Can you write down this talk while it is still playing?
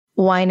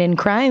Wine and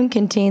Crime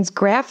contains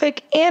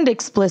graphic and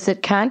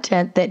explicit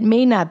content that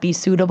may not be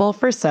suitable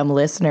for some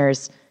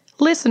listeners.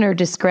 Listener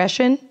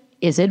discretion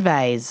is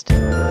advised.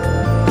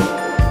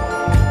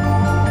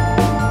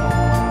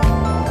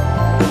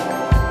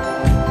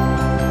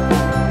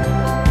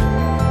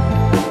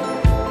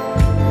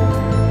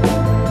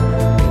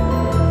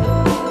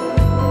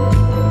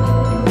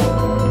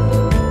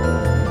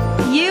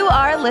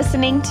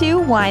 Listening to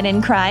Wine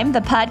and Crime, the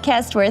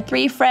podcast where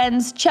three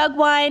friends chug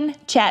wine,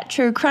 chat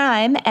true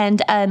crime,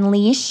 and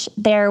unleash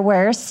their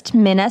worst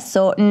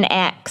Minnesotan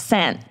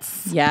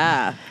accents.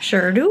 Yeah,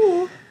 sure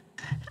do.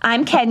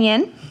 I'm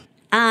Kenyon.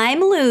 I'm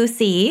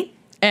Lucy.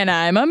 And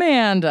I'm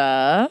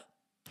Amanda.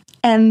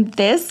 And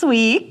this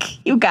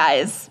week, you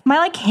guys,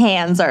 my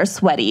hands are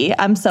sweaty.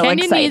 I'm so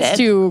Kenyon excited. Needs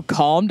to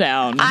calm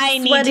down. I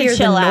need to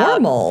chill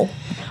out. Normal.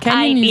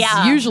 Kenyon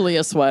is usually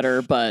a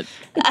sweater, but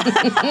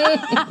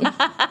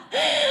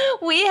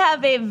we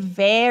have a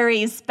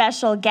very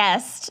special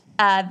guest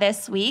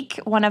this week,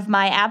 one of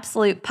my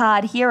absolute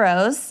pod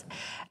heroes.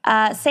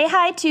 Say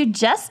hi to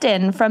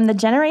Justin from the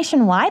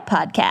Generation Y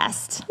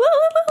podcast.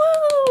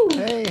 Woo!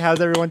 Hey,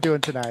 how's everyone doing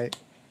tonight?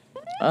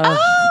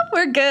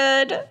 We're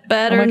good.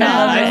 Better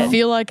now. God, I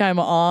feel like I'm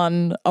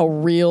on a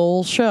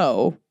real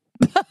show.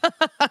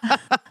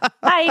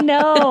 I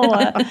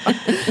know.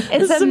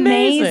 It's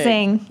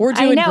amazing. We're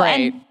doing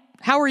great.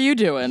 How are you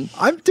doing?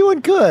 I'm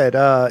doing good.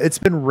 It's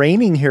been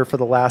raining here for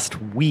the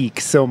last week,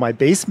 so my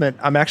basement,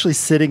 I'm actually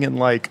sitting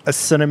in a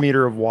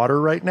centimeter of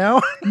water right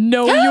now.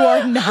 No, you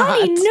are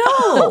not. I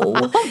know.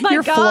 Oh my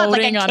You're God,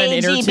 floating like a on an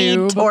inner KGB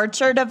tube.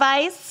 torture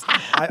device.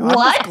 I'm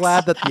just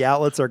glad that the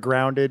outlets are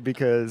grounded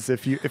because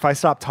if I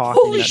stop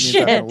talking, Holy that means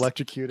shit. I'm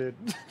electrocuted.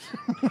 Do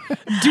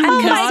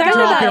I'm not concerned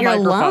drop about your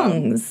microphone.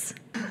 lungs.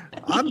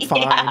 I'm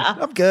fine.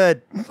 I'm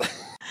good.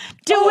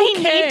 Do we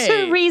need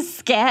to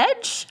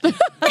reschedule?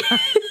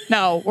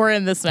 No, we're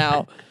in this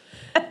now.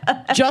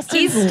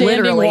 Justin's standing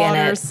literally in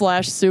water it.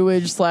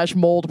 /sewage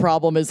 /mold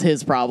problem is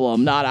his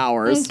problem, not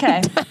ours.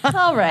 Okay.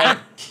 All right.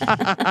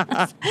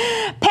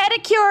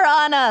 Pedicure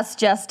on us,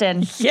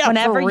 Justin. Yeah,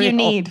 whenever for you real.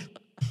 need.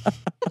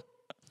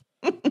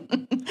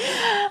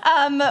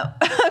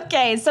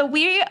 Okay, so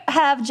we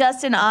have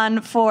Justin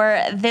on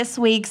for this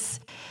week's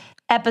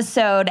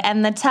episode,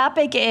 and the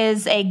topic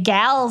is a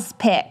gal's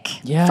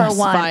pick Yes, for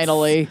once.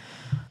 finally.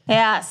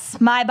 Yes,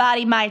 my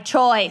body, my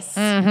choice.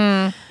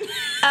 And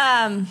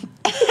the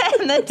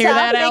Hear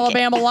that, topic-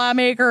 Alabama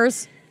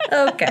lawmakers?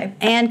 Okay.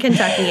 And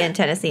Kentucky and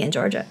Tennessee and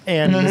Georgia.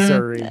 And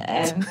Missouri.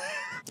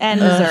 and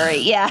Missouri.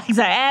 Yeah,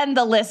 exactly. And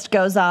the list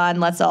goes on.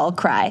 Let's all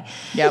cry.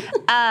 Yep.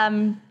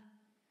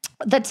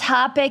 The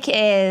topic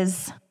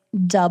is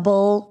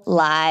double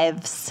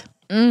lives.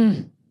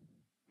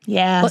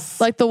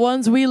 Yes. Like the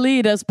ones we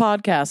lead as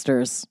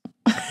podcasters.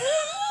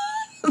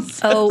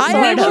 Oh, I we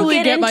will actually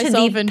get into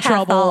myself the in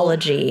trouble.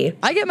 pathology.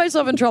 I get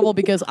myself in trouble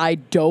because I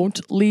don't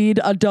lead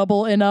a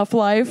double enough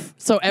life,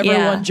 so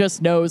everyone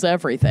just knows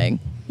everything.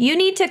 You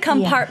need to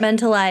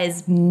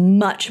compartmentalize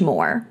much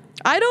more.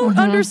 I don't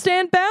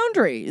understand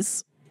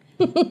boundaries.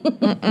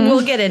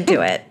 We'll get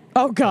into it.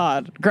 Oh,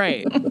 God.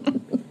 Great.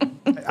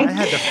 I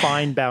had to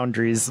find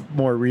boundaries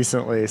more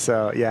recently,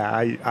 so yeah,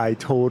 I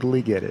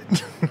totally get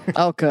it.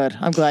 Oh, good.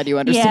 I'm glad you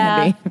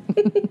understand me.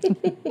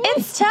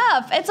 It's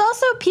tough. It's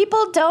also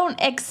people don't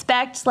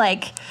expect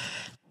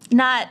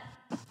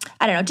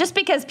just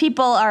because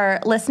people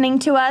are listening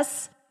to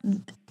us,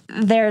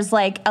 there's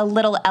a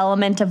little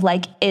element of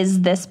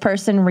is this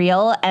person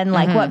real? And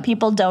what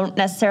people don't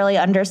necessarily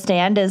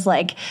understand is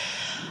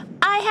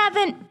I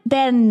haven't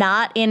been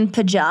not in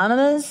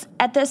pajamas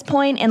at this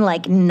point in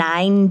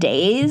 9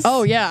 days.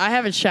 Oh, yeah. I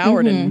haven't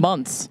showered in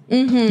months.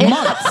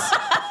 Months.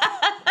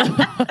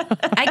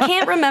 I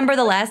can't remember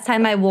the last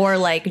time I wore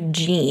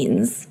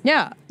jeans,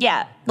 Yeah.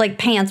 Yeah.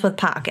 pants with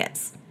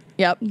pockets.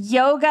 Yep.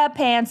 Yoga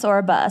pants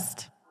or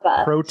bust.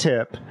 Pro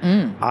tip,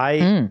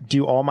 I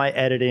do all my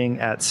editing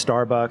at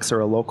Starbucks or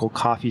a local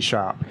coffee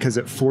shop because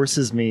it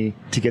forces me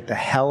to get the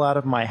hell out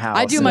of my house.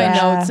 I do my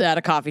notes at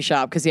a coffee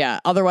shop because,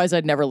 otherwise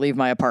I'd never leave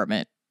my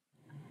apartment.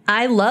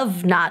 I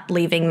love not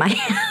leaving my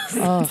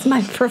house. It's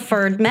my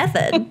preferred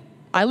method.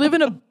 I live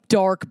in a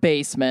dark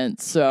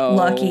basement, so...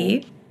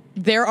 Lucky.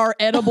 There are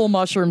edible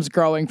mushrooms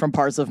growing from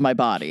parts of my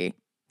body.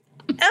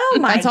 Oh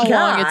my That's God.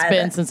 how long it's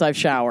been since I've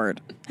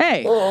showered.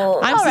 Hey, I'm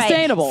All right.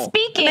 sustainable.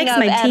 Speaking Makes of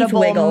my teeth edible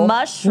wiggle.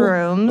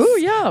 mushrooms, Ooh,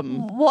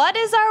 yum. what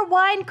is our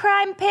wine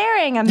crime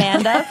pairing,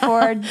 Amanda,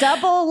 for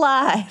double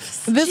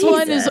lives? This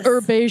one is Jesus.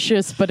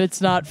 herbaceous, but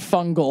it's not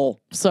fungal.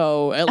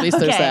 So at least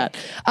there's Okay.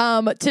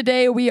 that.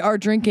 Today we are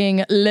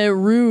drinking Le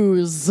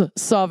Ruse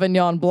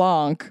Sauvignon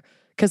Blanc.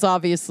 Because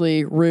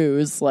obviously,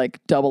 ruse,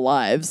 double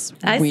lives.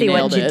 I We see what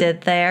nailed you it.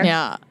 did there.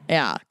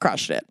 Yeah,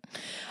 crushed it.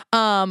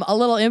 A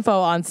little info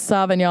on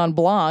Sauvignon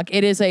Blanc.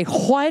 It is a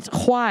white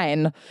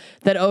wine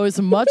that owes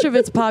much of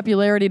its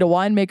popularity to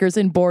winemakers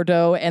in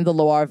Bordeaux and the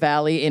Loire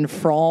Valley in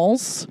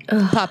France.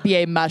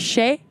 Papier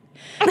mâché.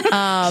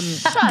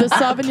 The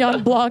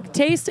Sauvignon Blanc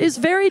taste is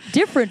very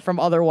different from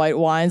other white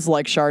wines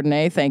like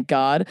Chardonnay, thank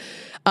God,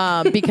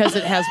 because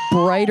it has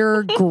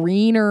brighter,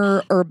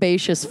 greener,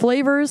 herbaceous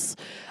flavors.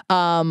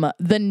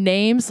 The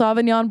name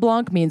Sauvignon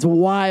Blanc means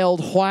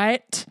wild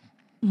white.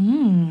 Did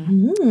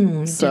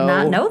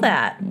not know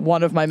that.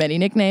 One of my many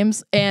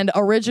nicknames, and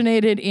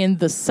originated in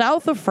the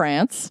south of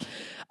France.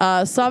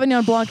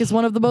 Sauvignon Blanc is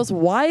one of the most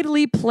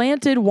widely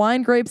planted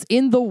wine grapes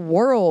in the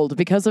world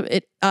because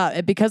it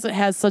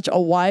has such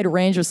a wide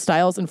range of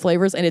styles and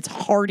flavors, and it's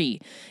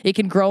hardy. It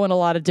can grow in a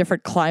lot of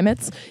different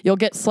climates. You'll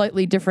get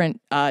slightly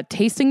different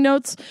tasting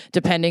notes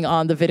depending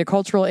on the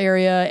viticultural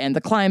area and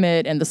the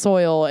climate and the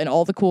soil and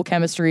all the cool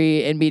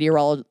chemistry and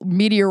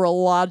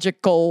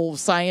meteorological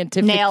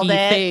scientific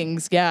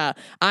things. Yeah,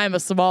 I'm a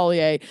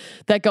sommelier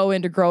that go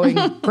into growing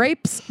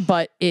grapes,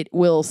 but it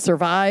will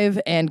survive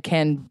and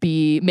can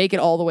make it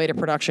all the way to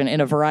production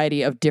in a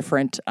variety of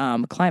different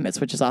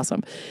climates, which is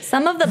awesome.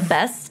 Some of the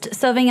best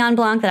Sauvignon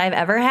Blanc that I've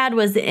ever had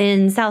was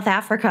in South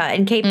Africa,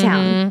 in Cape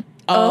Town.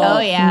 Oh,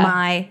 yeah.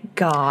 My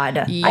God.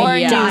 Or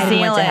I New died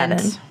and went to heaven.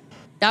 Zealand.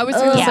 I was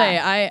going to say,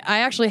 I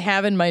actually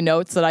have in my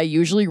notes that I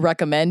usually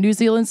recommend New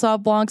Zealand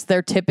Sauv Blancs.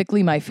 They're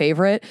typically my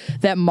favorite.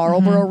 That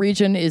Marlborough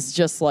region is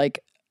just like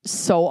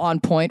so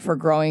on point for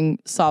growing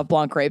Sauv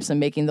Blanc grapes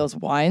and making those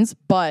wines.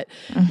 But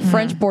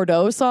French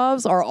Bordeaux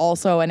Sauvs are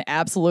also an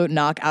absolute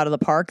knock out of the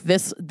park.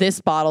 This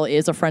bottle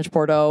is a French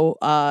Bordeaux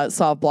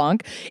Sauv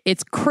Blanc.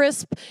 It's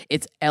crisp,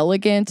 it's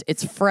elegant,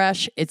 it's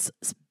fresh, it's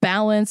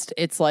balanced.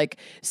 It's like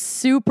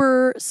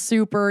super,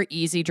 super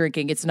easy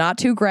drinking. It's not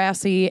too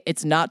grassy.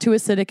 It's not too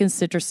acidic and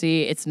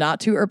citrusy. It's not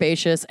too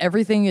herbaceous.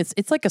 Everything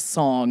it's like a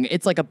song.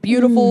 It's like a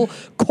beautiful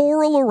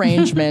choral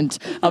arrangement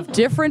of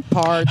different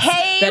parts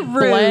that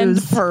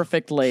blend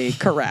perfectly.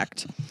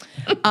 Correct.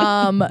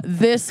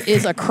 This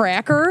is a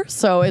cracker,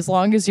 so as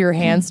long as your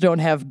hands don't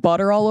have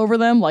butter all over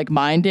them, like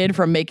mine did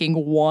from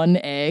making one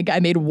egg.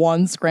 I made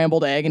one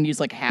scrambled egg and used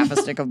like half a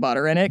stick of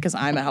butter in it because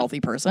I'm a healthy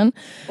person.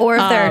 Or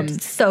if they're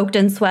soaked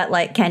in sweat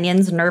like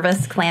Kenyon's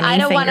nervous clamming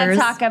fingers. I don't want to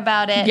talk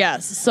about it.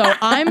 Yes, so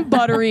I'm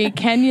buttery,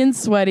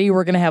 Kenyon's sweaty.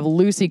 We're going to have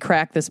Lucy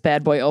crack this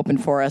bad boy open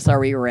for us. Are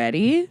we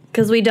ready?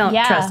 Because we don't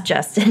trust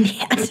Justin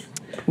yet.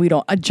 We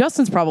don't.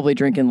 Justin's probably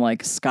drinking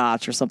like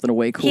scotch or something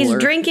way cooler. He's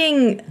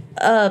drinking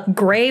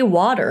gray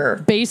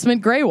water.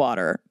 Basement gray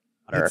water.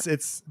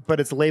 But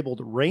it's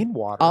labeled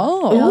rainwater.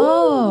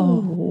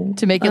 Oh.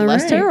 To make it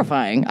less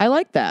terrifying. I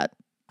like that.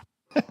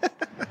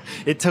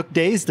 It took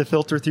days to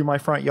filter through my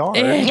front yard.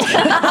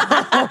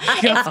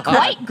 It's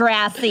quite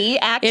grassy,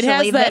 actually.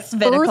 It has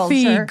that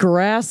earthy,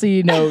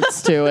 grassy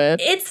notes to it.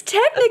 It's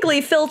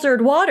technically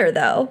filtered water,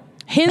 though.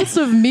 Hints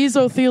of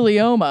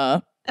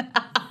mesothelioma.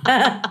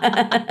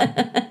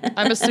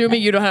 I'm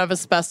assuming you don't have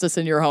asbestos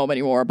in your home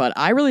anymore, but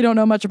I really don't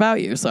know much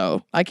about you,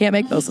 so I can't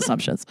make those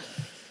assumptions.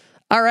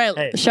 All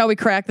right, shall we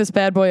crack this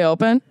bad boy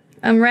open?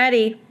 I'm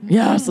ready.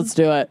 Yes, let's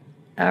do it.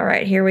 All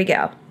right, here we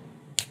go.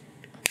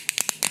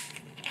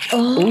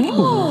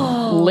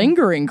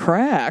 Lingering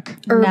crack.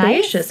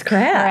 Herbaceous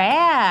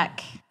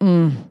crack.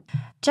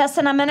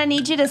 Justin, I'm going to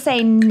need you to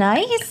say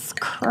nice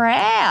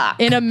crack.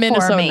 In a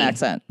Minnesotan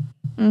accent.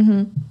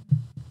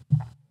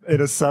 In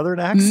a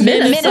southern accent?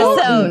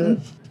 Minnesota.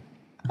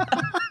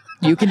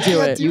 You can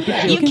do it. You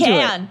can do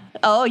it.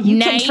 Oh, you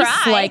nice, can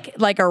try.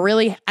 like a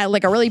really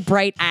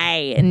bright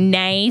eye.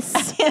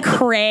 Nice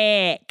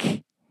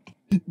crack.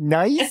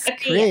 Nice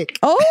crack.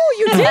 Oh,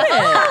 you did it.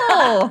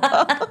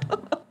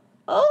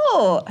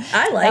 Oh,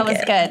 I like that was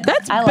it. good.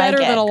 That's better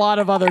than a lot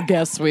of other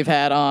guests we've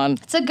had on.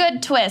 It's a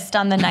good twist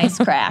on the nice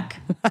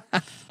crack.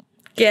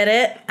 Get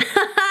it?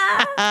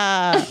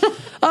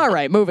 All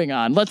right, moving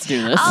on. Let's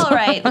do this. All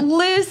right,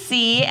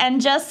 Lucy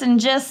and Justin,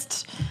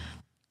 just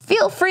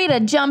feel free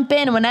to jump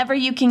in whenever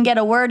you can get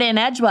a word in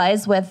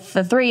edgewise with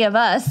the three of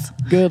us.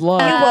 Good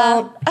luck. You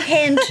won't.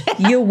 Hint,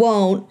 you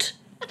won't.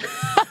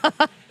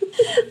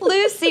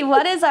 Lucy,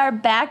 what is our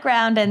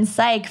background and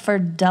psych for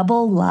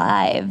Double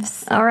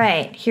Lives? All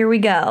right, here we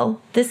go.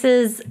 This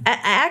is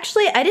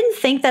actually, I didn't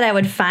think that I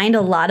would find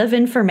a lot of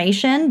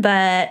information,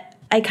 but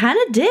I kind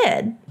of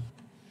did.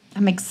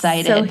 I'm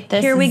excited.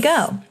 So here we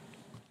go.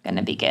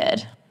 Gonna be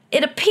good.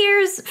 It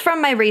appears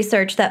from my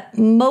research that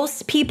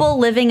most people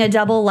living a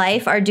double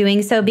life are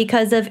doing so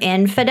because of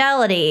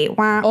infidelity.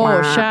 Wah, Oh,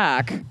 wah.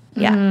 shock.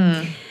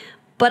 Yeah.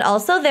 But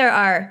also there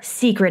are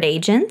secret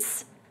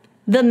agents,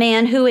 the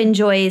man who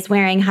enjoys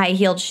wearing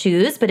high-heeled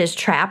shoes but is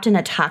trapped in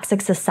a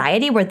toxic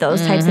society where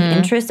those types of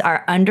interests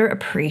are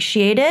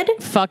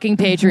underappreciated. Fucking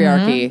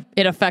patriarchy.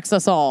 It affects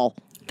us all.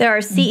 There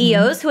are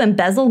CEOs who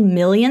embezzle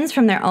millions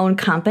from their own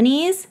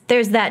companies.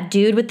 There's that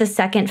dude with the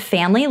second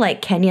family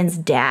like Kenyon's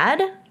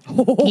dad.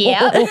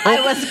 Yeah,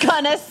 I was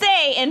gonna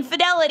say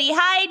infidelity.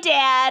 Hi,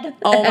 Dad.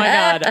 Oh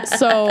my God.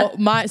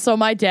 So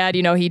my dad,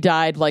 he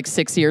died like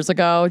 6 years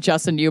ago.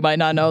 Justin, you might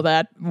not know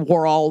that.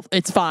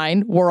 It's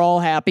fine. We're all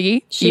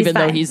happy. Even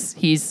fine. though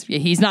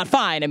he's not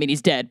fine. I mean,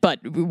 he's dead, but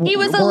He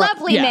was a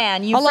lovely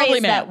man. You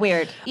phrased that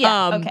weird.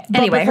 Yeah. Okay. But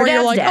Anyway, her before you're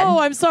dad's like, dead. oh,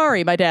 I'm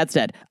sorry, my dad's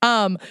dead.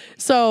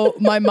 So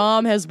my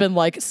mom has been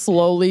like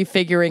slowly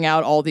figuring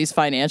out all these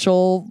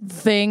financial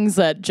things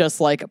that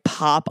just like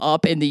pop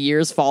up in the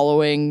years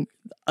following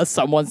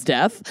someone's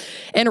death,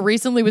 and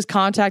recently was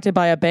contacted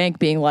by a bank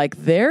being like,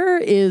 there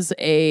is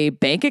a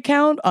bank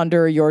account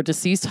under your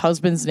deceased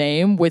husband's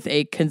name with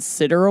a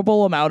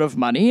considerable amount of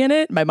money in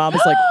it. My mom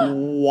was like,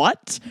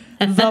 what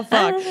the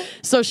fuck?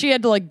 So she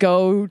had to like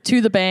go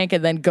to the bank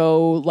and then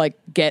go like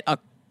get a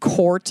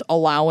court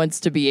allowance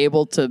to be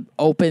able to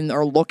open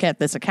or look at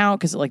this account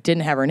because it like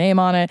didn't have her name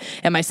on it.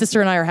 And my sister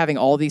and I are having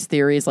all these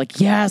theories like,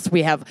 yes,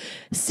 we have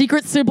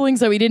secret siblings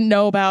that we didn't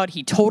know about.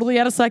 He totally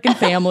had a second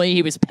family.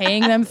 He was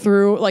paying them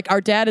through. Like,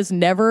 our dad has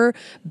never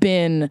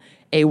been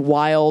a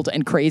wild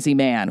and crazy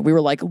man. We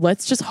were like,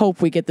 let's just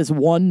hope we get this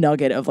one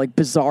nugget of like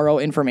bizarro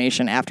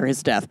information after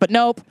his death. But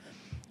nope.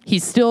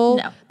 He's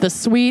still the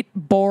sweet,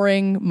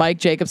 boring Mike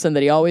Jacobson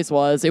that he always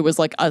was. It was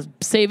like a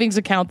savings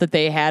account that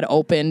they had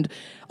opened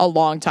a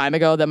long time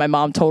ago that my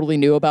mom totally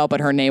knew about, but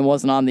her name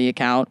wasn't on the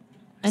account.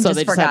 And so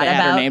they just had to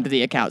add her name to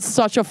the account.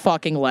 Such a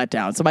fucking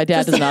letdown. So my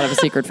dad does not have a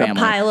secret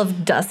family. A pile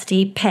of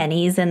dusty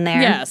pennies in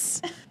there.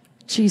 Yes.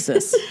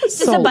 Jesus.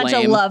 Just a bunch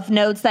of love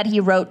notes that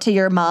he wrote to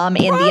your mom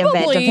in the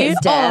event of his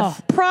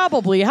death.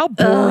 Probably. How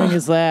boring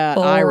is that,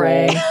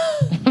 boring.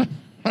 Ira?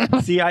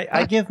 See,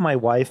 I give my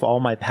wife all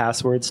my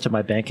passwords to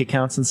my bank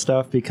accounts and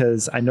stuff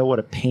because I know what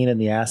a pain in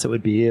the ass it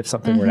would be if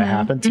something were to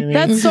happen to me.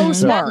 That's so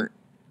smart.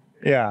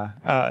 Yeah,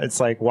 it's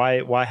like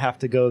why have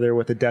to go there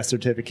with a death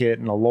certificate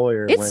and a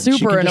lawyer? It's when super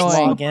she can annoying. Just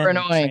log in Super and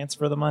annoying.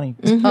 transfer the money.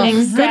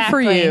 Exactly. Good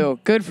for you.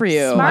 Good for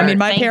you. Smart I mean,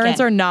 my parents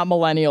thinking. are not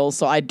millennials,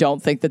 so I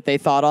don't think that they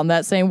thought on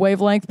that same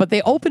wavelength, but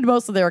they opened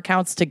most of their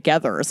accounts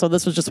together. So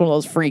this was just one of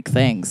those freak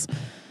things.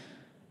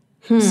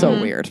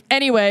 So weird.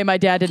 Anyway, my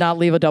dad did not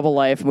leave a double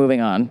life. Moving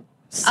on.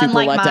 Super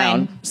Unlike let down.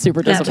 mine.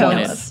 Super That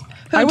disappointed. toast.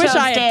 I wish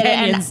I toasted had and-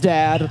 opinions,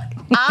 Dad.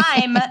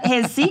 I'm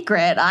his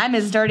secret. I'm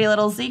his dirty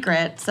little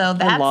secret. So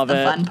that's love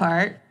the it. fun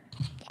part.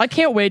 I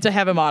can't wait to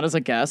have him on as a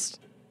guest.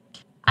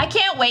 I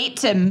can't wait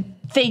to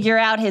figure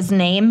out his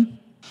name.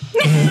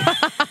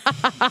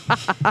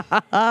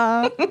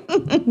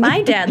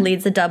 My dad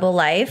leads a double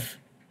life.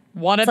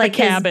 One at like the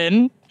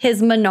cabin.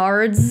 His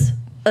Menards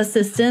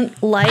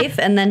assistant life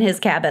and then his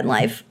cabin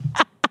life.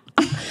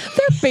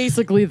 They're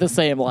basically the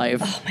same life.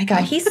 Oh my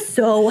God, he's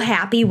so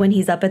happy when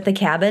he's up at the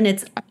cabin.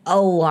 It's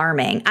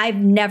alarming. I've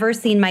never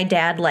seen my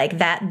dad like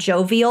that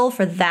jovial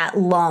for that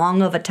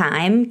long of a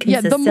time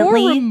Yeah, consistently. the more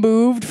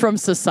removed from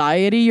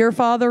society your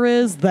father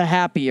is, the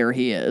happier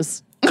he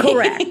is.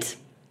 Correct.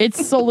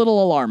 It's a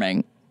little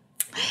alarming.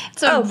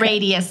 It's a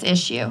radius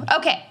issue.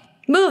 Okay.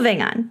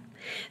 Moving on.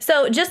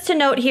 So just to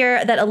note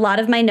here that a lot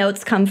of my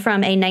notes come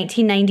from a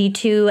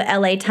 1992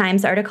 LA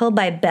Times article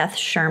by Beth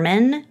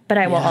Sherman, but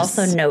I will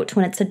also note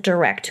when it's a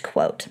direct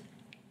quote.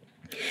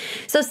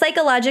 So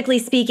psychologically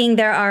speaking,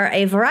 there are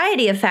a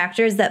variety of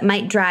factors that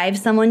might drive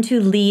someone to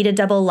lead a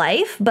double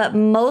life, but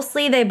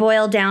mostly they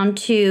boil down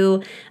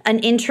to an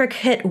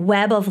intricate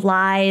web of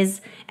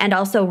lies and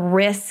also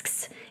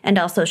risks and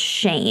also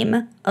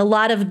shame. A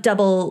lot of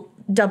double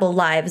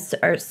lives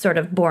are sort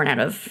of born out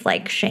of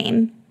like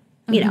shame.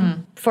 You know,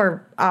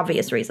 for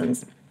obvious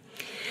reasons.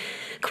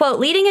 Quote,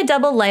 leading a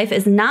double life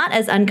is not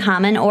as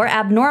uncommon or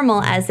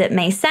abnormal as it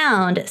may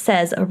sound,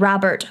 says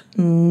Robert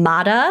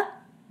Mata,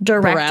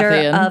 director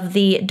Baratheon. of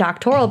the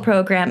doctoral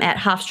program at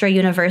Hofstra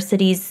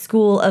University's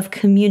School of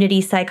Community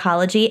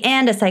Psychology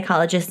and a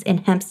psychologist in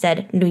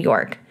Hempstead, New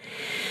York.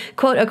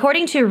 Quote,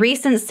 according to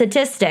recent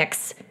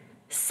statistics,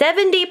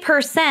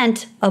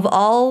 70% of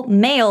all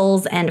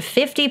males and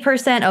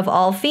 50% of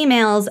all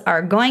females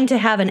are going to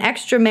have an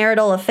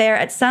extramarital affair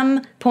at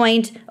some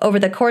point over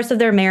the course of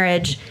their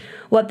marriage.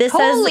 What this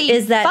Holy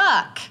says is that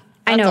fuck.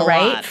 I know, That's a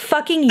right? lot.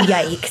 Fucking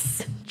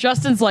yikes.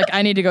 Justin's like,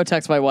 I need to go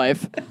text my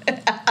wife.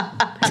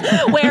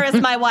 Where is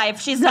my wife?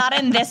 She's not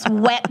in this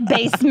wet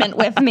basement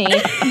with me.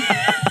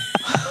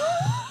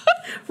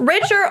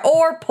 Richer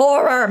or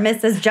poorer,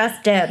 Mrs.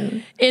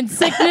 Justin. In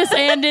sickness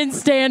and in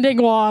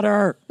standing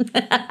water.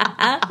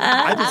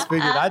 I just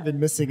figured I'd been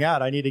missing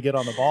out. I need to get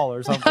on the ball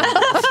or something.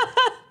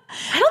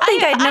 I don't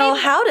think I'd know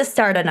how to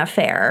start an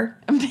affair.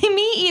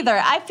 Me either.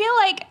 I feel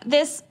like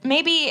this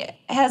maybe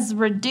has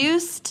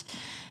reduced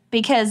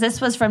because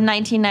this was from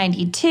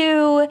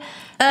 1992.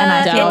 And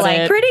I feel Doubt like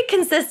it. Pretty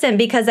consistent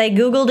because I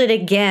Googled it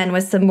again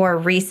with some more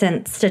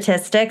recent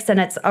statistics and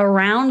it's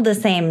around the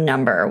same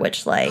number,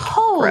 which like,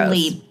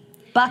 holy gross.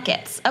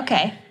 buckets.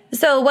 Okay.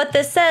 So what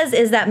this says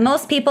is that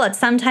most people at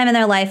some time in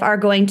their life are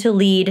going to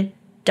lead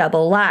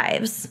double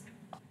lives,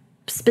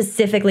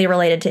 specifically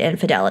related to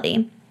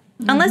infidelity.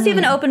 Unless you have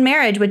an open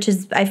marriage, which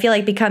is, I feel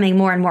like, becoming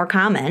more and more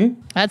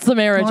common. That's the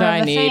marriage More I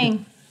of a need.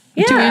 thing.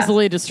 Too Yeah.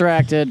 easily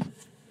distracted.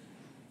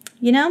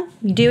 you know,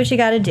 you do what you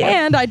got to do.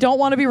 And I don't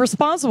want to be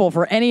responsible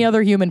for any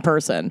other human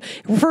person.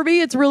 For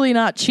me, it's really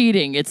not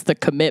cheating. It's the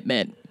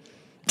commitment.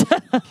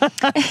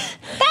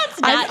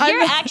 That's not.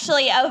 You're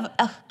actually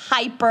a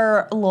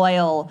hyper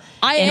loyal.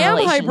 I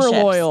am hyper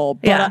loyal,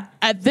 but Yeah.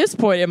 at this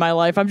point in my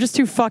life, I'm just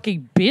too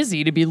fucking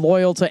busy to be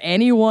loyal to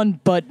anyone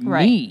but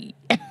me.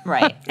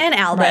 Right. And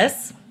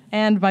Albus.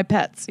 And my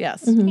pets,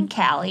 yes. And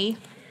Callie.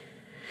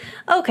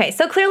 Okay,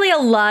 so clearly a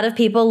lot of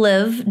people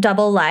live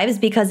double lives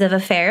because of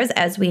affairs,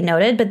 as we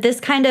noted, but this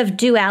kind of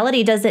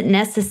duality doesn't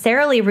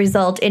necessarily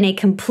result in a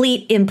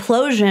complete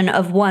implosion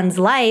of one's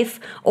life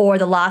or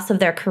the loss of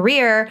their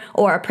career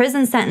or a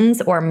prison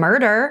sentence or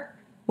murder,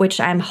 which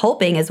I'm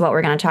hoping is what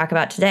we're going to talk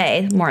about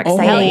today. More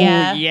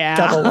exciting. yeah.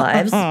 Double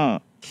lives.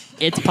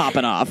 It's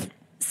popping off.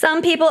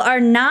 Some people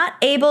are not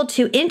able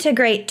to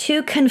integrate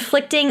two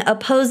conflicting,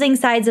 opposing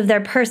sides of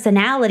their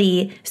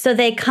personality, so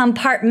they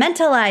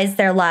compartmentalize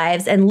their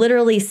lives and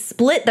literally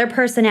split their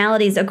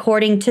personalities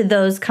according to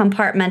those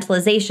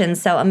compartmentalizations.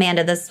 So,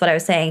 Amanda, this is what I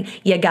was saying.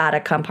 You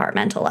gotta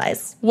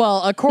compartmentalize.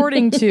 Well,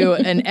 according to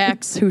an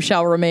ex who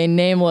shall remain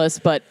nameless,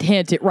 but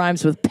hint, it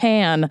rhymes with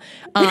pan,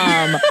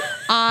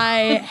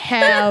 I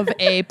have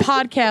a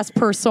podcast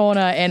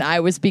persona, and I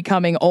was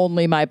becoming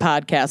only my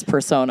podcast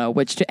persona,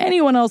 which to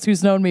anyone else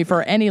who's known me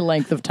for any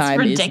length of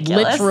time is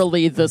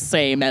literally the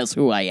same as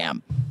who I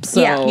am.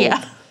 So,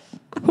 Yeah.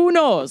 who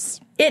knows?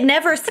 It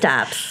never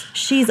stops.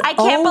 She's I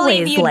can't believe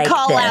always you'd like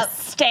call this. out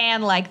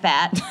Stan like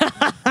that.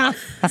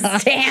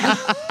 Stan.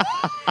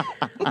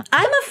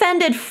 I'm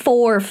offended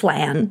for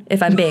Flan,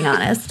 if I'm being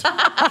honest.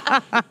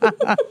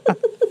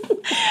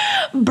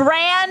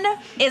 Bran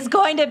is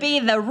going to be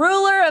the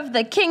ruler of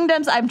the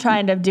kingdoms. I'm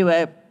trying to do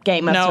a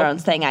Game of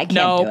Thrones thing. I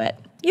can't do it.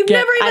 You've Get-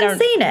 never I even don't-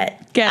 seen it.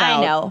 Get out.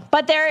 I know.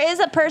 But there is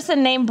a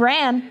person named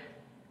Bran.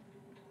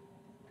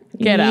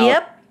 Get out.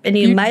 Yep. And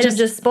you, You might have just-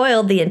 just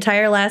spoiled the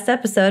entire last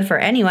episode for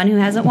anyone who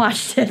hasn't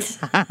watched it. This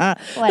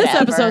Whatever.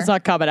 episode's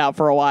not coming out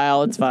for a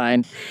while. It's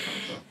fine.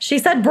 She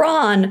said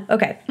brawn.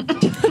 Okay.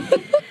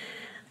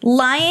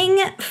 Lying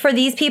for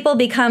these people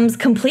becomes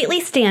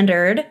completely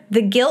standard.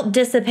 The guilt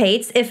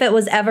dissipates if it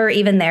was ever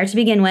even there to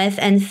begin with,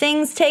 and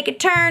things take a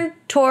turn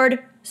toward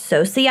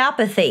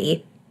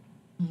sociopathy.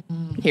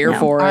 Here No,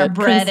 for our it.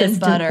 bread and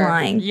Consistent butter.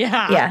 lying.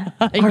 Yeah. Yeah.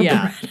 Our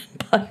Yeah. bread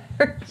and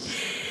butter.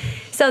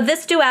 So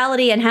this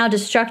duality and how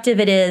destructive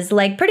it is,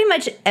 like pretty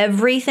much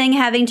everything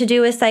having to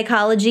do with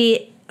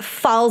psychology,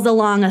 falls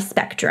along a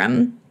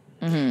spectrum.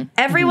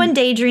 Everyone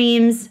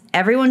daydreams,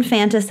 everyone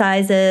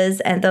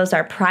fantasizes, and those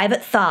are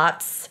private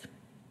thoughts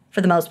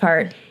for the most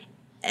part.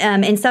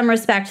 In some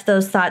respect,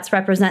 those thoughts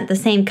represent the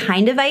same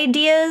kind of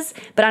ideas,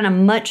 but on a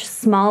much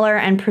smaller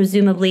and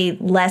presumably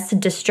less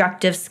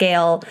destructive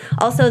scale.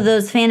 Also,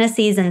 those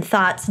fantasies and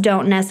thoughts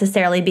don't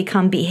necessarily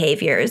become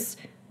behaviors,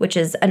 which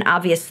is an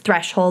obvious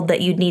threshold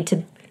that you'd need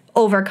to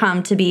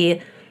overcome to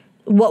be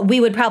what we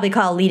would probably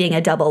call leading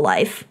a double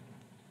life.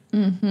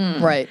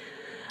 Right.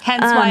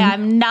 Hence why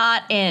I'm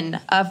not in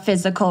a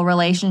physical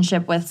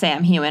relationship with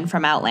Sam Heughan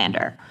from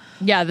Outlander.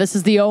 Yeah, this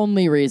is the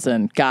only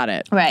reason. Got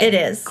it. Right. It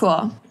is.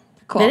 Cool.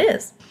 Cool. It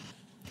is.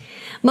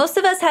 Most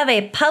of us have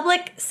a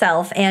public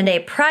self and a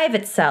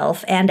private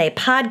self and a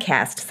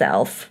podcast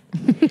self.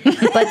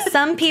 But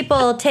some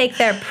people take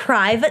their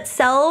private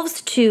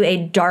selves to a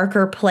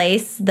darker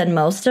place than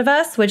most of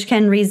us, which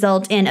can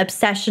result in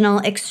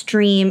obsessional,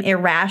 extreme,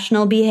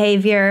 irrational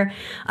behavior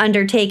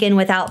undertaken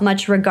without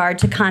much regard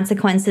to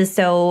consequences.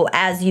 So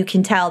as you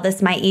can tell,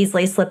 this might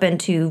easily slip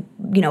into,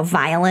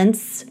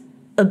 violence,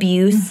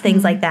 abuse,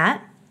 things like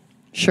that.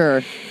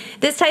 Sure.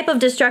 This type of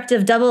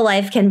destructive double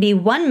life can be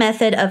one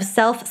method of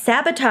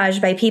self-sabotage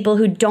by people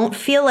who don't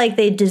feel like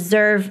they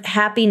deserve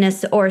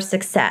happiness or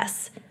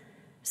success.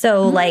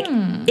 So, like,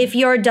 if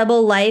your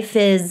double life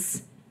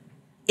is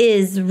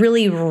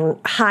really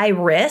high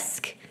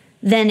risk,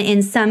 then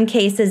in some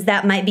cases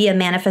that might be a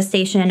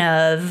manifestation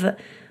of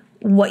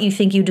what you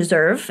think you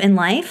deserve in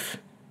life.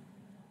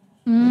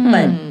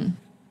 But,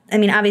 I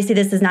mean, obviously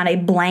this is not a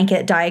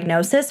blanket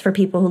diagnosis for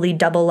people who lead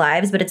double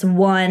lives, but it's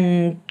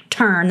one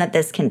turn that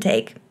this can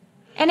take.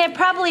 And it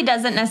probably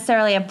doesn't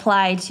necessarily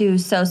apply to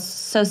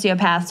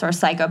sociopaths or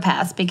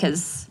psychopaths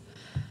because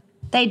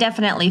they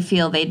definitely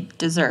feel they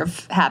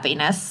deserve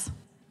happiness.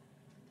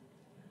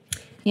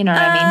 You know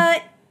what I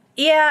mean?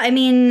 Yeah, I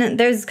mean,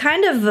 there's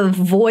kind of a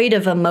void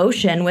of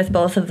emotion with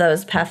both of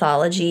those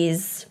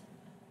pathologies.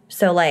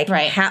 So, like,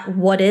 Right.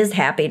 What is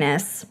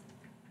happiness?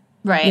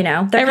 Right. They're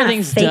kind of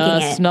Everything's faking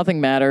dust. it.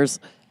 Nothing matters.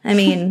 I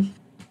mean,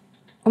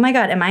 oh my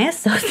God, am I a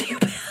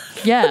sociopath?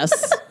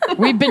 Yes.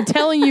 We've been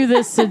telling you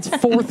this since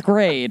 4th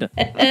grade.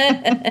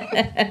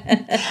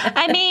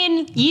 I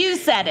mean, you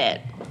said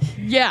it.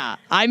 Yeah.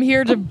 I'm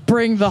here to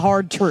bring the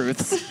hard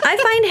truths. I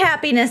find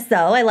happiness,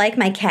 though. I like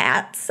my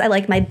cats. I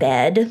like my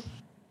bed.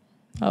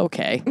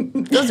 Okay.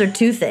 Those are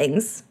two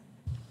things.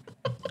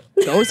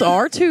 Those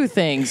are two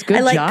things. Good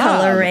I like job.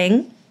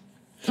 coloring.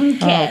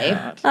 Okay.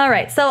 All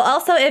right. So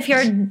also if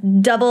your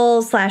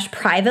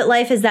double/private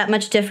life is that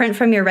much different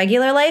from your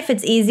regular life,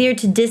 it's easier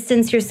to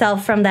distance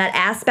yourself from that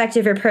aspect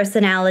of your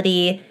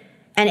personality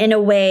and in a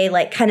way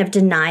like kind of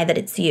deny that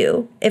it's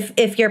you.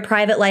 If your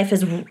private life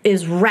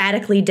is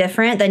radically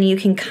different, then you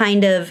can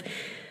kind of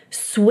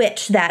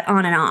switch that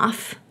on and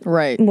off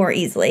more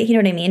easily. You know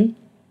what I mean?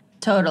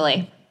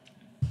 Totally.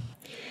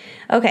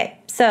 Okay,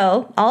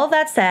 so all of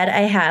that said,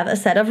 I have a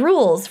set of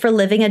rules for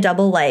living a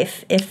double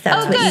life if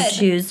that's what you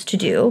choose to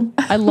do.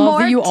 I love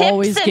that you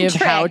always give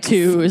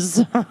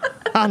how-tos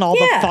on all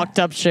the fucked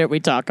up shit we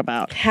talk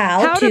about.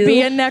 How to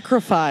be a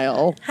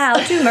necrophile. How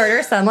to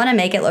murder someone and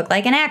make it look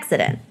like an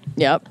accident.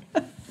 Yep.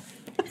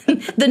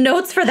 The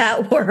notes for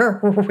that were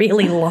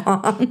really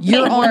long.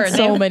 You're on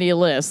so many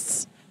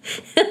lists.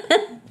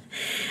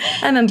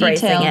 I'm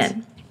embracing it.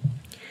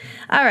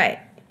 All right.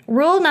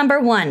 Rule number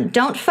 1,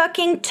 don't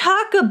fucking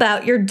talk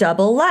about your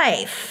double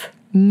life.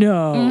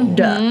 No.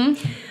 Duh.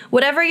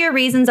 Whatever your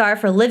reasons are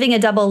for living a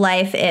double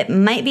life, it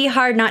might be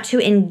hard not to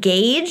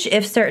engage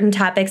if certain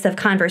topics of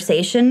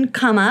conversation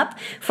come up.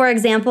 For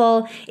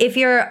example, if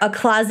you're a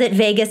closet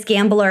Vegas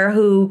gambler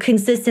who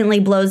consistently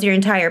blows your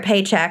entire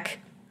paycheck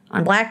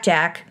on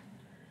blackjack,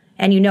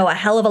 and you know a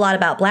hell of a lot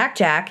about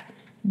blackjack,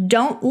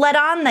 don't let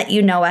on that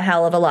you know a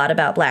hell of a lot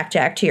about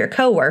blackjack to your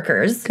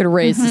coworkers. Could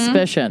raise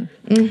suspicion.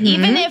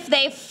 Even if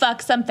they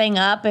fuck something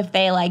up, if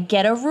they like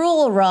get a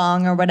rule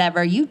wrong or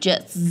whatever, you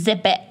just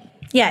zip it.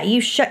 Yeah,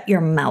 you shut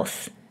your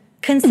mouth.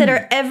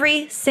 Consider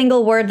every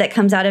single word that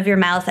comes out of your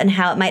mouth and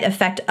how it might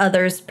affect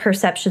others'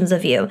 perceptions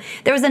of you.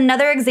 There was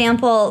another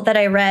example that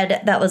I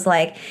read that was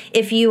like,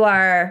 if you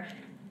are,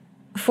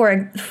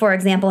 for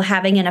example,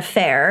 having an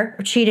affair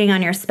or cheating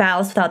on your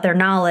spouse without their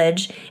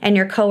knowledge, and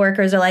your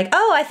coworkers are like,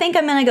 oh, I think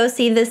I'm going to go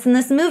see this in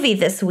this movie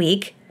this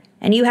week,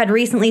 and you had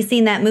recently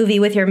seen that movie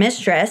with your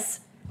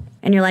mistress,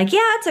 and you're like, yeah,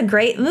 it's a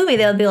great movie.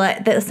 They'll be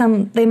like,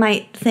 they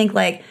might think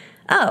like,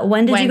 oh,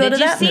 when did you go to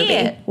that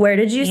movie? Where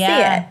did you see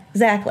it?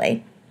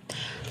 Exactly.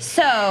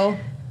 So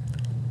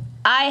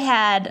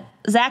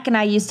Zach and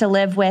I used to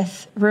live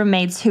with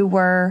roommates who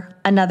were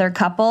another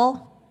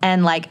couple.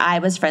 And, like, I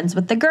was friends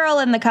with the girl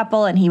in the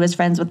couple, and he was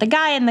friends with the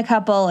guy in the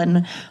couple,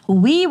 and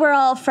we were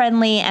all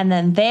friendly, and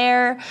then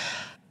their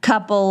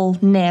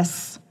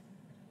coupleness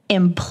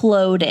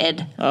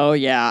imploded. Oh,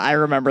 yeah, I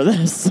remember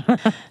this.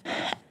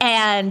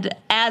 And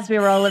as we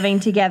were all living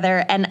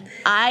together, and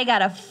I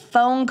got a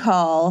phone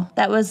call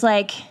that was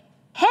like,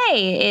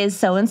 hey, is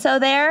so-and-so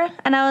there?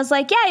 And I was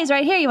like, yeah, he's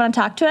right here. You want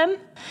to talk to him?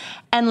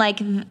 And, like,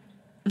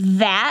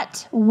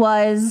 that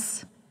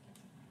was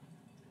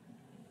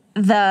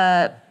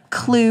the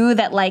clue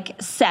that like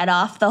set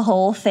off the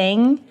whole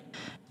thing,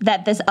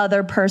 that this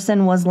other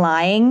person was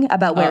lying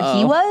about where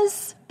he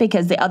was,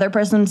 because the other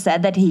person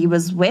said that he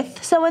was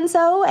with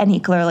so-and-so and he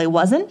clearly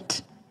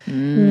wasn't.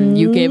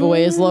 You gave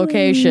away his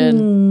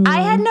location. I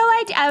had no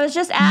idea. I was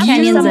just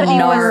asking somebody who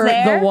was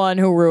there. The one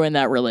who ruined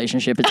that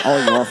relationship. It's all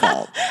your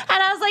fault.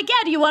 And I was like,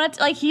 yeah, do you want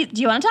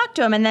to talk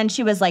to him? And then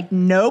she was like,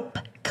 nope,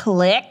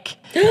 click.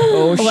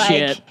 Oh, like,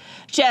 shit.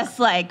 Just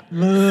like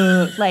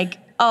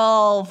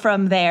all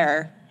from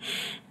there.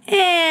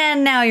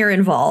 And now you're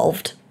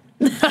involved.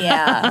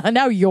 Yeah.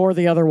 Now you're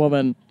the other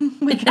woman.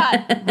 We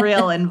got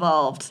real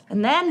involved.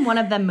 And then one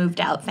of them moved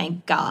out,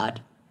 thank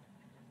God.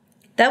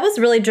 That was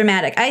really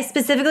dramatic. I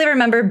specifically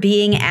remember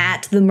being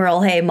at the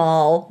Merle Hay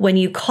Mall when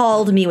you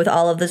called me with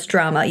all of this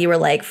drama. You were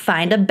like,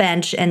 find a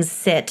bench and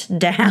sit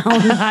down.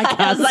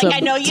 I was like, I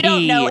know you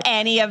don't know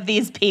any of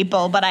these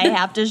people, but I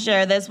have to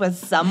share this with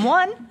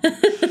someone.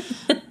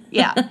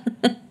 Yeah.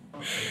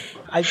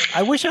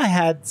 I wish I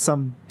had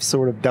some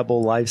sort of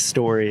double life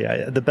story.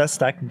 The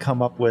best I can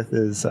come up with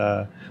is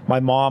my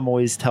mom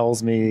always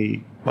tells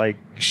me like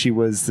she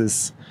was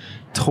this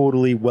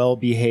totally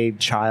well-behaved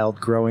child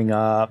growing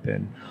up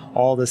and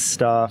all this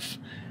stuff.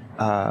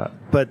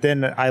 But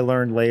then I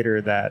learned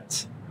later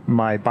that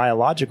my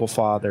biological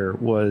father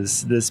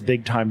was this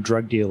big-time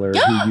drug dealer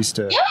who used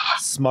to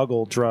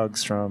smuggle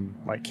drugs from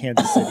like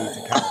Kansas City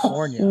to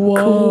California. Whoa.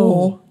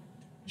 Cool.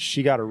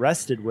 She got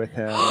arrested with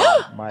him.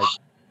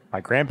 My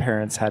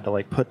grandparents had to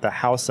like put the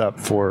house up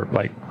for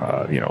like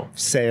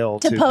sale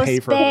to pay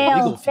for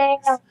legal fees.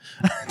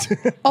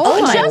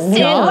 Oh,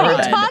 Justin, what are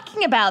you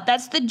talking about?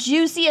 That's the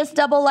juiciest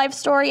double life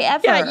story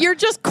ever. Yeah, you're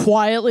just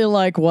quietly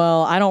like,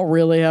 well, I don't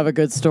really have a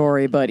good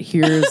story, but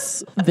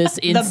here's this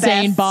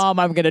insane bomb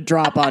I'm going to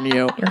drop on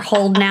you. You're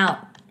holding out.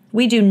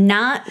 We do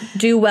not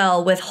do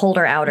well with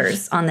holder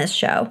outers on this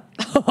show.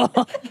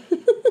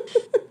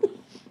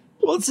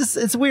 Well,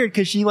 it's weird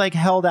because she like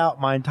held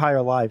out my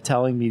entire life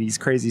telling me these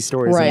crazy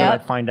stories, right. And then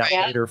I'd find out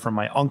later from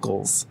my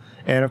uncles.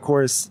 And of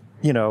course,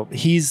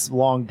 he's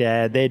long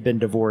dead. They'd been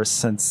divorced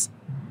since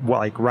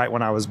like right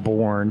when I was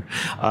born.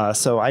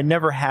 So I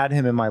never had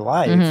him in my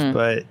life,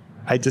 but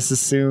I just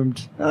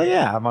assumed, oh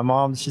yeah, my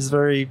mom, she's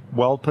very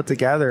well put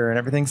together and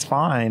everything's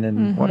fine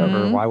and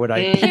whatever. Why would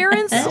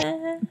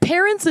I?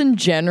 parents in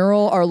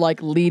general are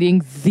like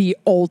leading the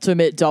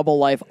ultimate double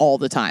life all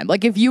the time.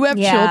 Like if you have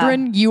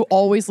children, you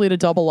always lead a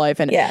double life.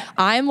 And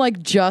I'm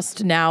like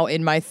just now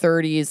in my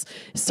 30s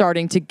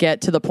starting to get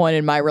to the point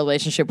in my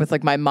relationship with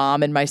like my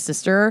mom and my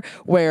sister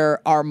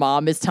where our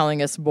mom is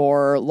telling us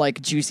more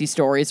like juicy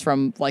stories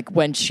from like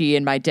when she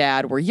and my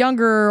dad were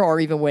younger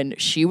or even when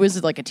she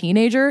was like a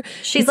teenager.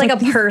 She's like a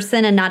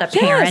person and not a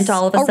parent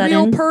all of a sudden. A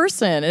real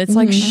person. And it's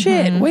like,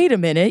 shit, wait a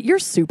minute. You're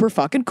super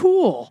fucking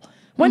cool.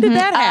 When did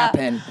that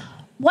happen?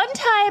 One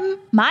time,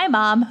 my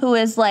mom, who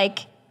is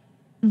like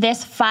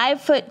this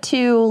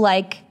 5'2",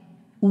 like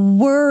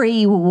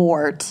worry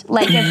wart.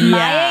 Like if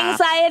my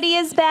anxiety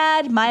is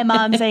bad, my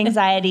mom's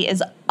anxiety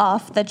is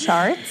off the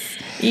charts.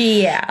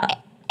 Yeah.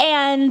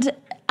 And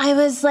I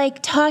was like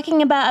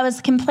I was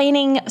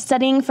complaining,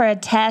 studying for a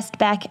test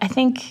back, I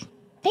think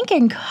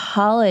in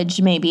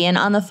college maybe, and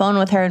on the phone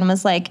with her and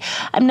was like,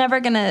 I'm never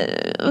gonna,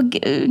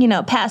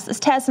 pass this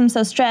test. I'm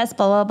so stressed,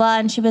 blah, blah, blah.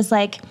 And she was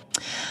like,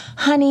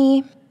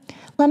 honey,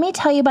 let me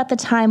tell you about the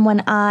time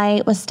when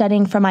I was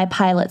studying for my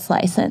pilot's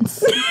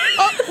license.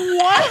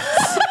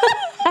 What?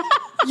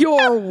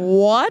 Your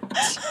what?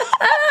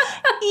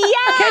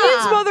 Yeah.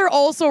 Kenyon's mother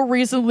also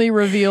recently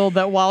revealed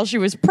that while she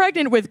was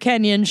pregnant with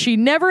Kenyon, she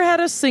never had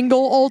a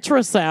single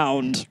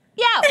ultrasound.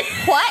 Yeah,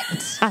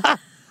 what?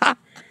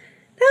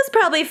 That was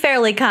probably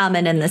fairly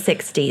common in the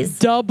 60s.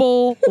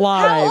 Double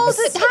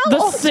lives. How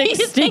old the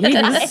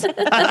 60s.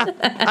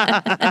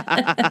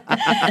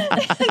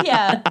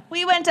 Yeah,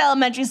 we went to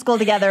elementary school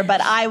together,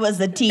 but I was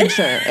the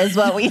teacher, is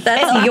what we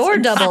That's found. your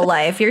double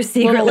life. You're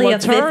secretly a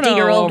Letourneau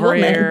 50-year-old over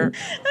woman. here.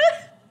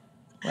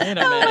 Wait a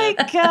minute. Oh my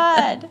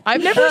God.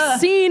 I've never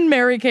seen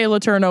Mary Kay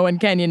Letourneau and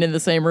Kenyon in the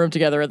same room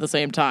together at the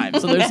same time,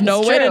 so there's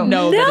no way to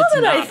know Now that it's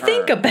that not I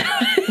think her.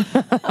 about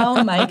it.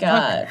 Oh my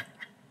God.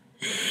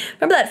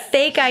 Remember that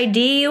fake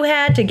ID you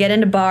had to get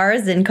into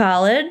bars in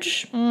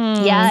college?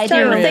 Yeah, I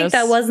Starting do. to think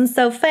that wasn't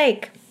so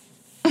fake.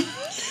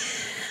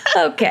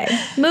 Okay,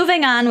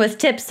 moving on with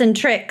tips and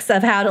tricks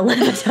of how to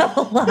live a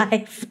double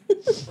life.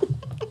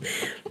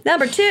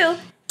 Number 2,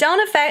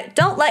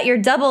 don't let your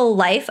double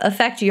life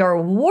affect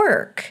your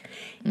work.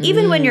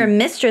 Even when your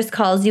mistress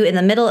calls you in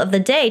the middle of the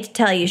day to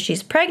tell you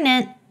she's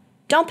pregnant,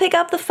 don't pick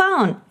up the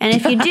phone. And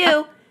if you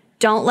do,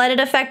 don't let it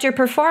affect your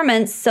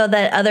performance so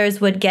that others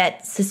would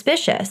get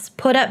suspicious.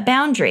 Put up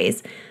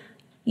boundaries.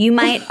 You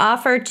might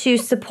offer to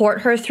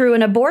support her through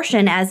an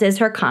abortion, as is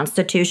her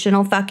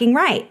constitutional fucking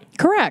right.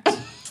 Correct.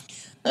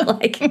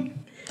 Like,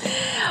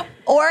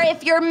 Or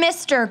if your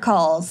mister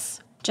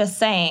calls, just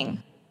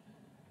saying.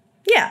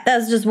 yeah,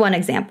 that's just one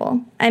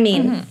example. I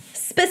mean,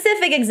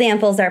 specific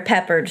examples are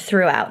peppered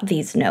throughout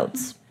these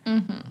notes.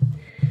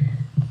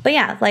 But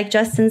yeah, like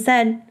Justin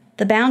said,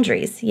 the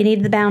boundaries. You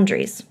need the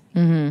boundaries.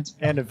 And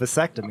a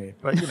vasectomy,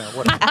 but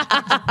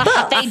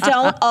whatever. They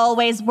don't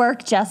always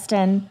work,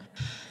 Justin.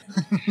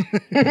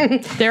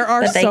 There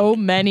are so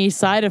many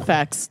side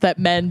effects that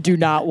men do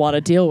not want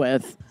to deal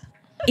with.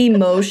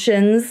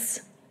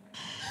 Emotions.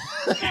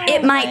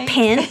 It might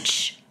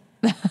pinch.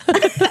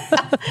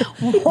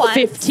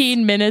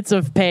 15 minutes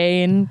of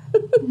pain.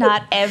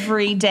 Not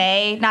every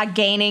day, not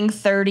gaining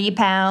 30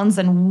 pounds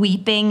and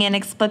weeping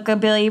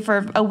inexplicably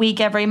for a week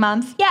every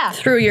month. Yeah.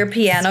 Through your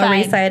piano It's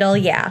fine. recital.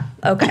 Yeah.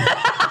 Okay.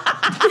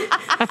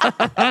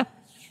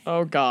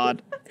 Oh,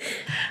 God.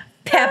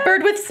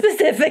 Peppered with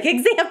specific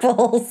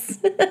examples.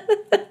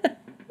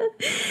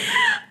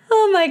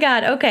 Oh my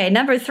God. Okay.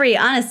 Number 3,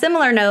 on a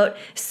similar note,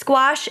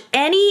 squash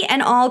any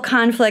and all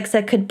conflicts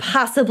that could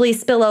possibly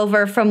spill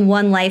over from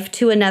one life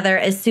to another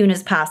as soon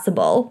as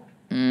possible.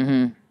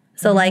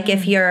 So like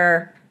if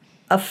you're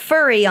a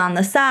furry on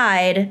the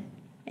side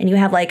and you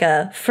have like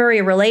a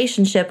furry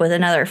relationship with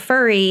another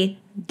furry,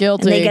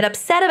 Guilty. and they get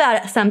upset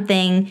about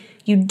something,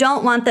 you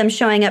don't want them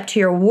showing up to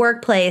your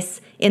workplace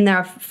in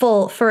their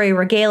full furry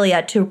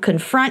regalia to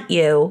confront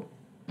you.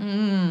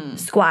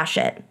 Squash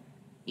it.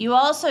 You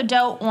also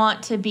don't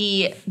want to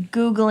be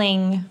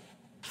Googling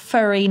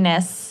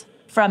furriness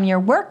from your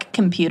work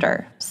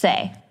computer,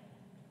 say.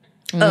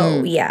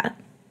 Oh, yeah.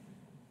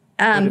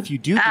 But if you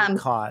do get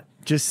caught,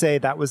 just say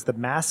that was the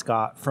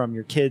mascot from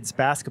your kid's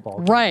basketball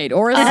game. Right.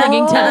 Or a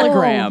singing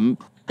telegram.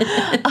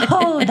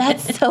 Oh,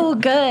 that's so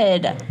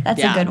good.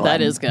 That's a good one.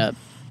 That is good.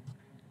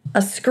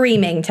 A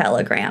screaming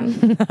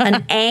telegram.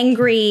 An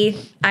angry,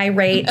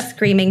 irate,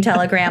 screaming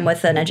telegram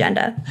with an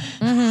agenda.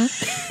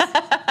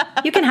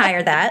 You can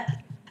hire that.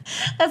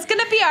 That's going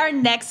to be our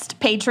next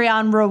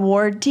Patreon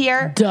reward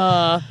tier.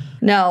 Duh.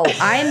 No,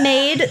 I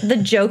made the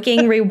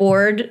joking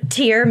reward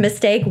tier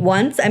mistake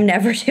once. I'm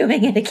never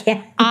doing it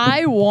again.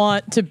 I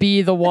want to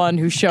be the one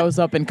who shows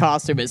up in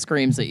costume and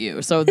screams at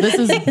you. So this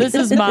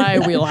is my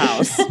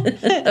wheelhouse.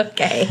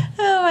 Okay.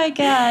 Oh my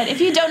God.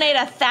 If you donate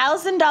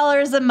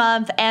 $1,000 a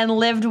month and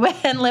live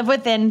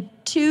within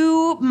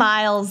 2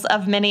 miles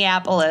of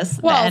Minneapolis,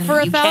 Well, then for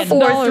you can-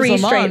 $1,000 3 a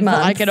straight month,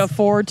 I months. can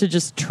afford to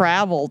just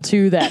travel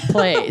to that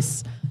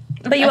place.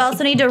 But you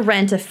also need to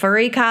rent a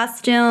furry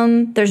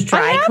costume. There's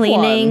dry have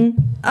cleaning.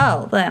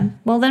 Oh,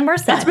 well then we're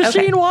set. It's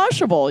machine Okay.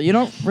 washable. You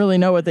don't really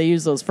know what they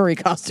use those furry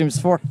costumes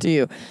for, do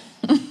you?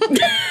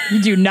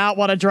 You do not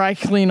want a dry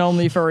clean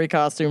only furry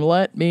costume,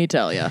 let me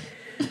tell you.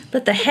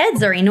 But the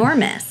heads are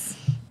enormous.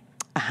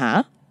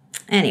 Uh-huh.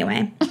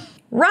 Anyway,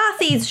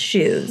 Rothy's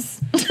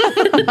shoes.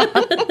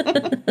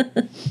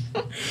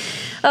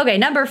 Okay,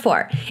 number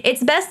 4.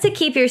 It's best to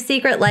keep your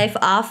secret life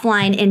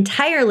offline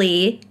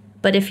entirely,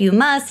 but if you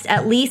must,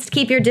 at least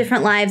keep your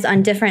different lives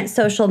on different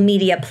social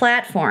media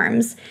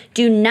platforms.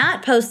 Do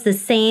not post the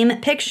same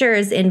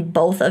pictures in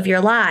both of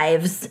your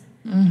lives.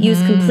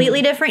 Use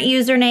completely different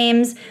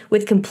usernames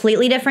with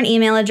completely different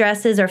email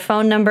addresses or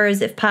phone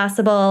numbers if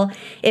possible.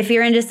 If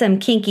you're into some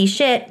kinky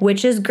shit,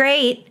 which is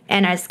great,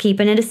 and is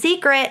keeping it a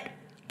secret,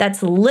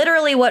 that's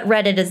literally what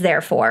Reddit is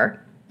there for.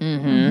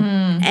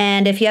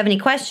 And if you have any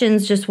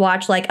questions, just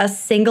watch like a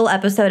single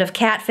episode of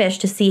Catfish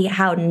to see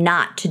how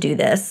not to do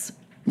this.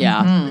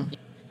 Yeah.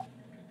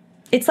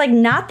 It's like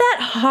not that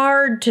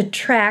hard to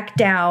track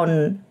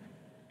down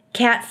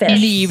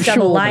catfish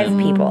double live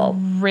people.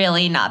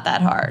 Really not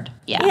that hard.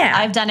 Yeah.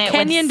 I've done it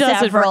Kenyon with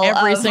does it for several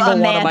every of single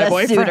one of my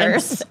Amanda's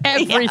boyfriends. suitors.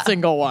 Every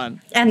single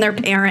one. And their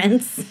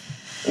parents.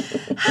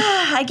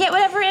 I get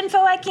whatever info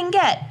I can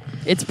get.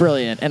 It's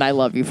brilliant, and I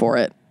love you for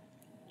it.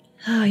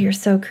 Oh, you're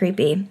so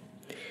creepy.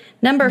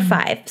 Number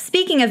 5,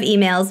 speaking of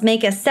emails,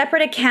 make a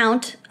separate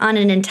account on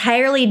an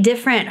entirely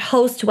different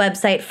host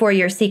website for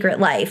your secret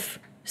life.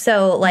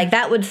 So, like,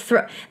 that would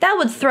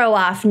throw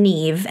off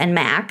Neve and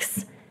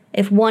Max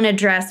if one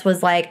address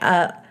was like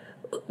a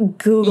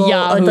Google,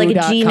 like a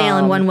Gmail,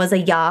 and one was a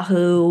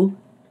Yahoo,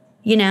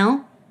 you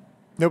know?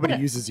 Nobody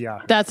uses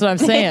Yahoo. That's what I'm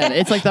saying.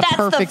 It's like the That's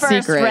perfect the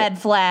first secret. red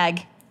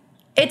flag.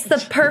 It's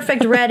the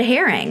perfect red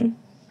herring.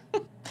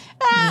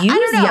 I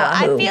don't know.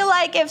 Yahoo. I feel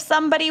like if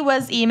somebody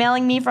was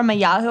emailing me from a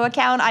Yahoo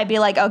account, I'd be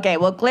like, okay,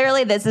 well,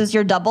 clearly this is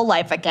your double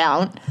life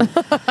account.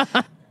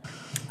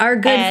 Our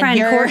good And friend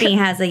you're- Courtney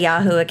has a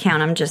Yahoo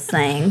account, I'm just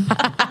saying. And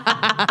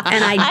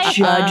I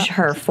judge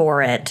her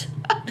for it.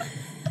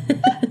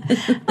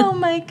 Oh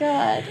my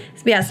God.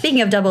 Yeah,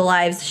 speaking of double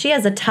lives, she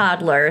has a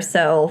toddler,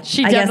 so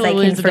She I guess I definitely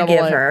can leads a double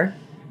forgive life. her.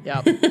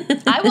 Yep.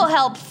 I will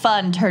help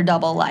fund her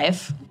double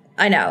life.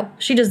 I know.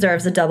 She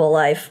deserves a double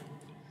life.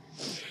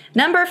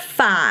 Number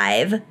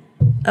 5.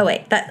 Oh,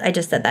 wait. I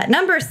just said that.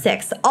 Number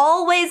 6.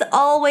 Always,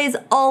 always,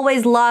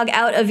 always log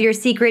out of your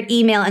secret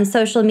email and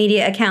social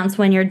media accounts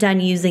when you're done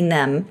using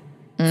them.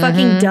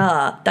 Fucking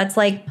duh. That's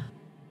like,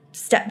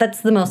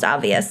 that's the most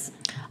obvious.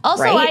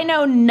 Also, right? I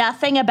know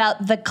nothing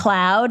about the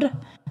cloud,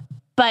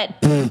 but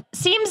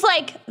seems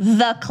like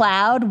the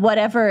cloud,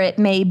 whatever it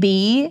may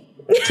be,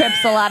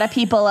 trips a lot of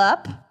people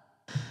up.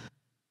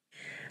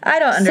 I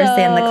don't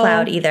understand the So-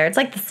 cloud either. It's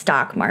like the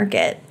stock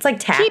market. It's like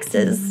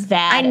taxes.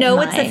 that I know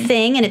in it's a mind.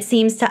 thing and it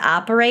seems to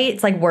operate.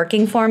 It's like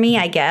working for me,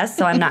 I guess,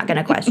 so I'm not going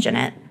to question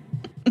it.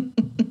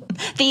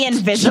 The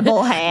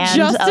invisible hand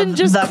Justin of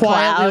just the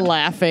quietly cloud.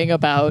 laughing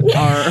about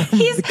our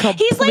He's like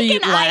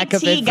complete an lack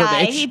of IT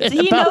guy. He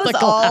information about knows the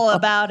all cloud.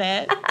 about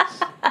it.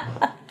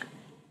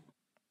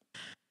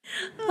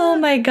 Oh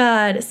my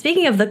God.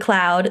 Speaking of the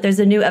cloud, there's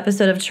a new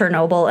episode of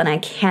Chernobyl and I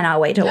cannot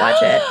wait to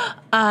watch it.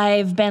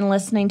 I've been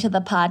listening to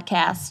the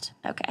podcast.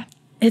 Okay.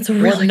 It's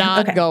We're really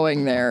not okay.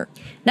 going there.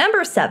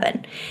 Number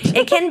 7.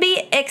 It can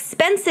be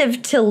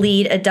expensive to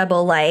lead a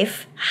double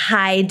life.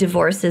 High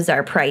divorces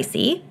are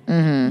pricey.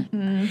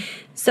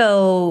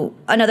 So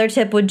another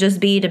tip would just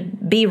be to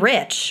be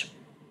rich.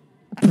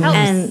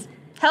 And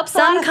Helps a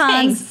lot of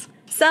things.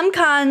 some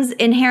cons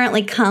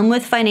inherently come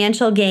with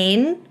financial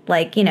gain,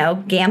 like, you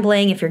know,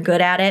 gambling if you're good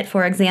at it,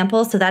 for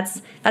example. So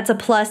that's a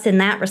plus in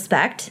that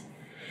respect.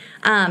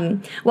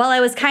 While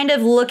I was kind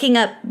of looking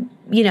up,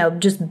 you know,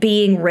 just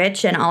being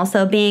rich and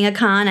also being a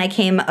con, I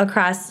came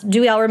across,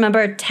 do we all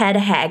remember Ted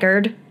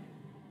Haggard?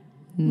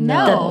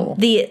 No.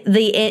 The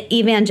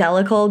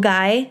evangelical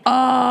guy?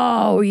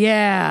 Oh,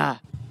 yeah.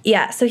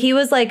 Yeah, so he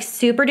was like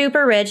super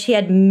duper rich. He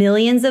had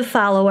millions of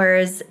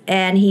followers,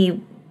 and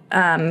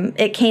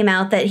it came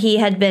out that he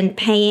had been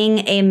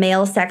paying a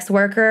male sex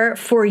worker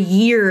for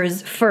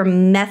years for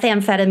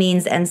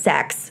methamphetamines and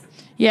sex.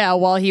 Yeah,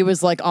 while he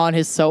was like on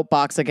his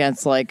soapbox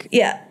against like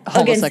Yeah,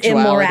 against homosexuality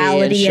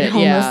immorality and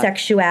shit, yeah.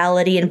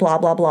 homosexuality and blah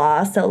blah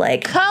blah. So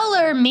like,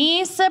 Color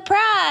me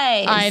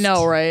surprised. I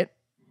know, right?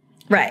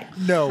 right,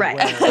 No right.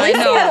 way. I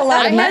know. had a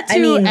lot I of had I to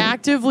mean-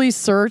 actively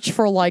search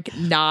for like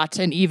not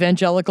an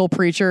evangelical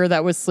preacher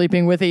that was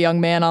sleeping with a young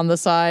man on the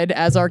side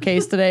as our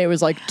case today. It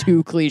was like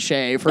too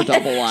cliche for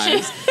double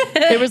lives.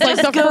 It was like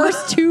the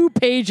first 2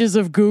 pages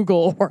of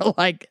Google were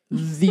like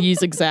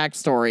these exact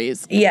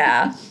stories.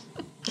 Yeah,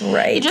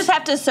 right. You just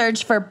have to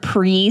search for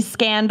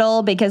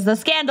pre-scandal because the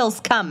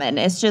scandal's coming.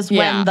 It's just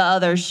Yeah. when the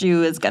other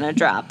shoe is going to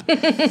drop.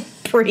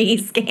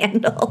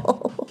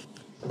 Pre-scandal.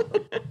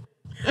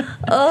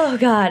 Oh,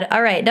 God.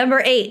 All right.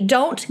 Number 8,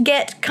 don't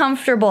get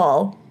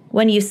comfortable.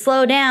 When you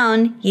slow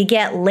down, you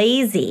get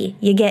lazy.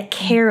 You get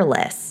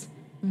careless.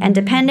 And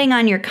depending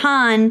on your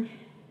con,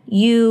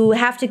 you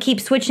have to keep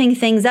switching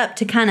things up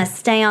to kind of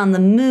stay on the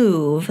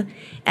move.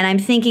 And I'm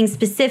thinking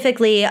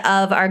specifically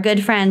of our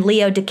good friend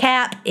Leo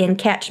DeCap in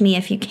Catch Me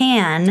If You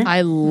Can.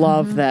 I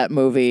love that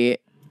movie.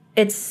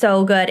 It's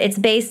so good. It's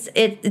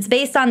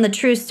based on the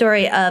true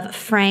story of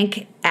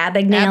Frank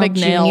Abagnale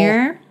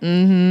Jr.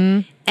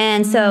 Mm-hmm.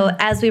 And so,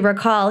 as we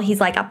recall, he's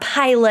like a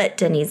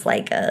pilot, and he's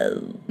like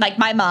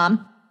my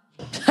mom.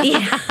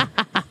 Yeah.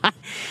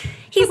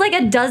 He's like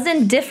a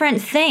dozen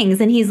different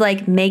things, and he's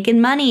like making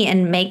money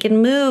and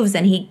making moves,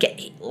 and he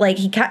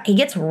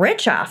gets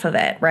rich off of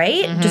it,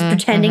 right? Just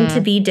pretending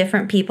to be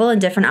different people in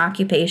different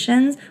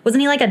occupations. Wasn't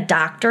he like a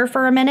doctor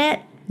for a minute?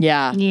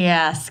 Yeah.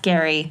 Yeah,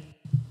 scary.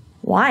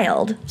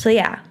 Wild. So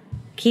yeah,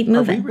 keep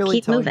moving. Are we really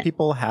keep telling moving.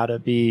 people how to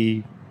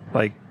be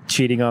like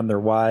cheating on their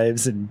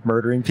wives and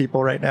murdering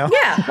people right now?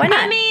 Yeah, why not?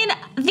 I mean,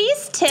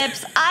 these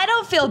tips, I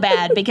don't feel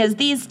bad because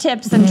these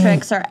tips and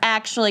tricks are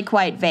actually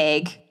quite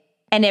vague.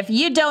 And if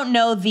you don't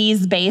know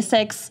these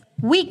basics,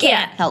 we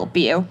can't help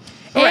you.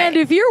 And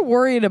if you're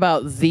worried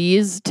about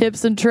these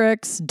tips and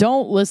tricks,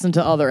 don't listen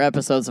to other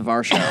episodes of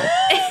our show.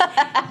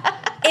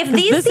 If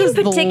these seem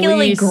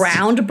particularly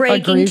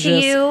groundbreaking to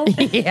you,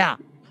 yeah,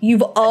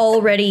 you've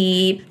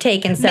already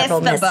taken several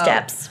Missed the boat.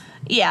 missteps.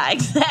 Yeah,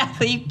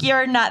 exactly.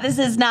 You're not, this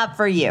is not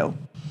for you.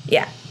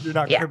 Yeah. You're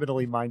not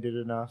criminally minded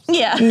enough.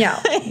 Yeah. No,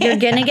 you're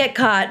going to get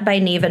caught by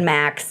Neve and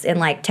Max in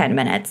like 10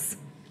 minutes.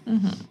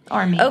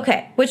 Or me.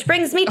 Okay, which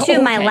brings me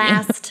to my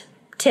last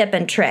tip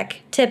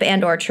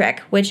and or trick,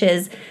 which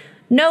is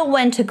know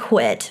when to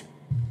quit.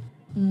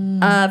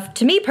 To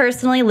me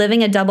personally,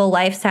 living a double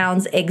life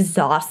sounds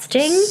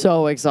exhausting.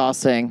 so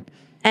exhausting.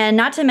 And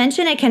not to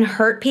mention, it can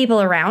hurt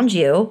people around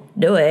you.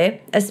 Do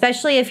it.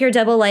 Especially if your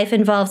double life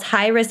involves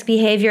high-risk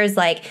behaviors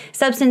like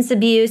substance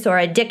abuse or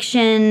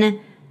addiction,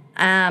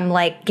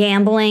 like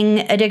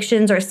gambling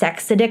addictions or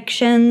sex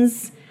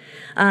addictions.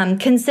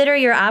 Consider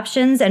your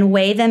options and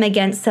weigh them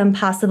against some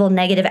possible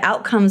negative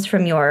outcomes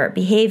from your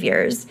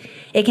behaviors.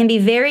 It can be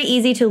very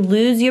easy to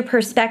lose your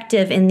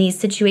perspective in these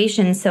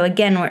situations. So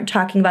again, we're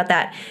talking about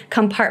that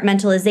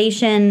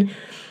compartmentalization.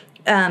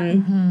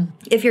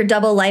 If your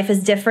double life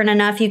is different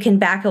enough, you can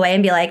back away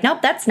and be like,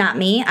 nope, that's not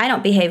me. I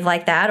don't behave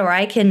like that. Or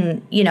I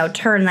can,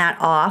 turn that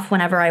off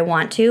whenever I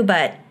want to.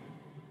 But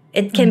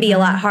it can be a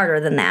lot harder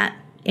than that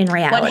in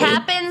reality. What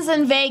happens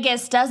in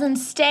Vegas doesn't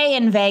stay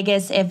in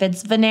Vegas if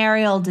it's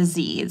venereal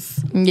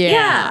disease.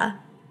 Yeah.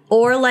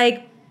 Or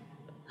like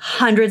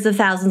hundreds of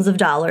thousands of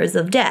dollars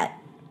of debt.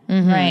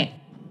 Right.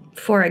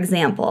 For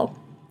example.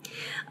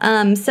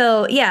 Again,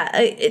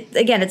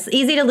 it's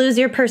easy to lose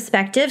your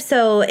perspective,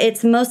 so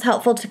it's most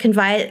helpful to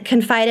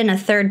confide in a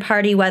third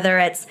party, whether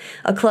it's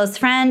a close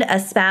friend, a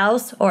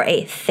spouse, or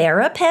a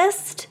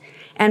therapist.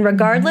 And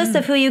regardless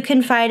of who you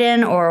confide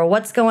in or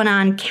what's going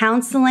on,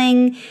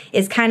 counseling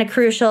is kind of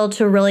crucial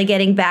to really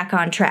getting back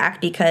on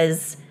track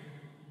because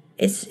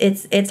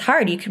it's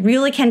hard. You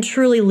really can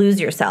truly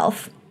lose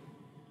yourself.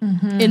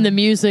 In the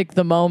music,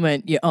 the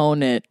moment, you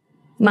own it.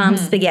 Mom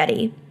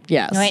spaghetti.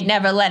 Yes. You ain't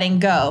never letting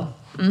go.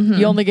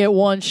 You only get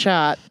one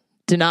shot.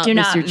 Do not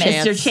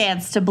miss your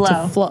chance to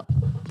blow.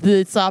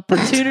 This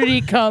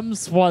opportunity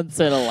comes once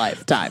in a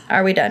lifetime.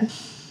 Are we done?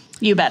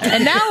 You better.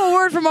 And now a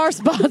word from our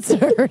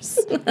sponsors.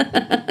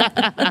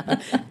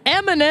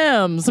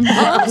 M&M's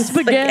Mom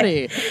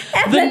Spaghetti.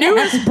 The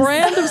newest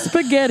brand of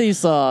spaghetti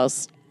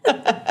sauce.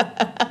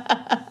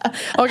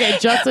 Okay,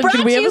 Justin,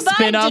 can we have a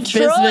spin-off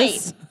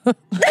business?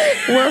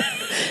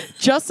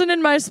 Justin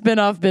and my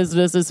spin-off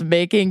business is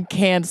making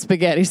canned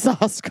spaghetti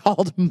sauce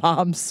called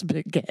Mom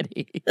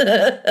Spaghetti.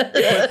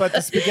 But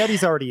the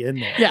spaghetti's already in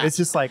there. Yeah. It's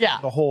just like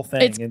the whole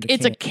thing.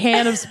 It's a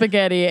can of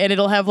spaghetti, and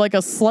it'll have like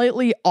a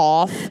slightly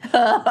off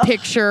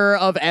picture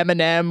of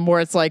M&M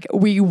where it's like,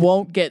 we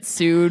won't get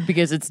sued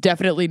because it's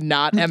definitely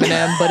not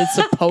M&M, but it's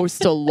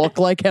supposed to look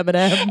like M&M.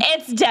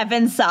 It's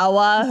Devin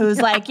Sawa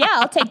who's like, yeah,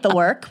 I'll take the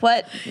work.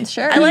 What?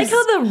 Sure. I like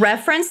how the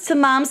reference to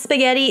Mom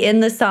Spaghetti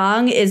in the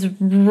song is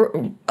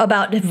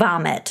about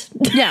vomit.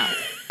 Yeah.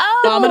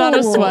 Vomit on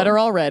a sweater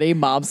already,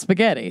 Mom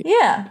Spaghetti.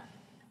 Yeah.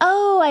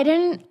 Oh, I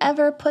didn't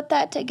ever put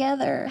that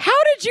together.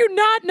 How did you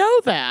not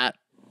know that?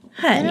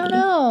 Honey, I don't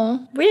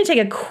know. we're going to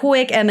take a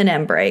quick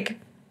M&M break.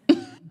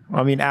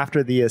 I mean,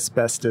 after the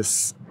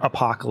asbestos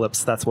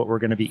apocalypse, that's what we're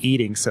going to be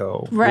eating.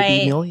 So we'll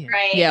Right. be millionaires.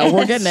 Right. Yeah,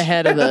 we're getting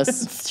ahead of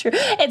this. It's true.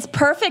 It's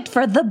perfect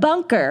for the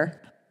bunker.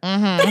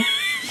 Can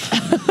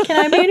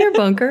I be in your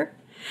bunker?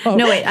 Oh.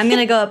 No, wait. I'm going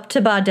to go up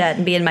to Baudette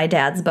and be in my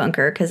dad's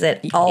bunker because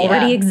it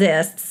already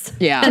exists.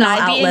 Yeah. And Can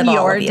I'll I be outlive in all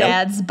your of you.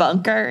 dad's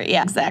bunker?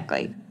 Yeah,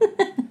 exactly.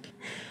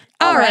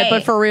 All right,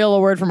 but for real, a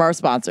word from our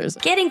sponsors.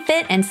 Getting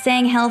fit and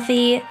staying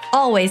healthy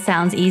always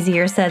sounds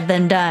easier said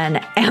than done.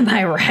 Am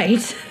I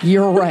right?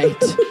 You're right.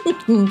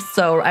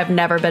 So I've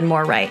never been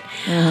more right.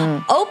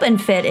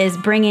 OpenFit is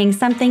bringing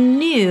something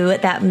new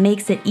that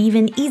makes it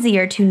even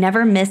easier to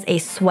never miss a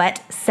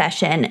sweat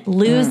session.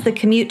 Lose the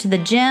commute to the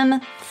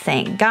gym,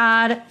 thank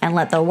God, and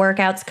let the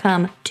workouts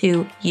come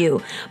to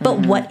you.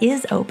 But what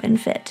is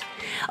OpenFit?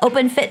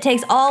 OpenFit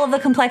takes all of the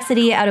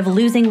complexity out of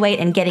losing weight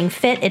and getting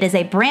fit. It is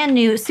a brand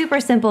new, super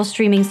simple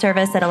streaming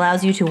service that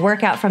allows you to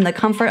work out from the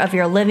comfort of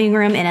your living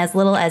room in as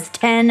little as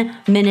 10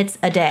 minutes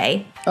a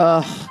day.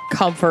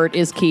 Comfort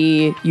is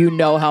key. You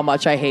know how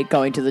much I hate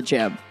going to the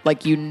gym.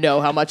 Like, you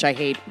know how much I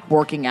hate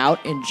working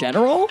out in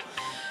general.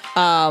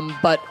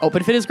 But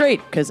OpenFit is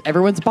great because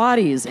everyone's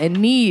bodies and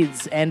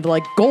needs and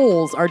like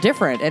goals are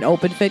different, and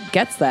OpenFit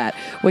gets that,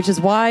 which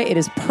is why it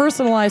is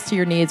personalized to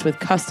your needs with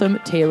custom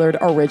tailored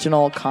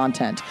original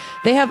content.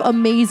 They have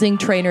amazing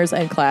trainers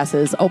and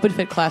classes.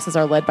 OpenFit classes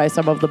are led by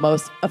some of the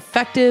most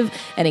effective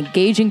and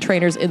engaging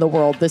trainers in the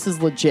world. This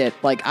is legit.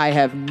 Like, I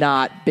have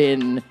not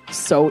been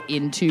so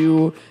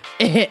into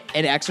an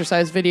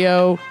exercise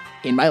video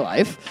in my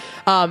life.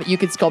 You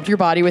can sculpt your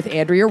body with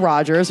Andrea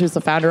Rogers, who's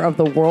the founder of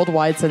the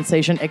worldwide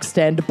sensation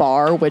Extend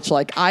Bar, which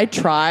like I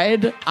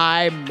tried.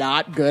 I'm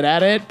not good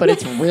at it, but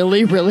it's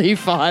really, really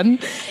fun.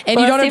 And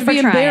you don't have to be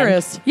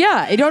embarrassed.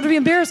 Yeah, you don't have to be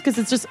embarrassed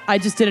because I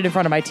just did it in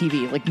front of my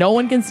TV. Like, no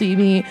one can see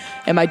me,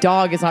 and my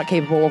dog is not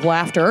capable of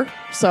laughter,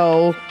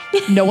 so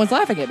no one's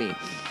laughing at me.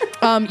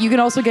 You can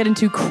also get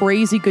into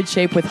crazy good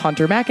shape with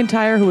Hunter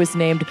McIntyre, who is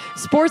named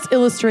Sports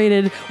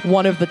Illustrated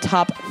one of the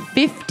top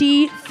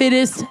 50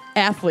 fittest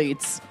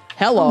athletes.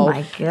 Hello. Oh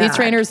my God. These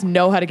trainers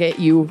know how to get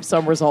you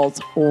some results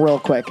real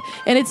quick.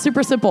 And it's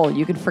super simple.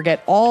 You can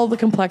forget all the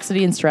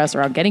complexity and stress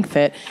around getting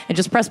fit and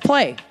just press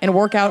play and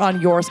work out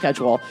on your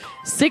schedule.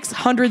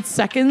 600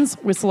 seconds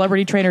with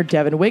celebrity trainer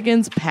Devin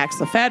Wiggins packs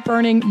the fat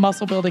burning,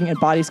 muscle building, and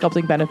body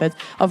sculpting benefits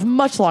of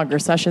much longer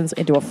sessions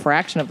into a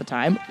fraction of the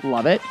time.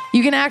 Love it.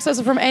 You can access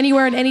it from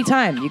anywhere and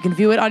anytime. You can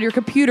view it on your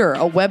computer,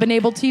 a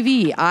web-enabled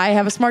TV. I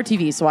have a smart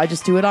TV, so I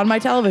just do it on my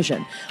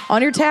television.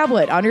 On your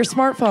tablet, on your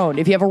smartphone.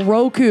 If you have a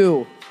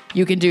Roku,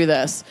 you can do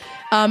this.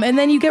 And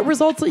then you get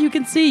results that you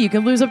can see. You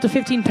can lose up to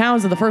 15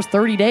 pounds in the first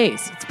 30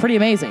 days. It's pretty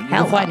amazing. You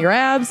can flatten your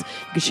abs.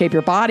 You can shape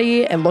your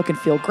body and look and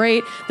feel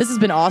great. This has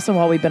been awesome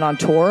while we've been on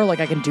tour.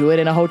 Like, I can do it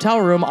in a hotel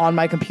room on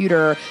my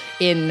computer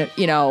in,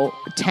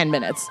 10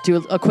 minutes. Do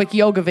a quick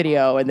yoga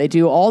video. And they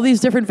do all these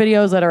different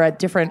videos that are at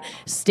different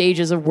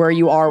stages of where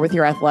you are with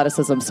your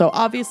athleticism. So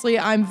obviously,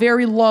 I'm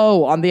very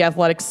low on the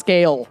athletic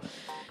scale.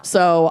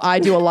 So I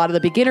do a lot of the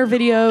beginner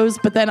videos,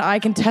 but then I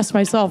can test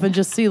myself and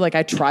just see, like,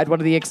 I tried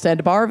one of the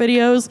Extend Bar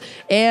videos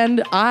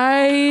and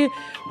I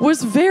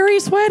was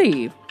very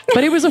sweaty,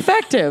 but it was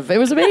effective. It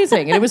was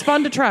amazing. And it was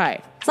fun to try.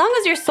 As long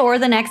as you're sore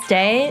the next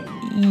day,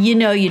 you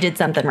know you did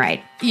something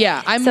right.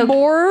 Yeah,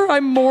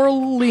 I'm more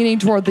leaning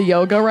toward the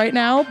yoga right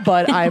now,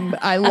 but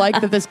I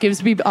like that this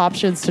gives me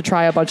options to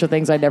try a bunch of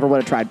things I never would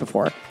have tried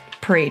before.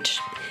 Preach.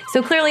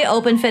 So clearly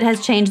OpenFit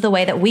has changed the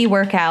way that we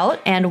work out,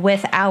 and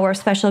with our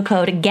special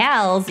code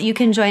GALS, you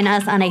can join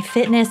us on a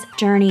fitness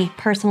journey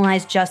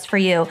personalized just for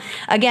you.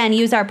 Again,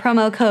 use our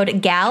promo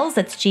code GALS,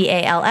 that's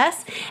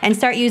GALS, and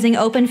start using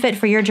OpenFit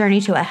for your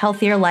journey to a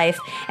healthier life.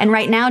 And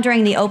right now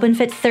during the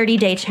OpenFit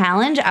 30-day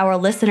challenge, our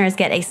listeners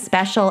get a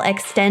special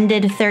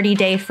extended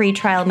 30-day free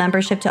trial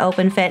membership to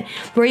OpenFit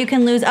where you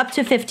can lose up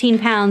to 15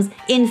 pounds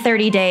in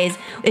 30 days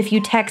if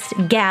you text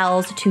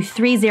GALS to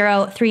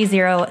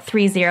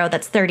 303030,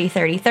 that's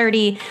 303030.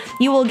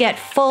 You will get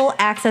full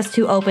access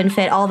to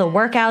OpenFit, all the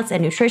workouts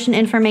and nutrition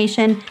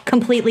information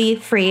completely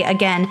free.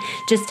 Again,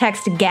 just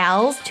text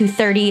GALS to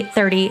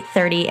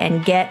 303030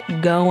 and get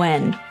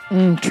going.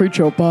 Treat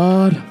your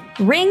bod.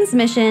 Ring's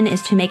mission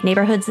is to make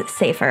neighborhoods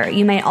safer.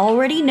 You may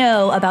already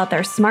know about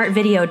their smart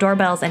video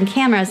doorbells and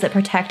cameras that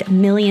protect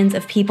millions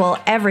of people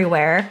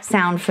everywhere.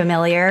 Sound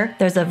familiar?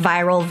 There's a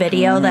viral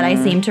video that I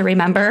seem to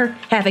remember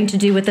having to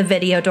do with the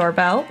video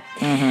doorbell.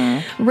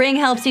 Ring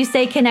helps you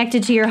stay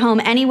connected to your home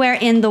anywhere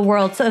in the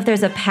world. So if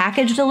there's a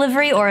package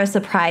delivery or a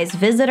surprise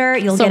visitor,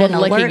 you'll get an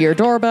alert. Licking your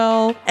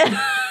doorbell.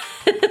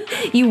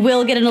 You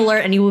will get an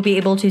alert and you will be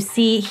able to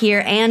see,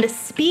 hear, and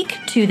speak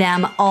to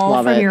them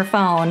all from your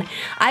phone.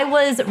 I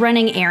was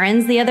running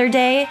errands the other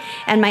day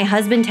and my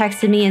husband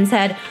texted me and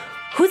said,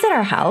 "Who's at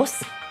our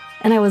house?"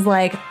 And I was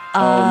like,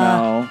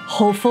 no.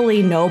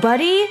 Hopefully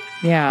nobody.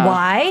 Yeah.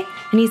 Why?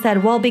 And he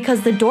said, "Well,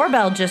 because the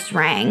doorbell just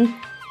rang."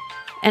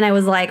 And I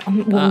was like,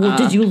 well,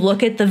 did you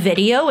look at the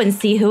video and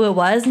see who it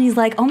was? And he's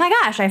like, "Oh my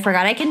gosh, I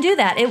forgot I can do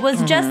that. It was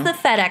just the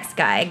FedEx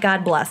guy.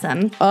 God bless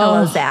him.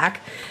 Hello,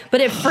 Zach." But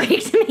it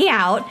freaked me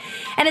out.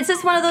 And it's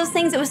just one of those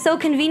things. It was so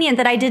convenient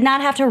that I did not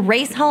have to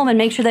race home and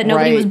make sure that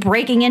nobody was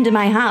breaking into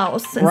my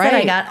house. Instead,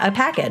 I got a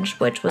package,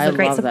 which was a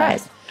great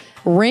surprise.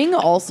 Ring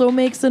also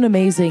makes an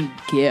amazing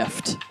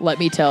gift, let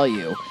me tell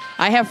you.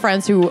 I have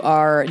friends who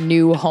are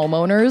new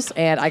homeowners,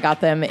 and I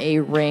got them a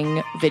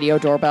Ring video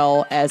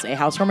doorbell as a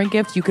housewarming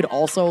gift. You could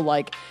also,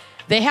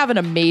 they have an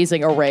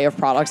amazing array of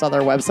products on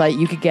their website.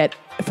 You could get,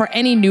 for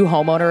any new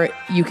homeowner,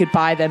 you could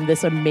buy them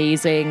this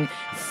amazing,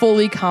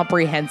 fully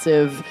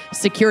comprehensive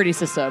security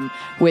system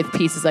with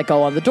pieces that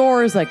go on the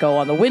doors, that go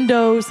on the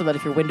windows, so that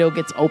if your window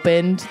gets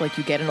opened,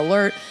 you get an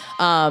alert.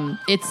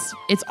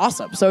 It's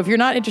awesome. So if you're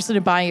not interested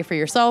in buying it for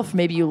yourself,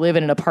 maybe you live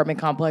in an apartment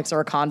complex or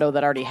a condo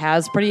that already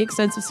has pretty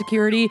extensive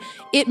security,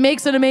 it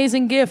makes an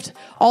amazing gift.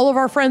 All of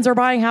our friends are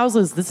buying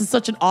houses. This is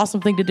such an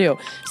awesome thing to do.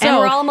 So, and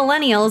we're all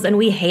millennials, and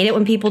we hate it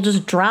when people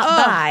just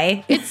drop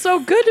by. It's so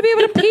good to be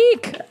able to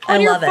peek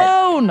on your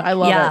phone. I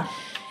love it.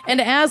 And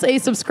as a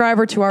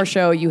subscriber to our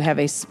show, you have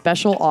a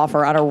special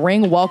offer on a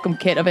Ring welcome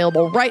kit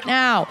available right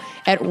now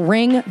at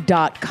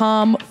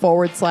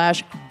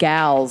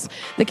ring.com/gals.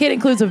 The kit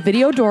includes a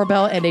video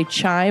doorbell and a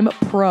Chime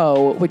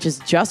Pro, which is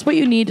just what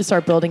you need to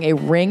start building a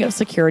ring of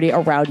security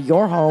around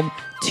your home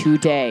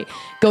today.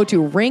 Go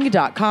to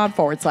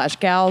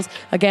ring.com/gals.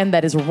 Again,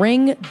 that is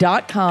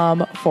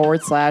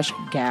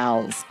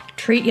ring.com/gals.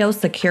 Treat your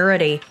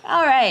security.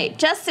 All right,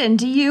 Justin,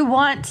 do you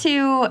want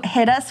to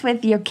hit us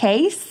with your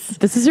case?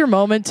 This is your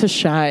moment to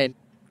shine.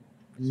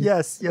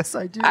 Yes,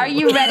 I do. Are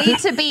you ready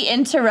to be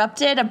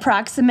interrupted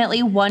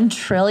approximately 1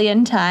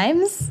 trillion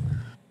times?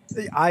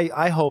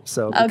 I hope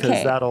so, because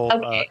Okay. that'll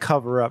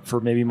cover up for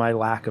maybe my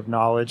lack of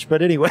knowledge.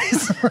 But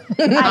anyways,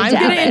 I'm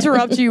going to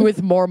interrupt you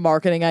with more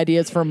marketing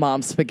ideas for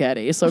Mom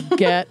Spaghetti, so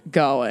get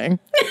going.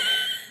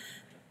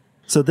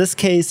 so this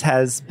case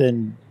has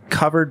been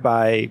covered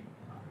by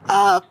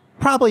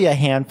probably a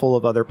handful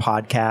of other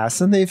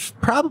podcasts, and they've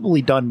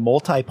probably done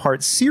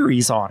multi-part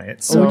series on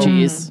it. So, Oh,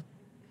 geez.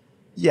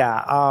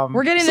 yeah.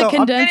 We're getting the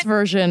condensed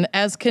version,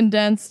 as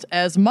condensed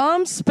as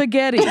Mom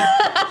Spaghetti.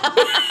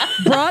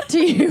 Brought to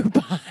you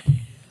by...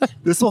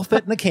 This will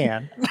fit in the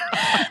can.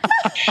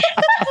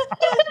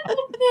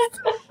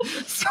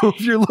 So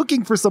if you're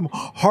looking for some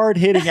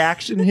hard-hitting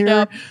action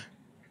here,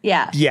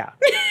 Yeah. yeah.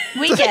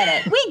 We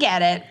get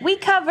it. We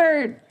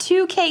cover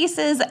 2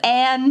 cases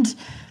and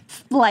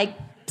like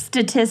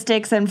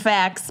statistics and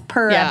facts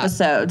per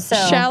episode. So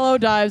Shallow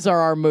dives are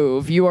our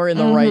move. You are in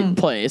the right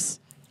place.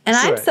 And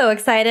I'm Right. so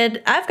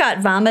excited. I've got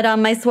vomit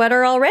on my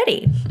sweater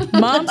already.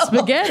 Mom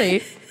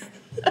Spaghetti.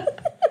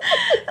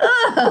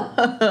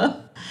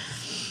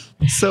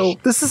 So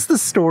this is the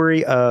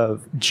story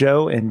of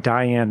Joe and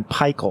Diane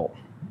Peichel.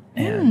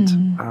 And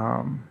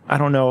I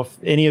don't know if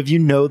any of you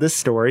know this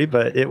story,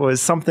 but it was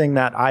something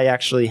that I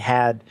actually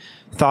had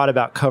thought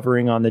about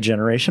covering on the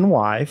Generation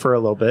Y for a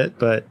little bit.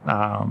 But,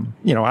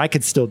 I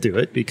could still do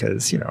it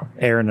because,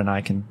 Aaron and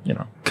I can,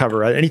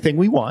 cover anything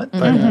we want.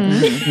 But,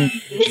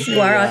 You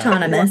are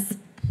autonomous.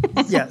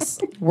 yes.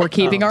 We're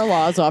keeping our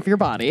laws off your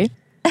body.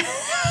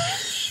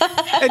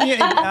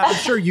 And I'm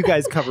sure you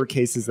guys cover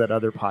cases that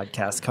other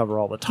podcasts cover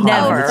all the time.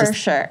 Never. It's for just-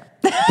 sure.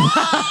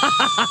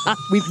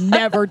 We've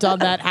never done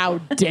that. How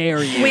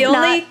dare you? We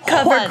only Not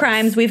cover once.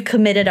 crimes we've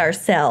committed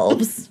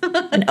ourselves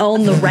and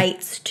own the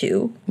rights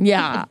to.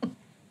 Yeah.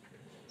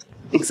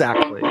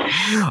 Exactly.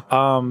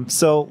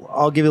 So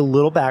I'll give you a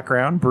little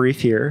background, brief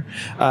here.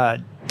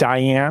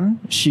 Diane,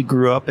 she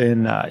grew up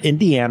in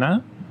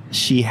Indiana.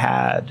 She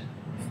had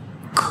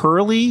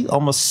curly,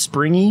 almost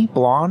springy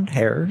blonde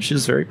hair. She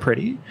was very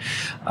pretty.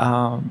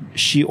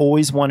 She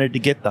always wanted to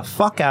get the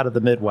fuck out of the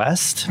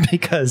Midwest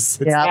because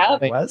it's the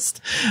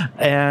Midwest.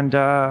 And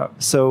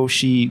so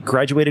she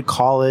graduated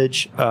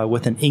college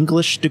with an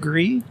English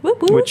degree,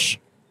 Whoop, whoop. which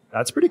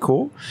that's pretty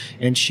cool.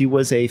 And she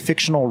was a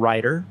fictional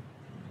writer.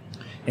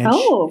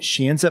 And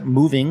she ends up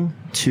moving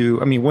to,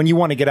 when you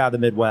want to get out of the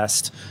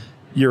Midwest,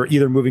 you're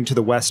either moving to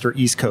the West or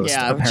East Coast.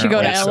 Yeah. Would apparently. she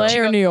go to So LA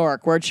or New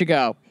York? Where'd she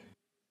go?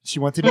 She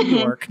went to New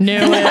York. Knew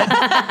it.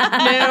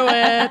 Knew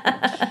it.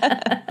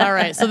 All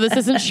right. So this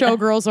isn't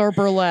Showgirls or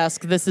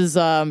Burlesque. This is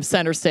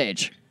Center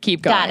Stage.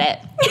 Keep going. Got it.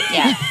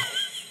 Yeah.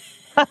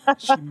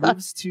 She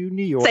moves to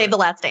New York. Save the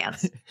last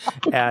dance.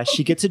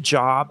 She gets a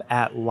job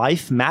at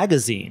Life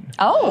magazine.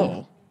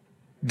 Oh.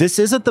 This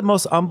isn't the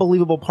most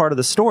unbelievable part of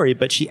the story,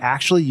 but she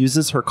actually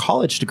uses her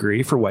college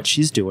degree for what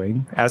she's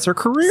doing as her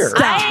career.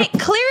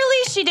 Clearly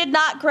she did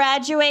not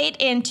graduate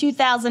in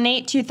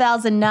 2008,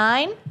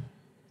 2009.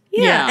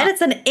 Yeah, and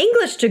it's an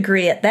English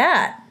degree at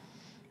that.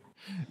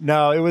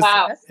 No, it was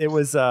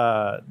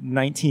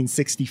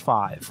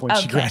 1965 when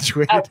she Okay.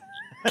 graduated.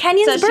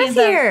 Kenyon's So birth she's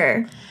a-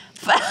 year.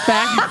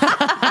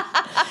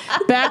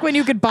 Back when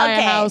you could buy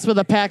a house with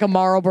a pack of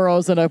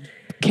Marlboros and a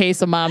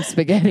case of Mom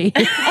Spaghetti.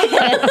 An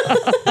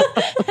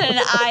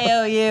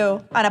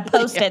IOU on a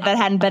Post-it that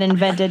hadn't been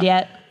invented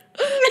yet.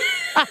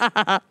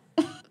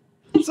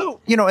 So,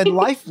 in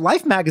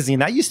Life magazine,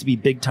 that used to be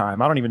big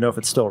time. I don't even know if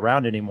it's still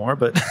around anymore,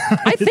 but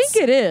I think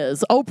it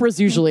is. Oprah's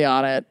usually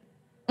on it.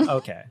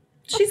 okay.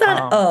 She's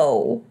on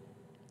O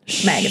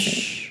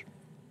magazine.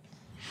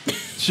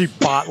 She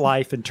bought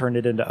Life and turned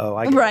it into O.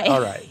 I get it. Right.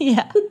 All right.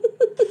 Yeah.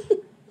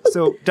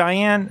 So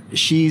Diane,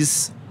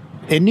 she's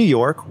in New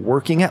York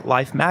working at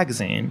Life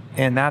magazine,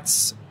 and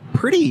that's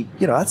pretty,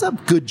 that's a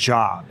good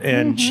job.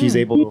 And she's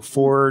able to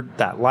afford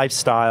that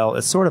lifestyle.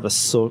 It's sort of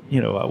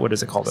what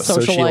is it called? A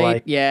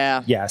Socialite.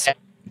 Yeah. Yes.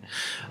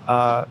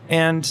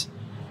 And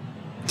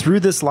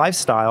through this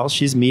lifestyle,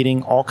 she's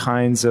meeting all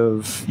kinds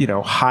of,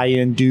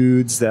 high-end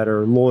dudes that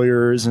are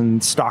lawyers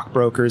and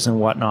stockbrokers and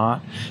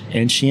whatnot.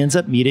 And she ends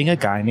up meeting a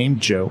guy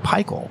named Joe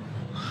Peichel.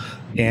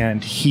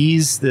 And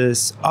he's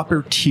this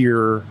upper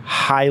tier,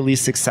 highly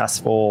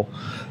successful,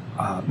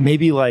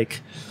 maybe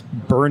like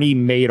Bernie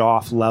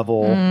Madoff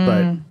level,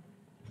 but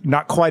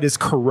not quite as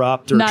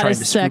corrupt or Not trying as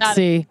to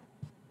sexy.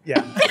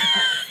 Yeah.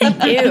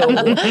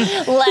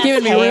 Less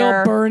Giving me real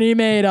hair. Bernie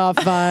Madoff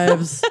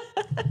vibes.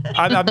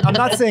 I'm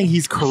not saying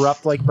he's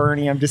corrupt like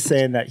Bernie. I'm just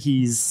saying that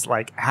he's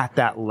like at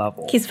that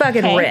level. He's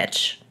fucking Okay.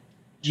 rich.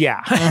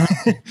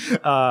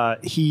 Yeah.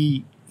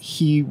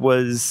 He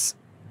was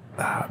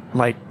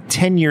like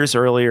 10 years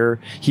earlier,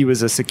 he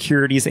was a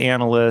securities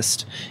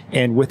analyst.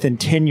 And within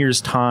 10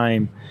 years'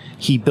 time,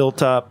 he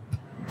built up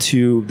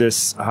to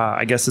this,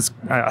 I guess it's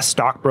a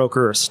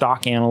stockbroker or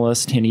stock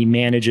analyst, and he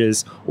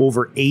manages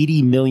over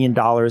 $80 million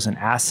in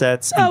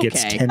assets and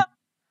gets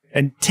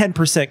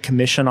 10%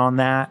 commission on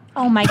that.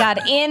 Oh my God,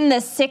 in the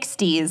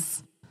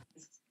 60s.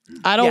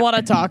 I don't want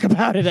to talk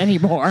about it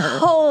anymore.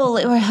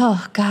 Holy,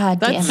 oh God,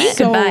 That's damn it.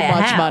 so Buy a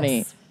much house.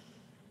 money.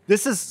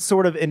 This is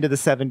sort of into the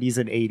 70s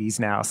and 80s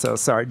now, so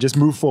sorry, just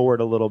move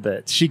forward a little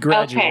bit. She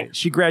graduated. Okay.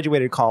 She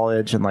graduated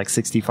college in like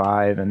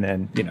 65 and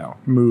then,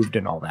 moved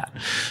and all that.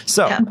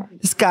 So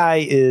this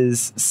guy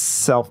is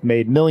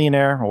self-made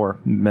millionaire or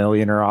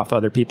millionaire off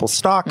other people's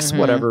stocks,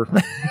 whatever.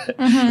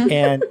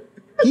 And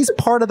he's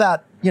part of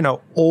that,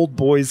 old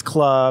boys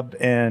club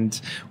and,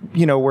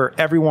 where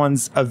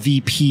everyone's a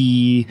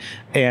VP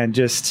and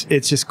it's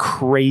just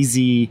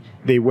crazy.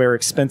 They wear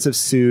expensive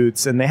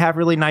suits and they have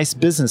really nice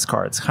business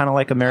cards, kind of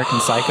like American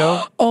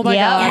Psycho. Oh my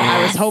Yeah. God.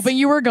 I was hoping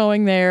you were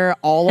going there.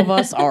 All of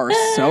us are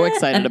so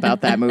excited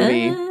about that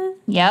movie.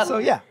 Yep. So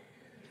yeah,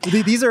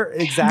 these are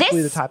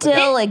exactly This the type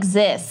still of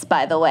exists,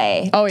 by the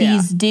way. Oh, yeah.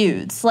 These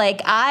dudes.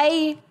 Like,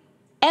 I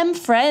am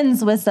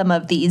friends with some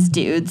of these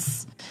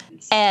dudes.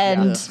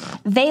 And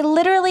they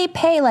literally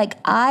pay, like,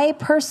 I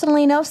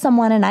personally know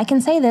someone, and I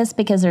can say this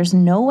because there's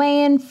no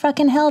way in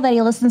fucking hell that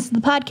he listens to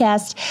the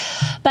podcast,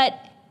 but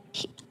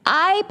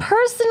I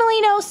personally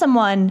know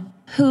someone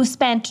who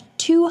spent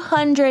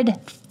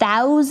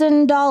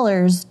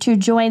 $200,000 to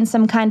join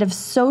some kind of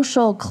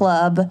social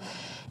club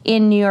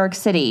in New York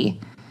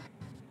City.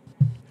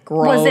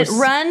 Gross. Was it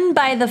run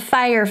by the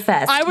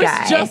Firefest I was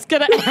guy? just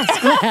going to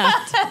ask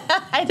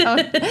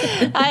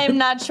that. I am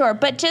not sure,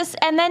 but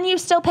and then you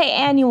still pay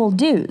annual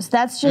dues.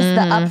 That's just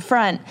the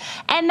upfront.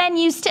 And then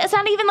it's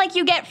not even like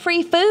you get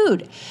free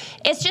food.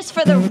 It's just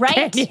for the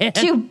right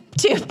to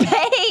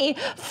pay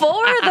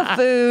for the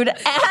food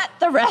at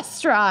the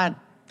restaurant.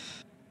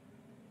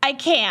 I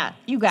can't,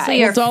 you guys. So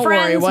you're Don't worry,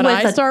 friends when with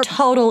I a start-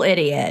 total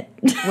idiot.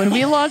 When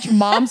we launch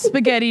Mom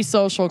Spaghetti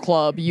Social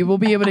Club, you will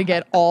be able to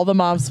get all the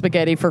mom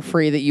spaghetti for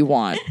free that you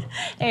want.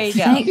 There you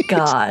go. Thank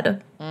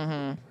God.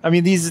 I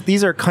mean,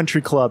 these are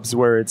country clubs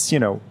where it's,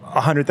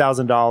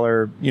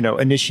 $100,000,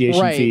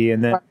 initiation Right. fee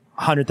and then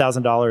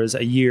 $100,000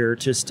 a year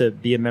just to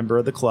be a member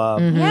of the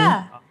club.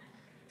 Yeah.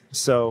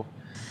 So,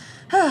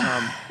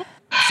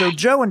 so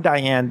Joe and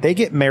Diane, they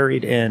get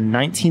married in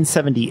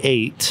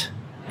 1978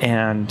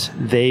 and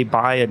they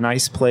buy a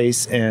nice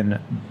place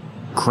in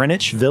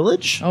Greenwich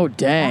Village. Oh,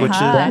 dang. Which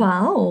is,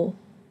 Wow.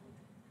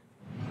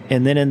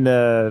 and then in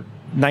the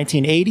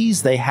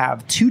 1980s, they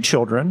have two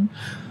children,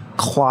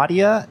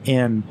 Claudia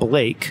and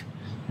Blake,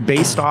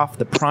 based off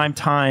the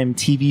primetime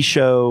TV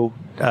show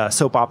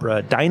soap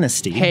opera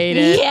Dynasty. Hate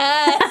it.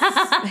 Yes.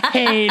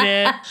 Hate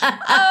it.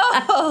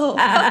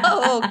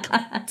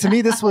 To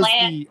me, this was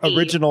the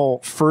original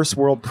first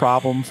world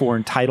problem for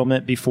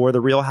entitlement before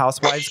the Real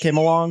Housewives came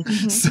along.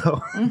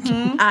 So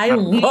I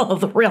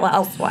love Real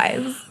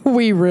Housewives.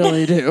 We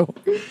really do.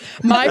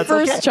 My That's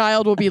first okay.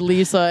 child will be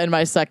Lisa, and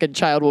my second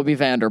child will be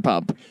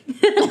Vanderpump.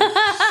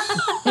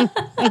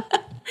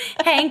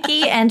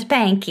 Hanky and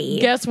Panky.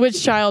 Guess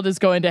which child is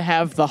going to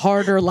have the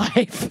harder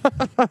life?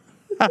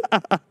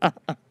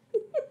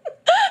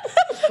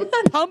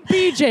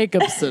 Pumpy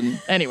Jacobson.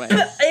 Anyway.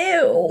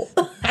 Ew.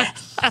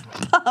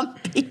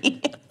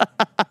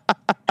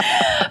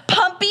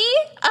 Pumpy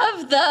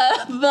of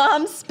the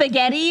mom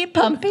spaghetti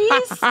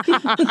pumpies.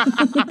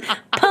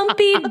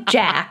 Pumpy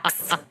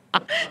Jacks.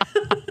 Of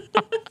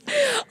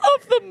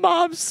the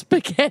mom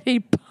spaghetti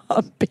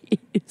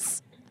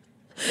puppies.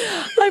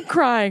 I'm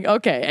crying.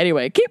 Okay,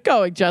 anyway, keep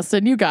going,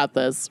 Justin. You got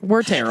this.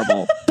 We're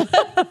terrible.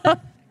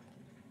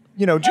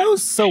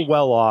 Joe's so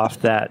well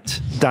off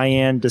that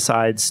Diane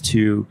decides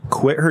to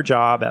quit her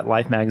job at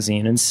Life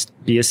magazine and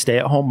be a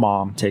stay-at-home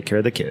mom, take care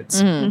of the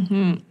kids.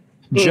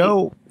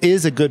 Joe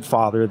is a good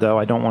father, though.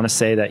 I don't want to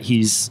say that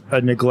he's a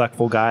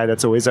neglectful guy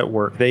that's always at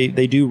work. They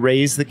do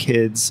raise the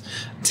kids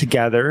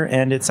together,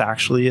 and it's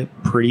actually a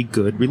pretty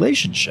good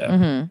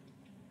relationship.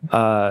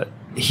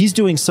 He's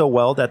doing so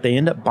well that they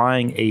end up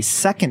buying a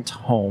second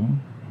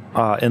home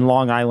in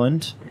Long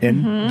Island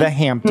in the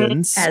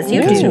Hamptons. As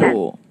you do.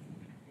 Ooh.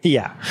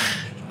 Yeah.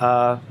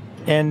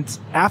 And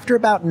after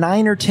about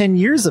 9 or 10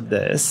 years of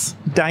this,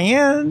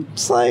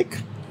 Diane's like,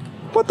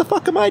 what the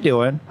fuck am I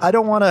doing? I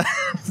don't want to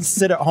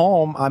sit at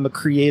home. I'm a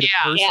creative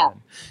person. Yeah.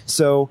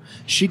 So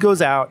she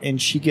goes out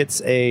and she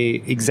gets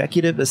a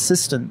executive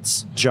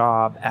assistant's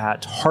job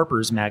at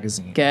Harper's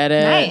Magazine. Get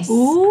it? Nice.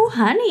 Ooh,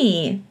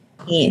 honey.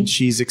 And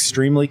she's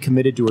extremely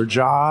committed to her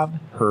job,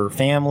 her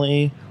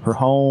family, her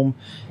home,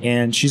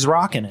 and she's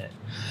rocking it.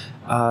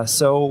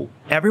 So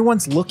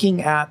everyone's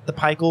looking at the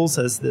Pickles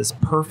as this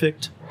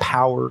perfect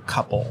power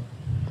couple,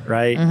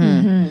 right?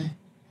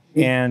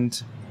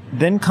 And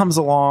then comes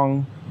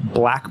along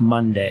Black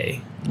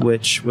Monday,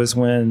 which was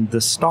when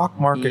the stock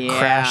market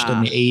crashed in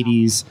the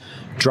 80s,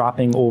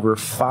 dropping over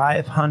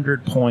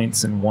 500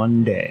 points in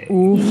one day.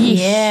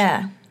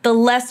 Yeah. the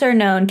lesser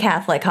known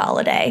Catholic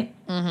holiday.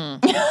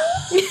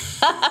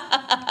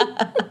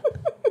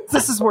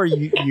 This is where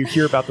you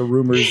hear about the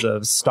rumors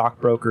of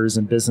stockbrokers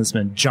and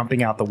businessmen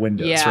jumping out the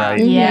windows,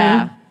 right?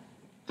 Yeah.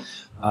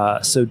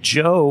 So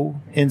Joe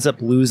ends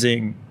up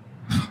losing,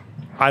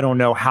 I don't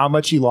know how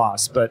much he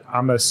lost, but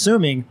I'm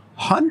assuming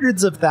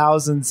hundreds of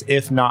thousands,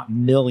 if not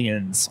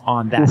millions,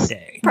 on that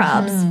day.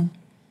 Props.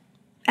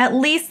 At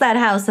least that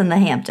house in the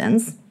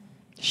Hamptons.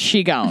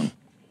 She gone.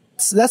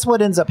 So that's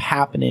what ends up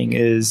happening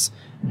is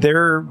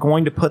they're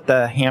going to put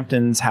the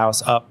Hamptons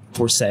house up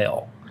for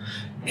sale.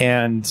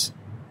 And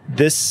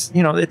this,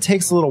 it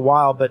takes a little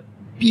while, but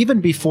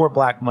even before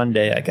Black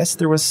Monday, I guess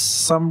there was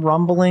some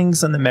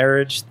rumblings in the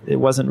marriage. It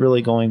wasn't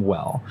really going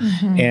well.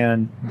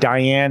 And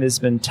Diane has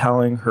been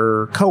telling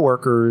her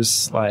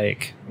coworkers,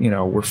 like,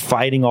 we're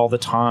fighting all the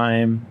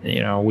time.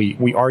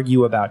 We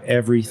argue about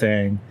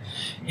everything.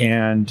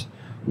 And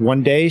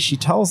one day she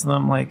tells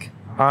them, like,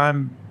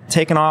 I'm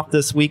taking off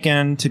this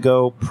weekend to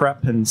go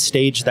prep and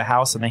stage the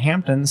house in the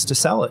Hamptons to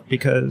sell it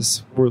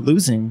because we're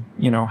losing,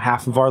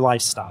 half of our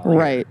lifestyle.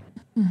 Right.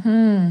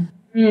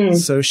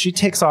 So she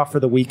takes off for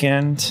the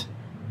weekend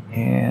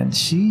and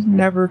she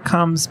never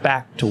comes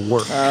back to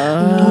work.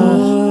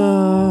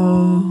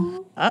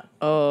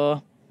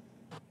 Uh-oh.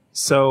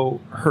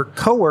 So her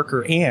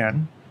coworker,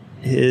 Anne,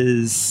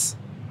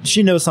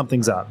 she knows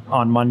something's up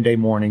on Monday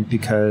morning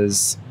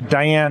because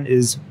Diane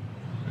is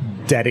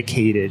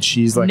dedicated.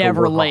 She's like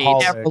never a late.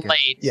 workaholic. Never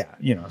late.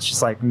 Yeah,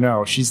 she's like,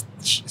 no, she's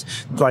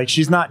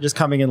not just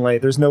coming in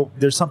late.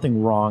 There's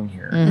something wrong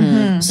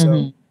here.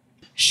 So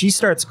she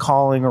starts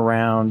calling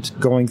around,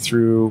 going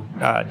through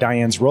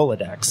Diane's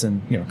Rolodex,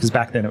 and because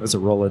back then it was a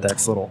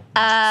Rolodex little.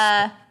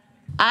 I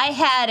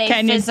had a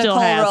Kenyon physical still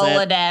has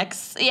it.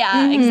 Rolodex.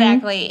 Yeah,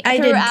 exactly. I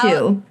did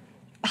too.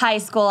 High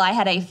school, I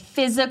had a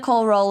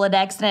physical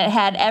Rolodex, and it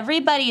had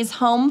everybody's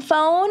home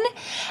phone.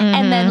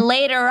 And then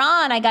later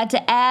on, I got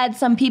to add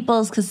some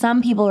people's, because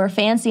some people were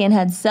fancy and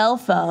had cell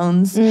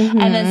phones, and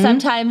then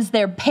sometimes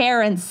their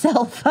parents'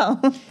 cell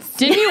phones.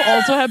 Didn't you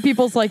also have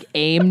people's like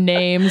AIM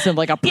names and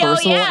like a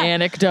personal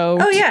anecdote?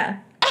 Oh, yeah.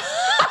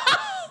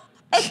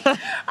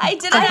 I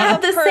did I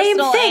have the same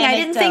personal thing. I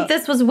didn't think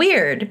this was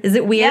weird. Is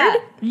it weird? Yeah.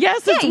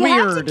 Yes, it's you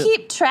weird. have to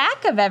keep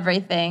track of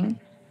everything.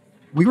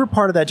 We were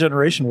part of that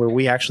generation where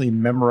we actually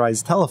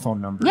memorized telephone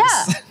numbers.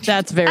 Yeah.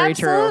 That's very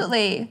true.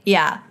 Absolutely.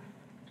 Yeah.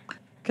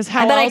 Because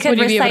how I bet I else could would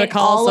you be able to recite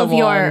call all someone? of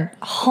your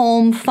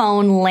home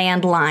phone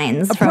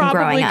landlines from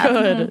growing up.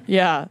 Probably could.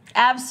 Yeah.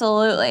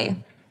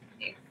 Absolutely.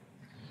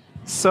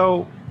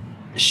 So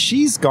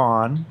she's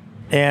gone,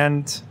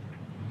 and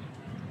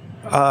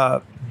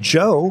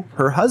Joe,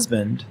 her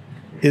husband,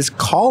 is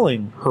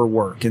calling her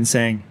work and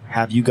saying,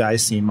 have you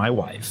guys seen my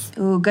wife?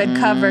 Ooh, good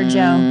cover,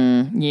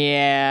 Joe.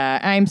 Yeah,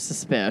 I'm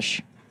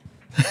suspicious.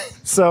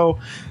 So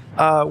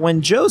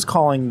when Joe's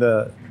calling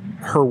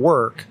her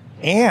work,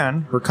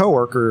 Anne, her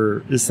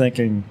coworker, is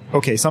thinking,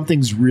 okay,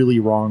 something's really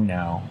wrong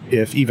now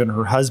if even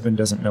her husband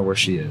doesn't know where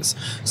she is.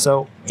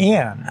 So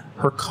Anne,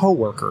 her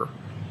coworker,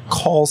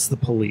 calls the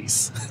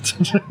police.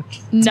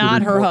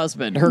 Not her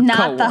husband, her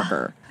Not the-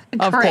 coworker.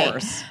 Of Great.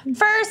 course.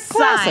 First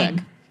Classic.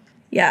 sign.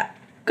 Yeah.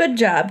 Good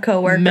job,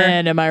 coworker.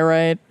 Men, am I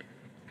right?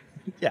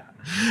 Yeah.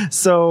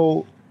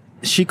 So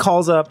she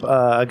calls up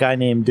a guy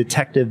named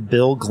Detective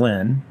Bill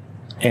Glenn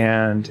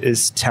and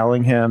is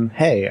telling him,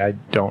 hey, I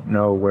don't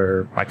know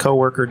where my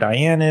coworker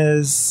Diane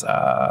is.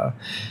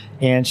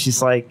 And she's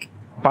like,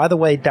 by the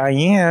way,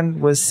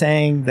 Diane was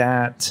saying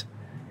that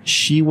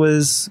she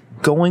was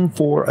going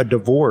for a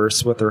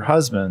divorce with her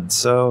husband.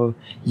 So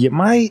you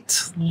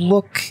might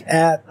look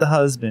at the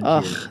husband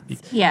here.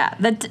 Yeah.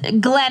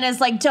 Glenn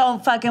is like,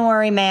 don't fucking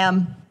worry,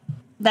 ma'am.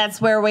 That's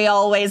where we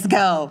always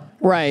go.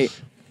 Right.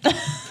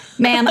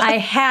 Ma'am, I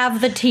have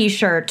the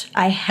T-shirt.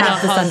 I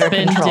have this under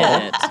Husband control.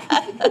 did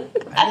it.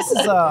 This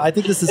is, I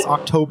think this is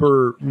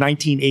October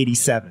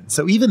 1987.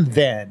 So even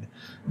then,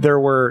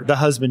 the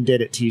husband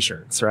did it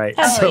T-shirts, right?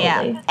 Oh, So-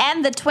 yeah.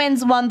 And the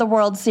Twins won the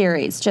World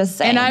Series, just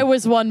saying. And I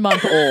was 1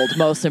 month old,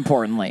 most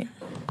importantly.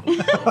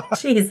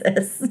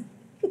 Jesus.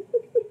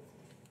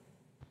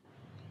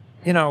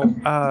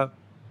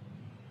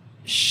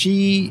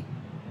 She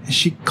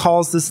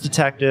calls this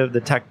detective.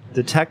 The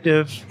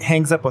detective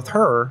hangs up with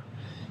her.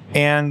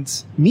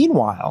 And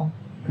meanwhile,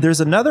 there's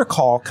another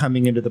call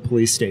coming into the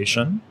police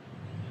station.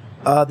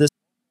 This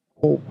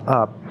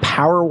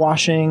power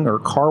washing or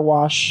car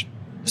wash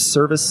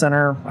service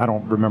center. I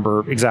don't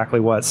remember exactly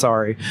what.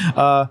 Sorry.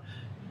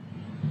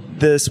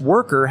 This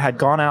worker had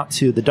gone out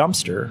to the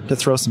dumpster to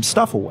throw some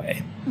stuff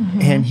away.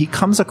 And he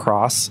comes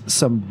across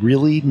some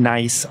really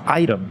nice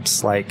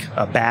items like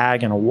a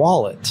bag and a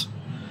wallet.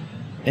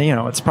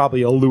 And, it's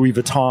probably a Louis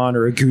Vuitton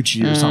or a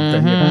Gucci or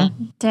something.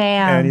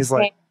 Damn. And he's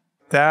like,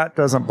 that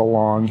doesn't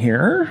belong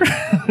here.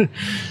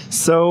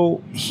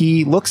 So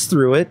he looks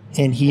through it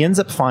and he ends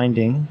up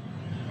finding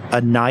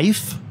a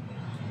knife,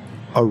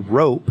 a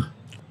rope,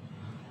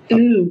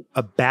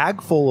 a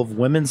bag full of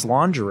women's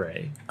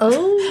lingerie.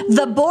 Oh.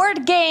 The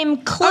board game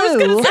Clue. I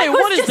was going to say,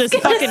 what is this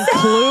fucking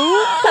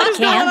Clue? What is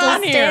going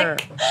on here?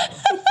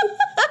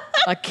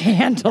 A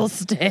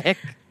candlestick.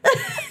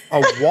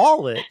 A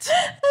wallet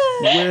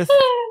with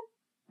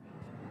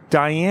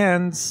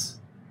Diane's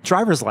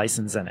driver's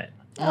license in it.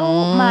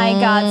 Oh my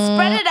God.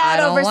 Spread it out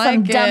over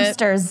some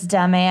dumpsters,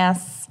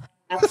 dumbass.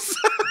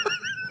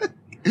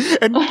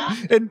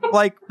 and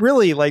like,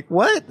 really, like,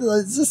 what?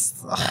 It's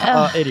just,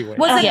 anyway.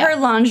 Was it her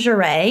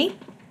lingerie?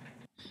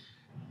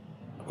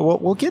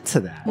 We'll get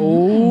to that.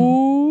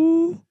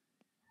 Ooh.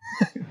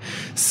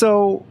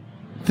 So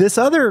this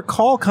other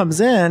call comes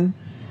in,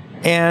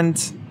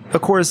 and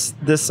of course,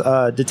 this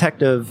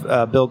detective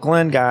Bill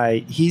Glenn guy,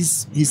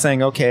 he's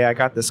saying, okay, I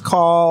got this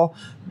call.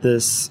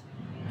 This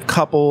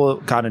couple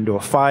got into a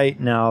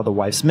fight. Now the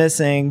wife's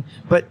missing.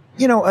 But,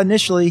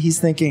 initially he's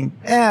thinking,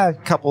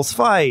 couples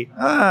fight.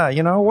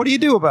 What do you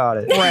do about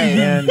it? Right.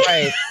 And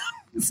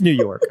it's New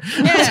York.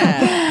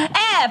 Yeah.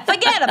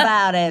 Forget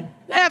about it.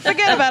 Yeah,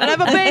 forget about it.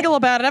 Have a bagel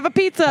about it. Have a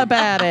pizza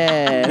about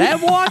it.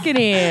 I'm walking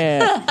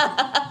here.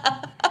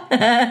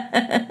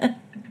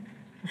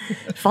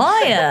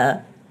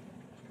 Fire.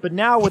 But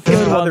now with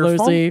this other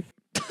Lucy.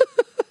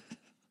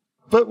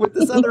 with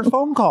this other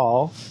phone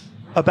call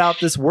about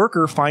this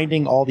worker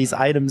finding all these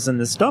items in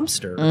this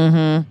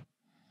dumpster,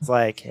 it's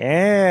like,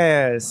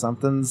 some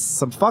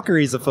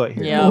fuckery's afoot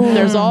here. Yeah,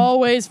 there's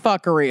always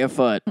fuckery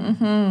afoot.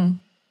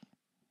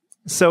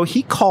 So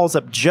he calls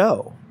up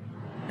Joe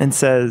and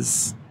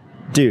says,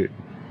 dude,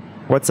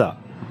 what's up?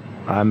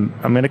 I'm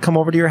going to come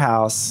over to your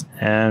house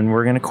and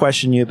we're going to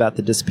question you about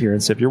the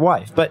disappearance of your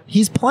wife. But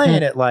he's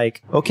playing it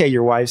like, okay,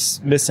 your wife's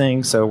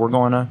missing, so we're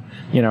going to,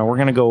 we're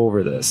going to go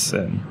over this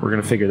and we're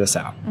going to figure this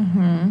out.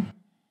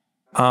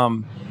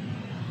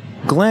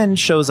 Glenn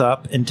shows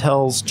up and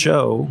tells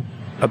Joe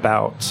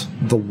about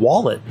the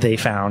wallet they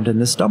found in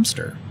this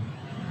dumpster.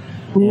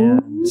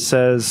 And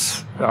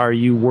says, are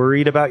you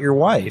worried about your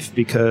wife?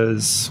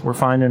 Because we're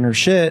finding her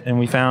shit and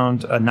we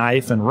found a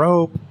knife and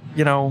rope.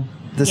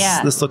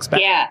 This looks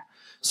bad. Yeah.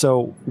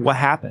 So what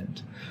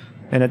happened?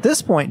 And at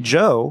this point,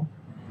 Joe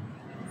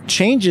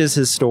changes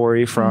his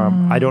story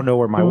from, I don't know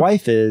where my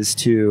wife is,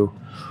 to,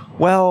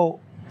 well,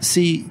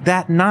 see,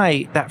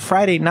 that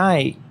Friday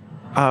night,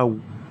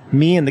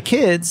 me and the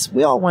kids,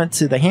 we all went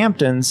to the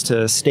Hamptons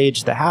to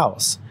stage the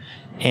house.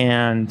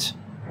 And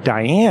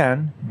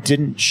Diane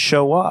didn't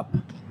show up.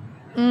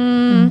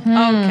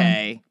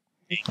 Okay.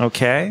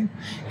 Okay.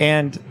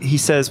 And he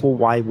says, well,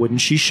 why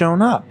wouldn't she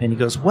shown up? And he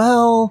goes,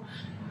 well,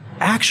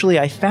 actually,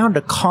 I found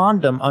a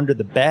condom under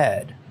the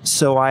bed.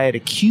 So I had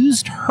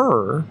accused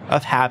her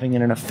of having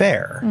an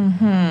affair.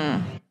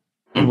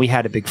 And we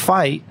had a big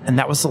fight. And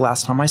that was the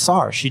last time I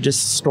saw her. She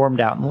just stormed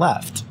out and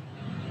left.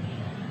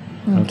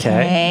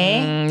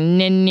 Okay.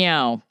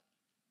 No.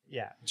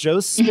 Yeah.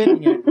 Joe's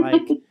spinning it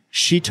like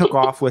she took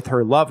off with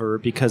her lover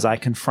because I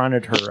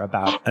confronted her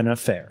about an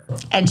affair.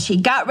 And she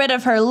got rid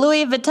of her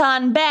Louis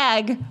Vuitton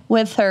bag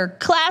with her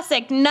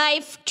classic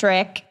knife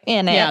trick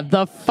in it. Yeah,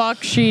 the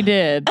fuck she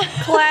did.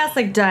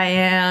 Classic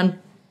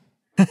Diane.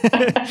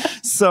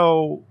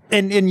 So,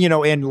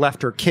 and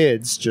left her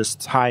kids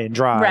just high and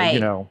dry,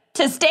 Right.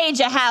 To stage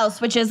a house,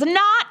 which is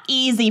not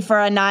easy for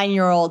a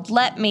 9-year-old,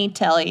 let me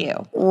tell you.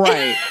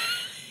 Right.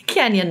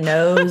 Kenya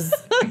knows.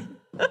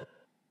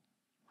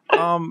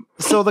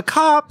 So the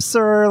cops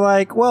are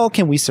like, well,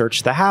 can we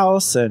search the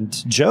house? And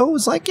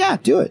Joe's like, yeah,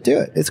 do it.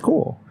 It's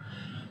cool.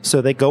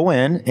 So they go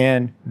in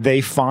and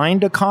they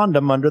find a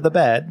condom under the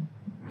bed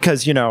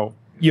because,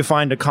 you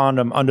find a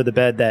condom under the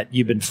bed that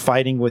you've been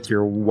fighting with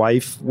your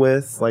wife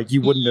with. Like,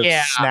 you wouldn't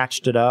have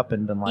snatched it up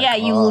and been like, yeah,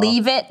 you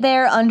leave it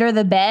there under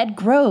the bed.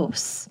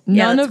 Gross.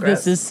 None of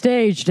this is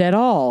staged at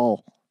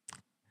all.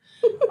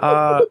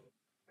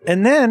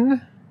 And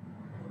then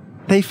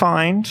they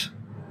find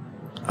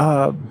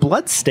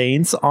blood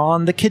stains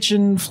on the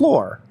kitchen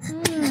floor.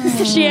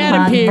 She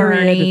had a period.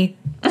 Bernie.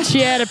 She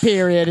had a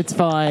period. It's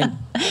fine.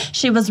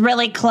 She was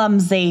really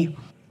clumsy.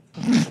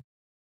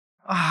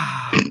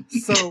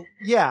 So,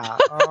 yeah.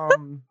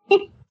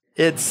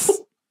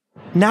 It's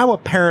now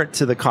apparent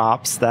to the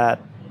cops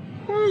that,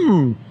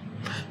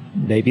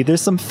 maybe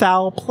there's some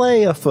foul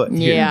play afoot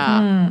here.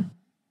 Yeah.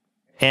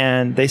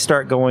 And they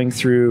start going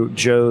through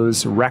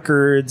Joe's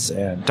records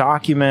and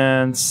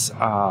documents,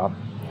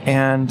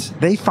 and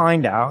they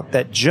find out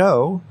that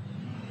Joe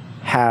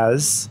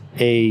has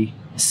a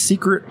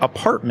secret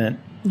apartment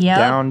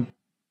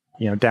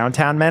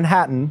downtown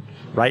Manhattan,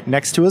 right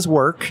next to his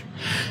work,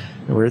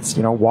 where it's,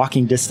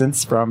 walking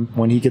distance from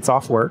when he gets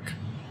off work.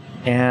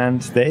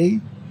 And they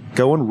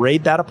go and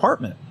raid that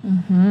apartment.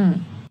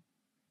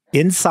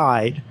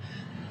 Inside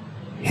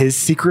his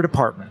secret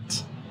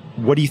apartment,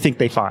 what do you think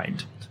they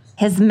find?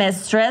 His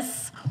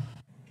mistress.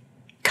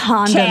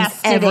 Condoms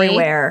Chastity.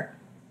 everywhere.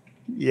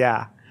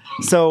 Yeah.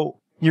 So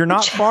you're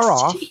not far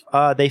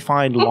off. They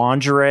find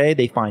lingerie.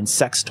 They find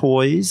sex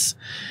toys.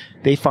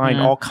 They find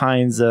all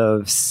kinds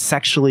of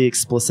sexually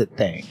explicit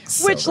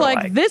things. Which, so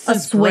this a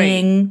is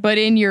swing. great. But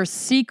in your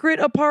secret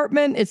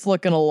apartment, it's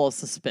looking a little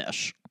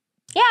suspicious.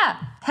 Yeah,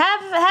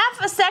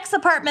 have a sex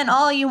apartment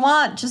all you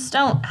want. Just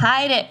don't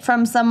hide it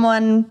from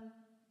someone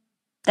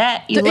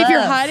that you love. If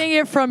you're hiding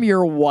it from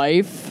your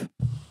wife,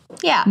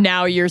 Yeah.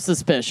 Now you're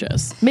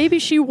suspicious. Maybe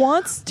she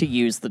wants to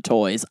use the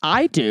toys.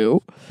 I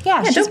do.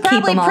 Yeah, she's don't keep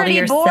probably them all to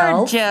pretty bored,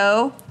 yourself.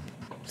 Joe.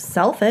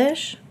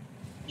 Selfish.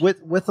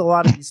 With a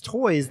lot of these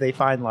toys, they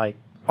find like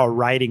a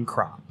riding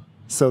crop.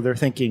 So they're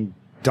thinking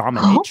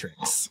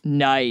dominatrix.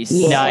 Nice.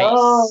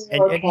 Oh,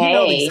 And you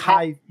know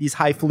okay. these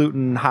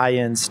highfalutin,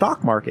 high-end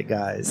stock market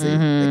guys, they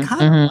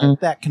kind of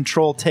want that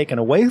control taken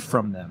away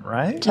from them,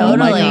 right? Oh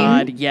my Totally.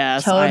 God.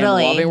 Yes.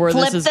 Totally. I'm loving where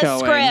Flip this is the going.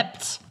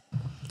 script.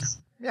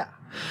 Yeah.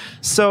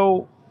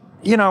 So,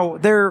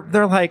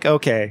 they're like,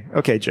 okay,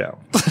 Joe.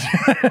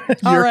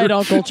 All right,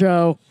 Uncle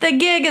Joe. The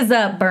gig is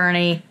up,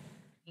 Bernie.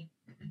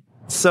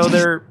 So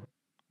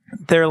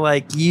they're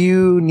like,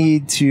 you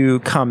need to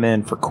come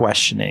in for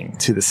questioning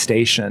to the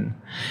station.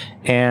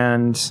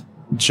 And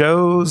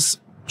Joe's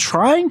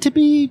trying to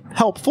be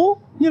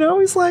helpful.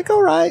 He's like,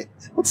 all right,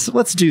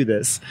 let's do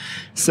this.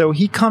 So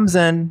he comes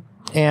in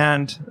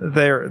and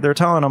they're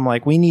telling him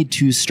like, we need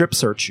to strip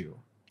search you.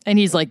 And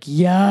he's like,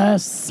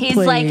 yes, He's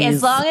please. like,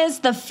 as long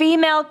as the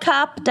female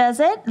cop does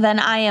it, then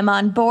I am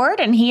on board.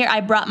 And here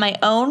I brought my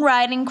own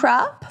riding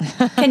crop.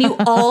 Can you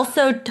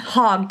also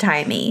hog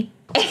tie me?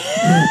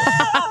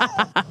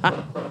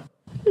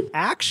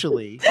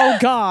 Actually, Oh,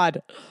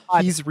 God.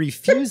 he's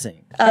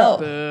refusing.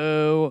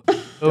 Boo.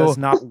 Does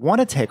not want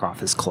to take off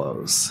his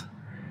clothes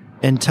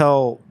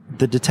until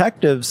the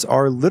detectives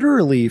are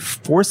literally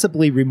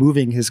forcibly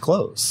removing his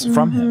clothes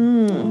from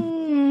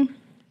him.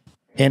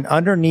 And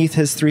underneath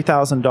his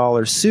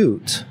 $3,000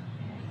 suit,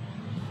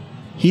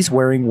 he's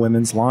wearing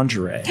women's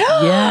lingerie.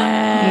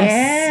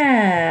 Yes.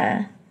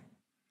 Yeah.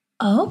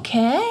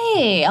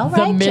 Okay. All The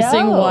right,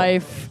 missing Joe.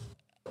 wife.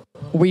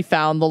 We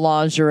found the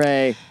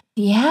lingerie.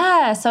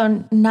 Yeah,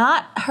 so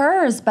not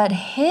hers, but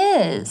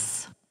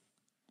his.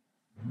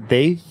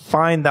 They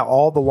find that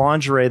all the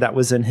lingerie that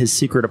was in his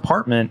secret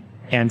apartment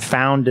and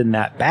found in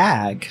that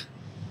bag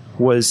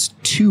was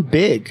too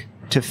big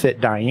to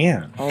fit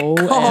Diane. Called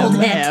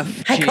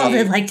it. I called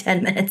it like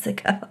 10 minutes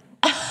ago.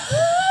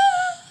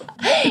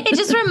 It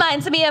just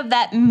reminds me of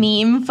that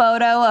meme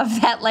photo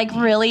of that like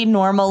really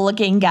normal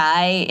looking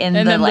guy in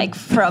And the then like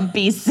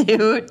frumpy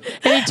suit.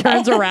 And he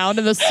turns around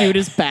and the suit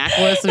is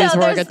backless and No, he's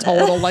wearing a there's-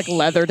 total like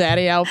leather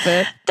daddy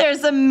outfit.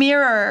 There's a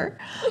mirror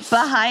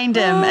behind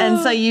him, and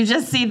so you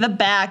just see the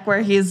back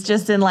where he's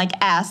just in like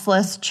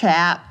assless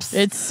chaps.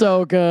 It's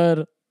so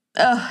good.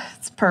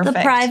 It's perfect.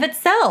 The private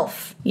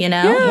self,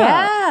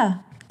 Yeah,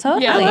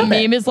 totally. Yeah, the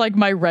meme is like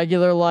my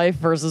regular life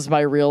versus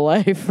my real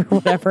life or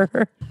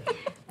whatever.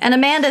 And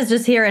Amanda's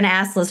just here in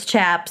assless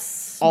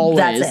chaps.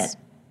 Always. That's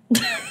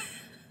it.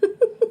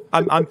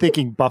 I'm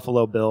thinking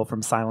Buffalo Bill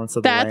from Silence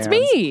of the That's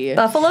Lambs. me.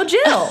 Buffalo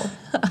Jill.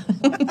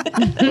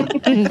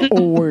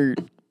 Oh,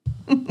 word.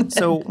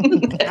 So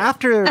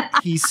after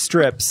he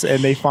strips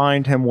and they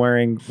find him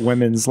wearing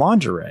women's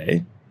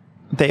lingerie,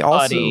 they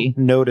also Buddy.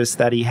 notice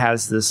that he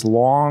has this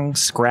long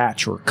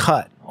scratch or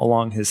cut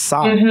along his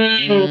side.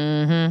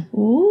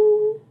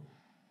 Ooh.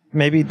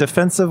 Maybe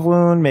defensive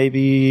wound,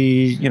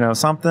 maybe,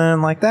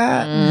 something like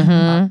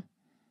that.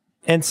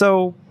 And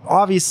so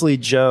obviously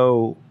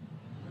Joe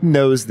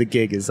knows the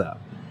gig is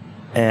up.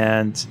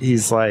 And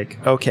he's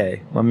like,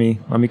 okay, let me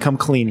come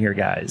clean here,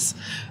 guys.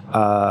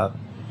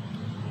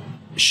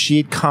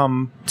 She'd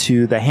come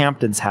to the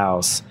Hamptons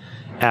house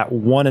at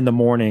 1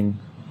 a.m.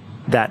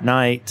 that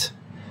night,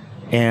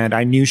 and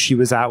I knew she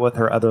was out with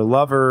her other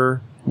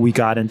lover. We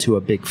got into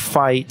a big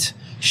fight.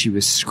 She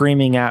was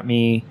screaming at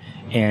me,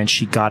 and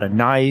she got a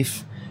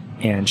knife,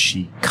 and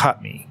she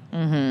cut me.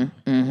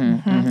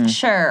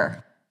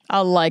 Sure.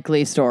 A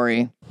likely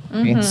story.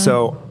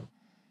 So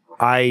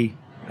I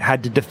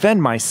had to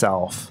defend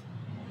myself,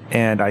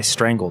 and I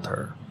strangled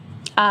her.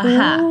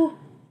 Uh-huh.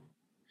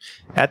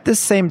 At this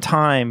same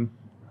time,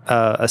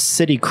 a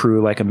city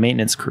crew, like a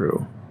maintenance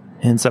crew,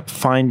 ends up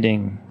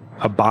finding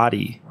a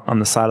body on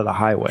the side of the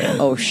highway.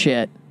 Oh,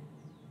 shit.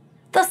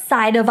 The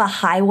side of a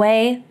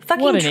highway. What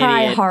Fucking an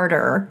try idiot.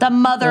 harder. The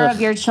mother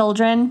of your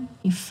children,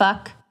 you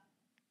fuck.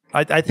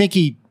 I think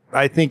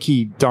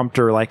he dumped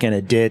her like in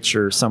a ditch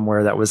or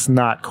somewhere that was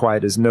not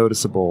quite as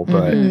noticeable,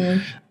 but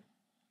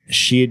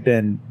she had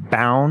been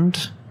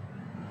bound,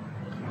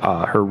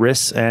 her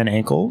wrists and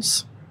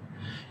ankles.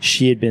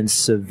 She had been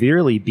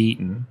severely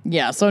beaten.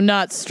 Yeah, so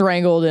not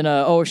strangled in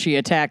a, she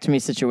attacked me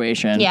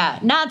situation. Yeah,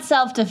 not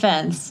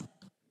self-defense.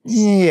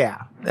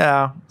 Yeah.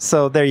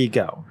 So there you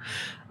go.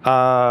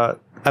 A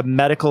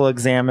medical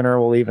examiner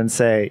will even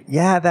say,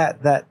 yeah,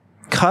 that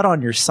cut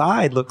on your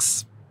side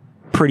looks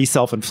pretty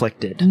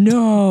self-inflicted.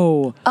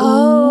 No.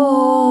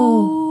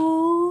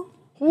 Oh.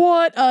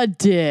 What a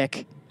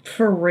dick.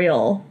 For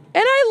real.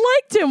 And I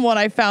liked him when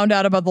I found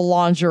out about the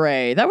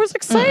lingerie. That was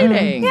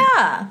exciting.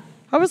 Yeah.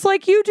 I was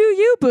like, you do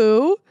you,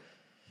 boo.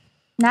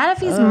 Not if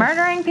he's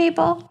murdering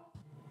people.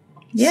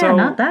 Yeah, So-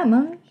 not that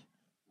much.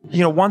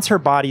 Once her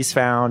body's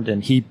found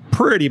and he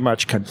pretty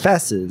much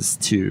confesses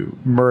to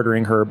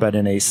murdering her, but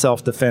in a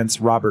self-defense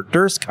Robert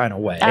Durst kind of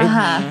way.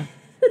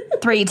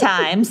 3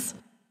 times.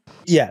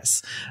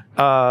 Yes.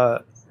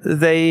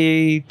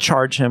 They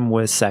charge him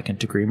with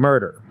second-degree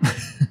murder.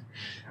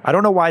 I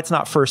don't know why it's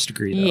not first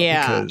degree, though.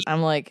 Yeah. because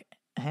I'm like,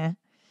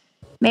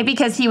 Maybe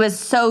because he was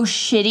so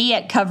shitty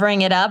at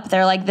covering it up,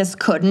 they're like, this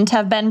couldn't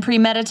have been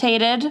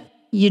premeditated,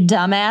 you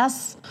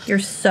dumbass. You're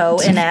so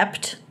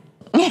inept.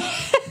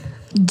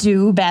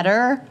 Do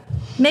better.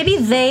 Maybe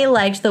they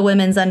liked the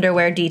women's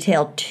underwear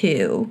detail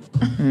too.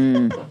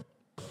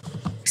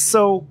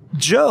 So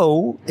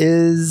Joe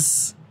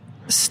is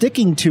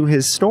sticking to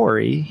his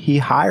story. He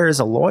hires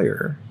a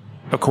lawyer,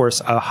 of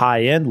course, a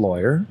high-end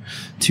lawyer,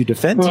 to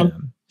defend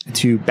him,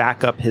 to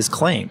back up his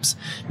claims.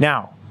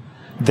 Now,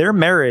 their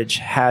marriage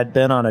had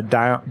been on a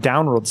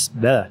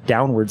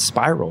downward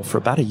spiral for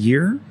about a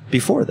year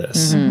before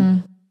this.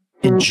 And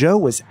Joe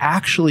was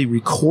actually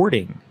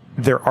recording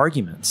their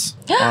arguments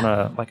on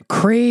a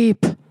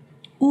Creep.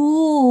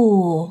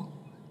 Ooh.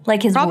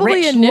 Like his Probably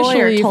rich initially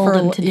lawyer told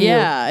him to do.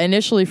 Yeah,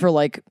 initially for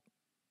like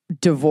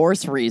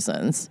divorce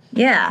reasons.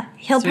 Yeah.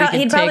 So he He'd could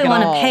probably take it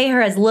want to all. pay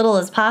her as little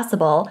as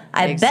possible.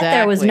 I bet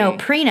there was no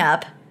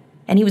prenup,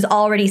 and he was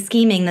already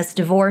scheming this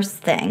divorce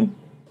thing.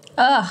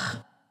 Ugh.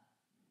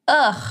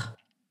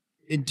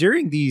 And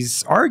during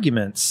these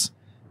arguments,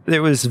 it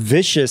was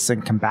vicious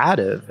and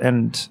combative.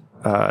 And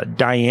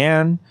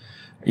Diane,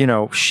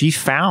 she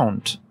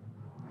found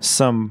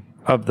some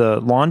of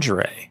the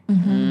lingerie.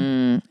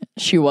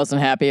 She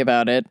wasn't happy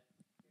about it.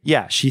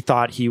 Yeah, she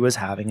thought he was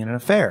having an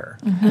affair.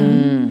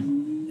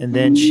 And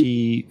then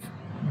she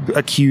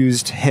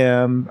accused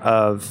him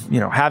of,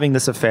 having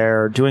this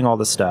affair, doing all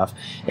this stuff.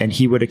 And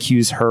he would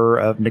accuse her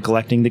of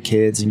neglecting the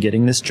kids and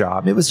getting this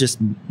job. It was just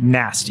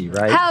nasty,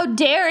 right? How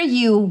dare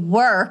you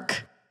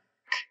work?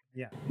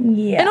 Yeah.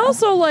 And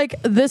also,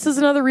 like, this is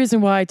another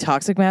reason why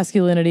toxic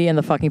masculinity and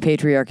the fucking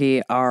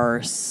patriarchy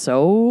are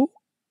so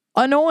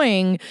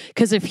annoying.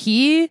 Because if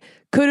he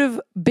could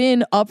have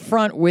been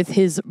upfront with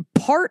his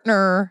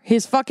partner,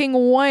 his fucking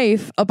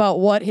wife, about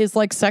what his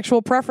like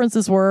sexual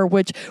preferences were,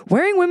 which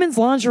wearing women's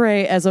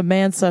lingerie as a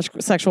man's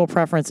sexual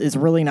preference is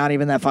really not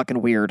even that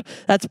fucking weird.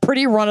 That's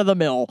pretty run of the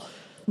mill.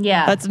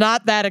 Yeah. That's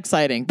not that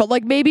exciting. But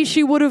like maybe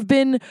she would have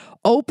been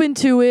open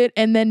to it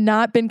and then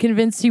not been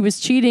convinced he was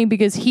cheating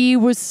because he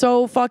was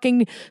so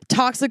fucking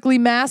toxically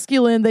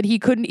masculine that he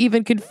couldn't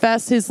even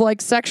confess his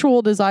like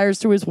sexual desires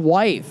to his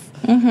wife.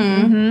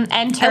 And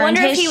turned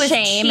wonder if his he was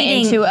shame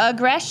cheating. into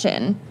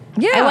aggression.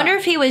 Yeah. I wonder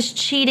if he was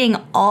cheating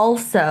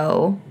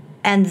also,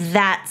 and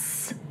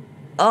that's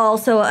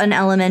also an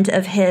element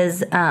of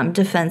his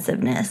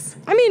defensiveness.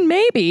 I mean,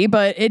 maybe,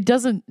 but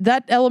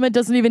that element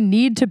doesn't even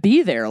need to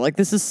be there. Like,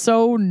 this is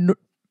such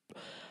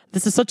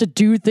a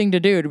dude thing to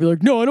do, to be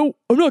like, no,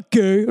 I'm not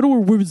gay. I don't wear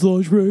women's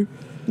lingerie.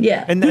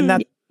 Yeah. And then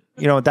that,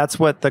 that's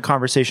what the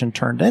conversation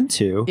turned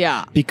into.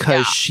 Yeah.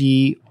 Because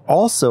she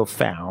also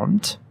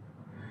found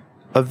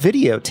a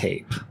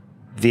videotape,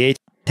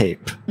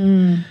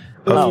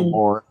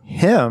 of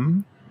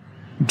him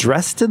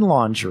dressed in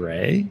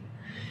lingerie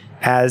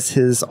as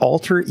his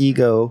alter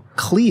ego,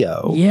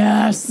 Cleo.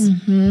 Yes.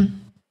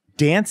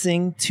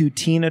 Dancing to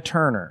Tina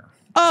Turner.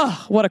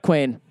 Oh, what a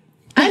queen.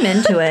 I'm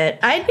into it.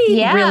 I'd be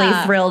Yeah. really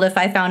thrilled if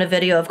I found a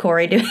video of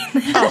Corey doing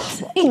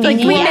that. Like,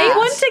 we made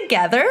one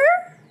together?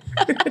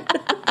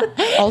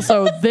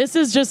 Also, this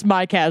is just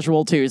my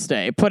casual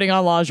Tuesday. Putting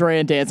on lingerie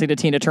and dancing to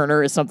Tina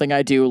Turner is something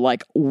I do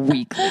like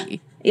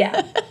weekly.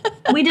 Yeah.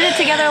 We did it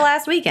together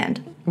last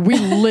weekend. We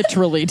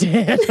literally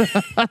did.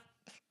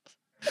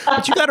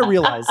 But you got to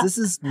realize, this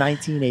is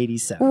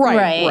 1987.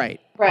 Right.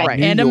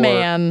 New And a York.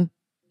 man,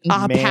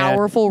 a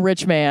powerful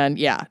rich man.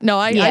 Yeah. No,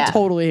 I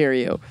totally hear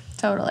you.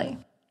 Totally.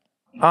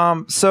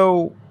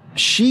 So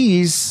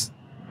she's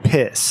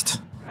pissed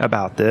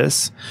about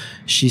this.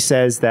 She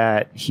says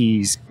that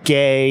he's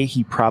gay.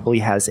 He probably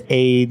has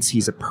AIDS.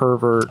 He's a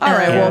pervert. All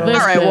right,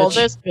 well,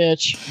 this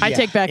bitch. I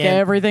take back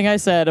everything I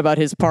said about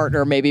his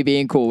partner maybe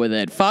being cool with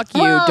it. Fuck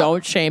you.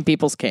 Don't shame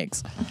people's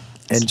kinks.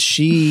 And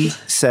she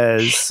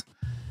says,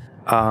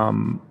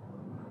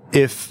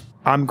 if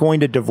I'm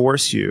going to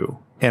divorce you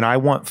and I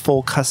want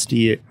full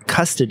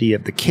custody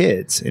of the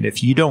kids, and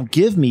if you don't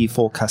give me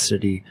full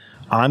custody,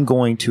 I'm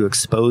going to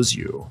expose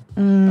you.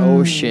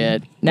 Oh,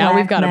 shit. Now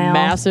we've got a Blackmail.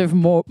 massive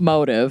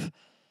motive.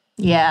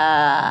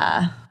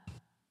 Yeah.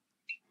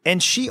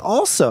 And she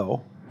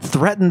also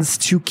threatens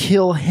to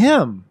kill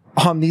him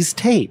on these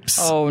tapes.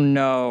 Oh,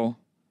 no.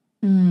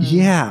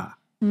 Yeah.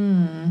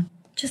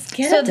 Just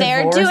get So a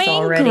they're divorce doing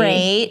already.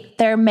 great.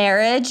 Their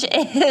marriage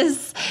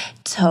is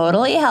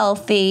totally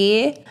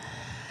healthy.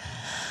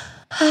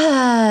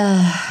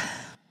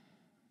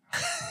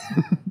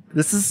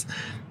 This is,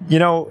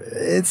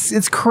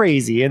 it's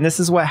crazy. And this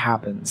is what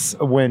happens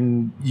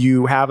when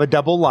you have a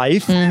double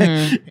life.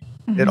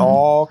 It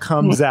all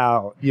comes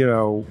out,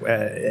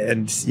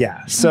 and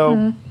yeah.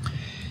 So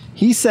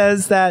he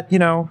says that,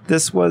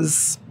 this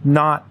was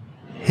not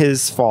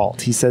his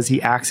fault. He says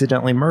he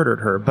accidentally murdered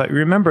her. But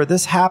remember,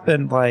 this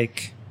happened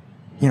like,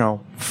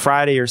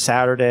 Friday or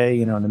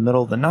Saturday, in the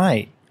middle of the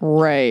night.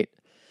 Right.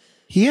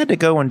 He had to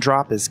go and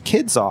drop his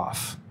kids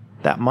off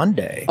that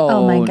Monday.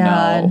 Oh my no.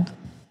 God.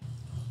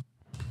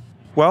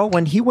 Well,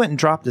 when he went and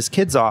dropped his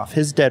kids off,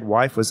 his dead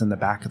wife was in the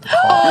back of the car.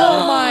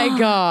 Oh, my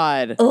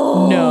God.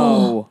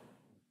 No.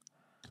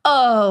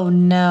 Oh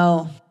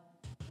no.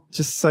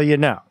 Just so you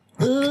know.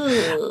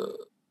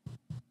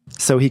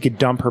 So he could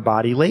dump her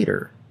body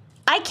later.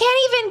 I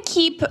can't even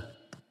keep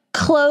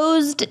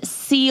closed,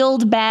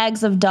 sealed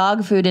bags of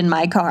dog food in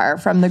my car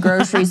from the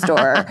grocery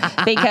store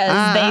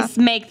because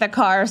they make the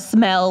car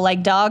smell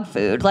like dog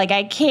food. Like,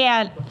 I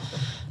can't.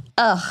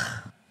 Ugh.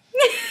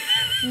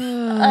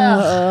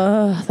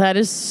 That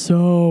is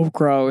so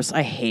gross.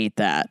 I hate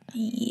that.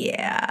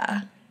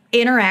 Yeah.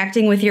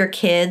 Interacting with your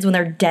kids when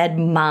their dead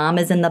mom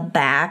is in the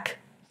back.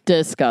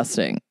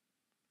 Disgusting.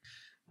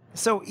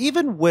 So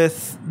even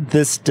with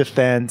this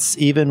defense,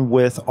 even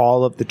with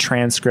all of the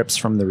transcripts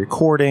from the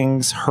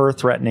recordings, her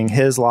threatening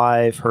his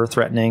life, her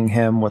threatening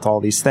him with all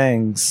these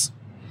things,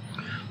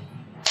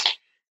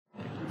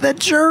 the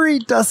jury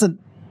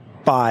doesn't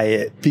buy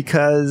it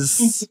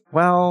because,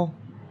 well,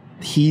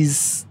 he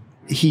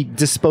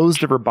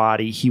disposed of her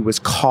body. He was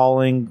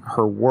calling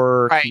her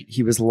work. Right.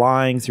 He was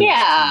lying through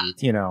his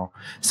teeth, you know.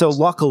 So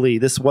luckily,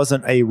 this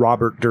wasn't a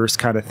Robert Durst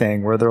kind of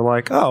thing where they're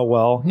like, oh,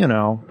 well, you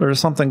know, there's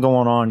something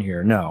going on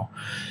here. No.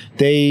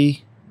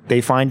 They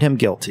find him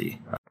guilty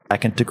of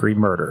second-degree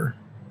murder.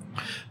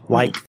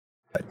 Like,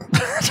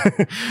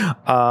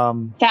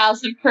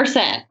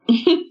 1,000%.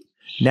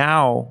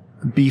 now,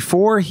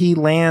 before he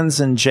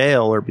lands in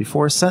jail or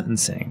before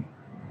sentencing,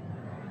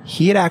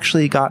 he had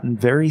actually gotten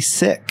very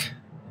sick.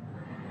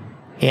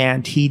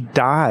 And he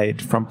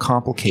died from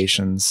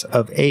complications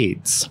of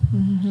AIDS.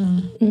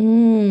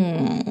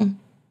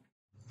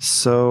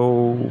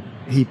 So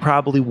he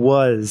probably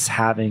was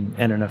having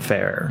an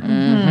affair.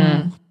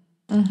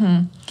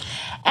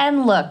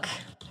 And look,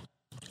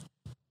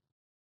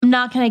 I'm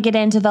not going to get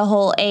into the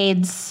whole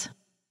AIDS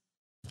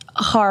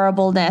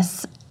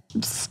horribleness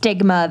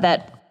stigma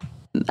that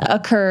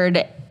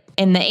occurred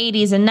in the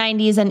 80s and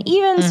 90s and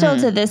even still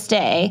to this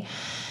day.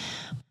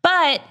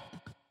 But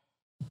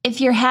if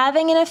you're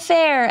having an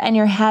affair and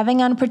you're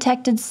having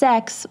unprotected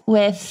sex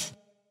with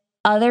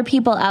other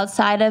people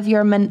outside of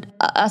your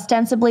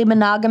ostensibly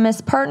monogamous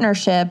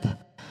partnership,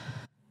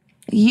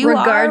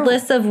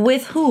 regardless of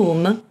with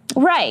whom.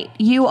 Right.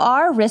 You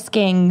are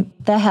risking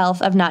the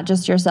health of not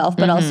just yourself,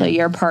 but also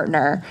your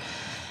partner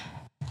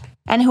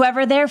and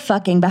whoever they're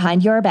fucking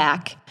behind your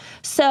back.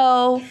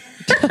 So.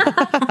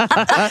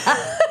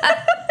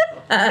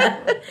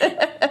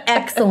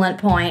 Excellent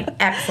point.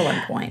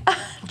 Excellent point.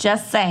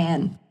 Just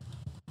saying.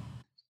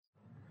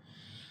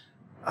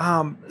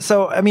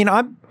 So, I mean,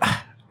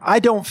 I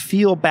don't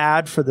feel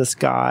bad for this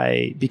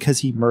guy because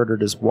he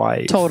murdered his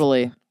wife.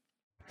 Totally.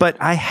 But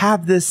I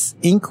have this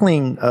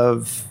inkling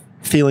of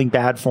feeling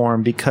bad for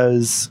him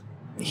because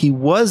he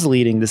was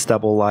leading this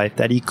double life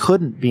that he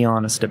couldn't be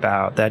honest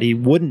about, that he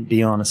wouldn't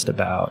be honest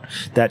about,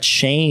 that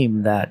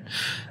shame, that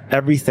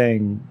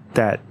everything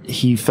that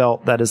he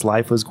felt that his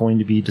life was going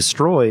to be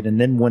destroyed.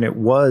 And then when it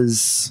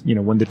was, you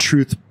know, when the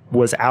truth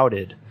was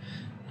outed,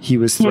 he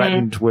was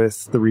threatened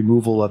with the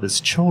removal of his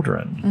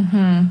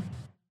children.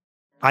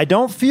 I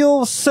don't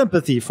feel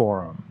sympathy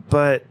for him,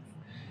 but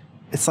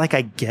it's like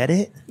I get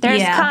it.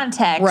 There's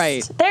context.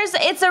 Right.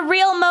 It's a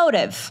real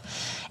motive.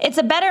 It's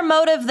a better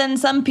motive than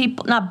some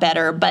people, not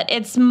better, but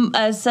it's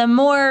a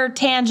more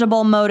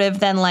tangible motive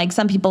than like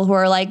some people who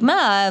are like,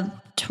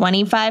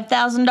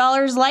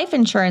 $25,000 life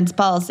insurance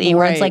policy,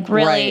 where it's like,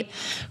 really,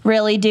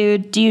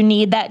 dude, do you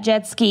need that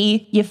jet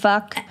ski, you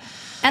fuck?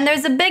 And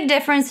there's a big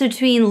difference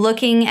between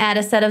looking at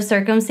a set of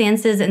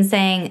circumstances and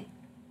saying,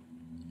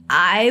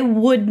 I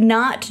would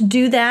not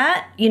do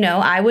that. You know,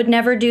 I would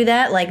never do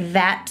that. Like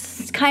that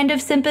kind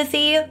of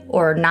sympathy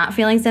or not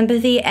feeling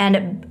sympathy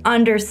and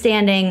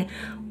understanding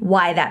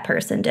why that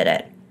person did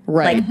it.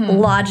 Right. Like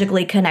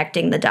logically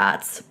connecting the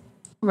dots.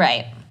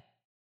 Right.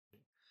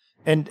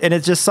 And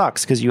it just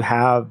sucks because you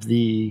have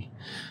the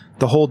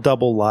whole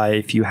double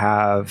life. You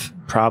have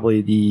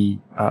probably the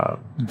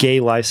gay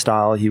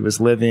lifestyle he was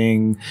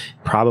living,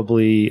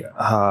 probably,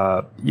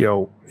 you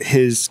know,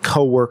 his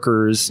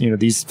coworkers, you know,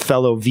 these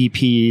fellow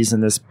VPs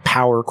in this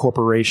power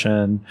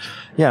corporation.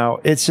 You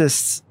know, it's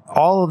just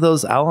all of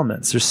those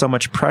elements. There's so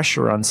much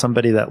pressure on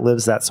somebody that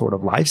lives that sort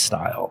of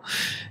lifestyle.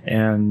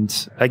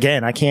 And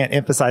again, I can't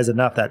emphasize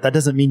enough that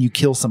doesn't mean you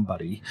kill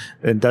somebody.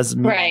 It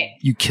doesn't mean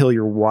you kill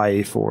your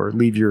wife or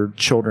leave your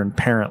children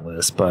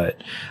parentless.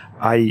 But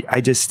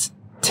I just,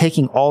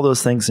 taking all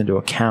those things into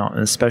account,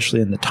 and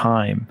especially in the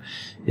time,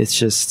 it's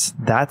just,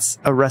 that's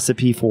a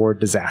recipe for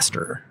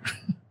disaster.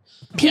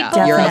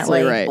 People, you're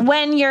absolutely right.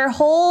 When your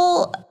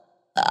whole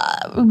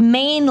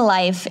main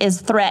life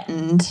is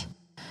threatened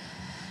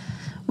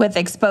with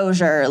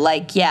exposure,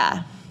 like,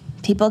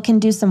 people can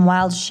do some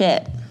wild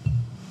shit.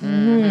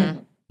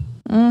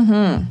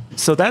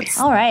 So that's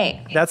all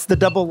right. That's the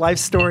double life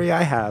story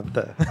I have.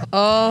 Justin,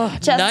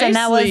 nicely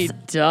that was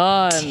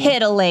done.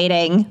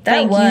 Titillating.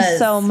 Thank you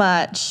so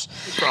much.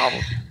 No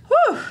problem.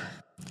 Whew.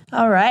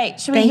 All right.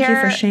 Should we Thank hear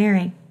you for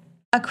sharing.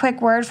 a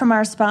quick word from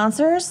our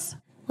sponsors?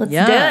 Let's do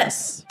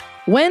it.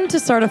 When to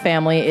start a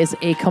family is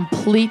a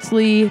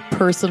completely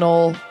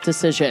personal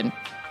decision.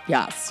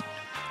 Yes.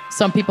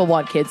 Some people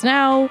want kids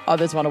now,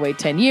 others want to wait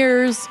 10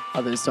 years,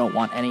 others don't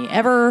want any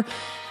ever.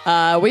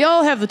 We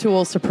all have the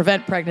tools to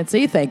prevent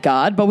pregnancy, thank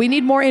God, but we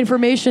need more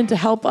information to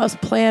help us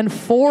plan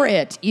for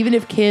it, even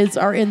if kids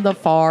are in the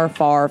far,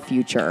 far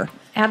future.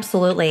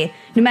 Absolutely.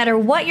 No matter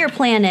what your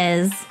plan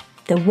is,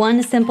 the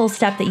one simple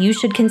step that you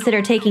should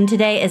consider taking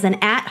today is an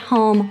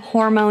at-home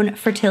hormone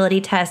fertility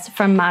test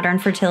from Modern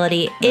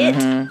Fertility.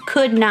 It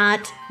could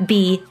not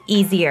be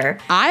easier.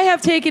 I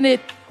have taken it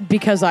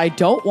because I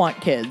don't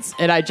want kids,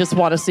 and I just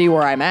want to see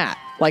where I'm at.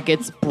 Like,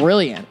 it's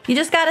brilliant. You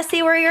just got to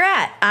see where you're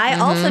at. I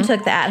also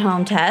took the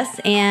at-home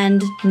test,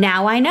 and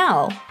now I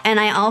know. And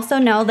I also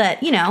know that,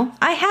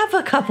 I have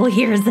a couple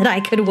years that I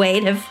could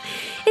wait if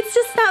it's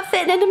just not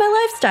fitting into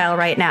my lifestyle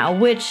right now,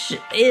 which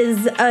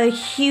is a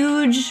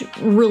huge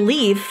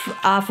relief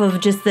off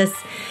of just this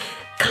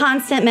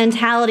constant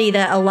mentality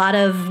that a lot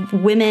of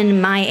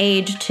women my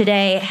age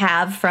today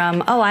have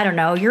from, I don't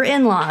know, your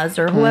in-laws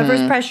or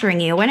whoever's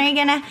pressuring you. When are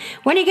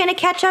you gonna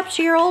catch up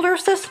to your older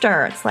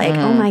sister? It's like,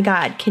 oh my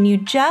God, can you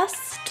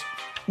just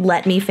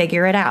let me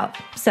figure it out?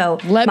 So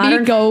let me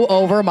go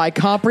over my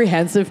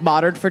comprehensive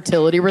Modern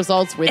Fertility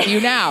results with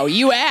you now.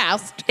 You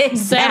asked.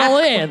 Settle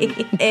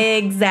in.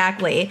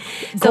 Exactly.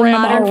 So Grandma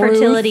Modern Ruth.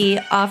 Fertility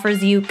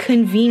offers you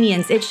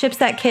convenience. It ships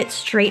that kit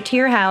straight to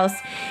your house.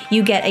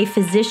 You get a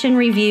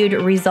physician-reviewed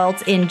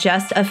results in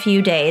just a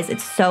few days.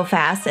 It's so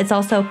fast. It's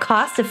also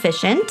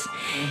cost-efficient.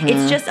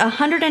 It's just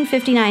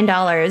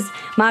 $159.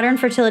 Modern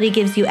Fertility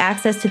gives you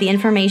access to the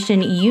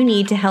information you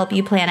need to help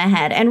you plan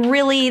ahead. And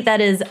really, that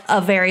is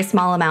a very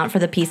small amount for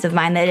the peace of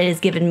mind that it has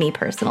given me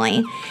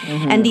personally.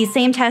 And these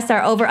same tests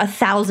are over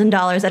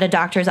 $1,000 at a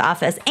doctor's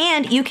office.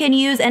 And you can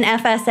use an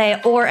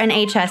FSA or an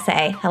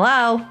HSA.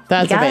 Hello?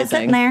 That's you got amazing. It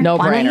sitting there. No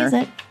Why not brainer. use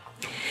it?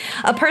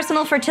 A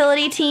personal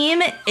fertility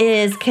team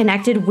is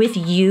connected with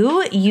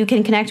you. You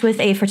can connect with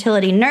a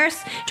fertility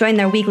nurse, join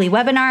their weekly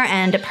webinar,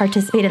 and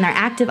participate in their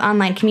active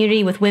online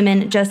community with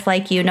women just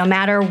like you, no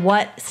matter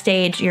what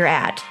stage you're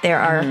at. There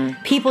are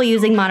people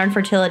using Modern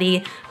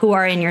Fertility who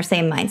are in your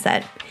same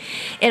mindset.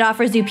 It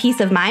offers you peace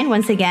of mind,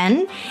 once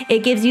again.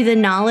 It gives you the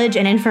knowledge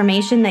and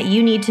information that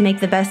you need to make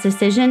the best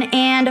decision,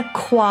 and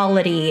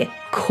quality,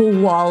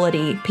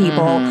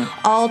 people.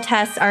 All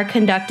tests are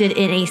conducted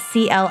in a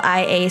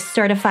CLIA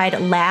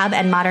certified lab,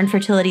 and Modern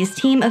Fertility's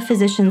team of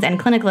physicians and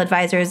clinical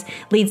advisors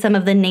lead some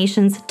of the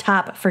nation's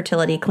top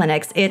fertility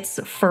clinics. It's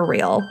for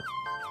real.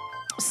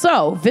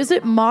 So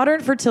visit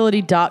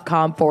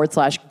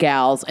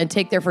modernfertility.com/gals and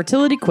take their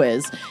fertility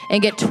quiz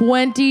and get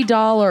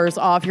 $20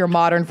 off your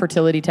Modern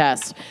Fertility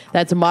test.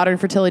 That's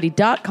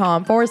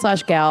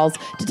modernfertility.com/gals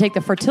to take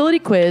the fertility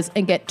quiz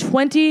and get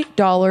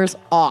 $20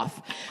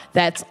 off.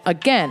 That's,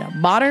 again,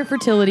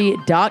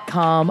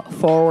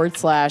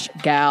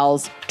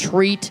 modernfertility.com/gals.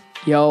 Treat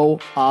yo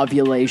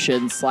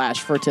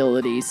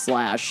ovulation/fertility/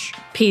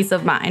 Peace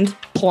of mind.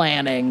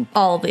 planning.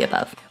 All of the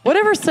above.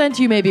 Whatever scent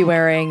you may be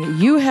wearing,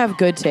 you have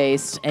good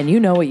taste and you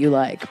know what you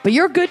like. But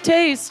your good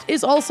taste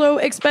is also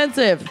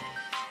expensive.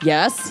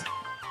 Yes,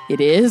 it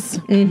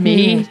is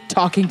me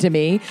talking to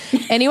me.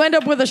 And you end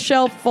up with a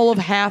shelf full of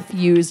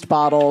half-used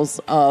bottles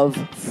of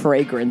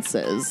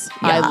fragrances.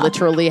 Yeah. I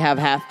literally have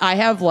I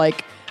have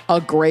like a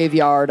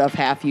graveyard of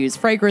half-used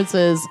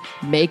fragrances,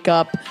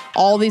 makeup,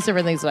 all these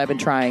different things that I've been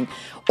trying.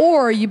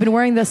 Or you've been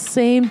wearing the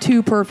same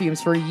 2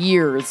 perfumes for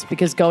years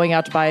because going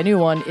out to buy a new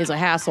one is a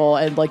hassle,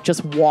 and like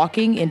just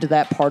walking into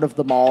that part of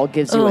the mall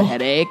gives you a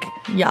headache.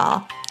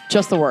 Yeah.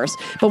 Just the worst.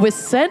 But with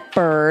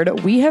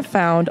Scentbird, we have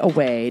found a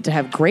way to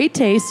have great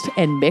taste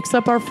and mix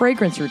up our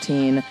fragrance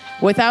routine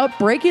without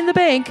breaking the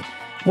bank,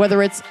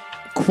 whether it's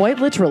quite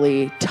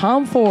literally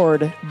Tom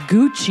Ford,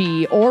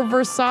 Gucci, or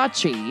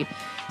Versace.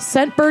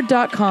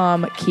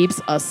 Scentbird.com keeps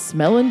us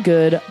smelling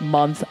good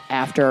month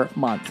after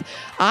month.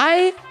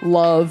 I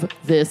love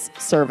this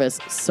service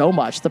so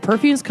much. The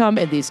perfumes come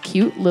in these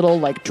cute little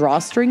like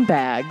drawstring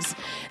bags.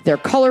 They're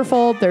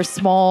colorful, they're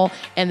small,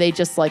 and they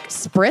just like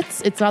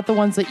spritz. It's not the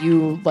ones that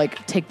you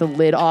like take the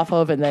lid off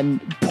of and then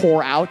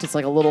pour out. It's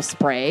like a little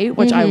spray,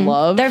 which I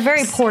love. They're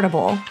very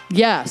portable.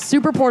 Yeah,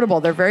 super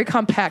portable. They're very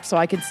compact, so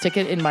I can stick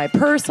it in my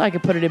purse. I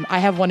could put it in. I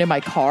have one in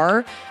my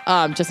car,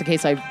 just in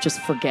case I just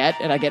forget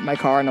and I get in my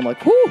car and I'm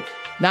like, whoo,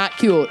 not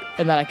cute,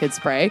 and then I could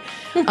spray.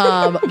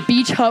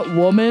 Beach Hut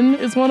Woman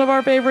is one of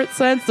our favorite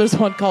scents. There's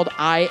one called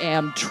I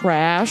Am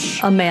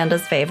Trash.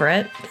 Amanda's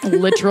favorite.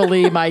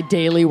 Literally my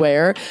daily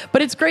wear.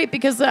 But it's great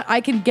because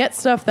I can get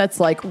stuff that's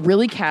like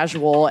really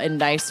casual and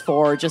nice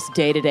for just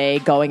day to day,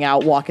 going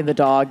out, walking the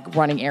dog,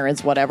 running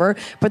errands, whatever.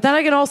 But then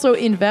I can also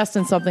invest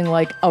in something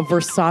like a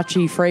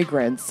Versace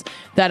fragrance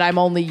that I'm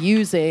only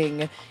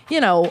using,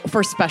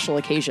 for special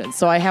occasions.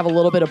 So I have a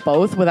little bit of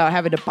both without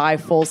having to buy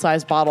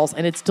full-size bottles,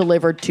 and it's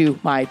delivered to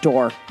my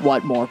door.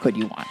 What more could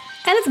you want?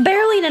 And it's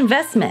barely an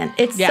investment.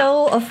 It's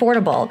so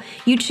affordable.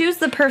 You choose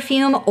the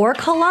perfume or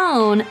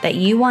cologne that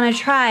you want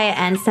to try,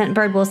 and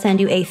Scentbird will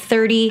send you a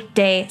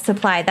 30-day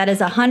supply. That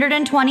is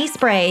 120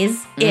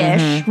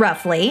 sprays-ish,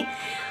 roughly.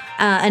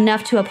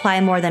 enough to apply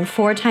more than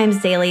 4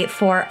 times daily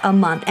for a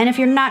month. And if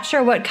you're not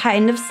sure what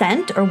kind of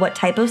scent or what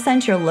type of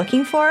scent you're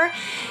looking for,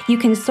 you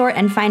can sort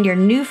and find your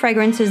new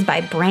fragrances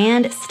by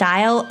brand,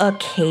 style,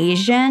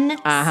 occasion,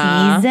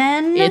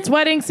 season. It's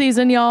wedding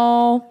season,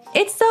 y'all.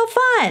 It's so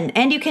fun.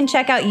 And you can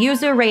check out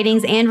user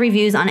ratings and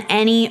reviews on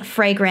any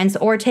fragrance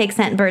or take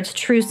Scentbird's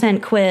True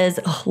Scent quiz.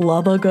 Ugh,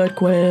 love a good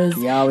quiz.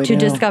 Yeah, we to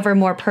do. discover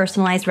more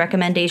personalized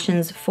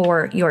recommendations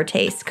for your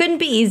taste. Couldn't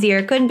be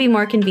easier. Couldn't be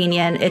more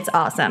convenient. It's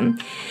awesome.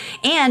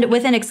 And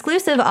with an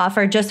exclusive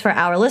offer just for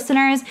our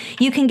listeners,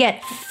 you can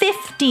get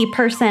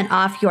 50%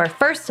 off your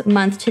first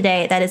month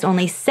today. That is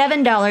only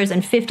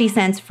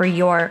 $7.50 for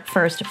your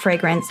first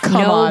fragrance. Come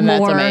on,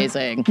 that's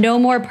amazing. No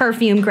more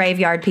perfume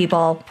graveyard,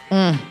 people.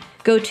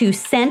 Go to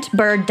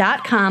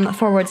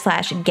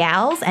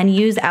scentbird.com/gals and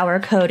use our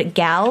code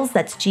GALS,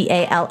 that's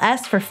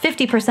GALS, for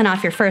 50%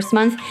 off your first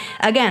month.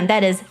 Again,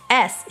 that is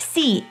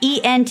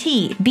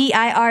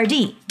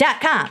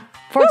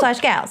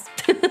SCENTBIRD.com/gals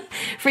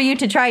for you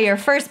to try your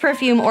first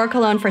perfume or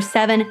cologne for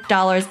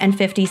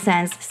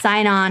 $7.50.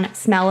 Sign on,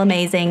 smell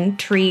amazing,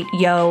 treat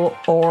yo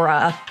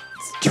aura.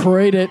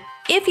 Trade it.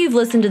 If you've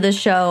listened to this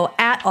show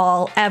at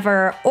all,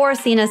 ever, or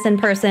seen us in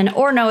person,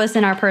 or know us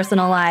in our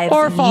personal lives,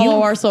 Or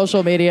follow our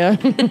social media.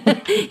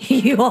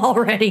 you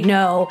already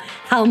know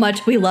how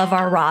much we love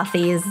our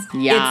Rothies.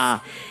 Yeah.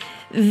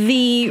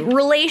 The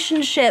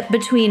relationship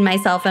between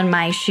myself and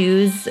my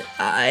shoes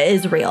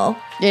is real.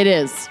 It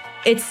is.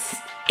 It's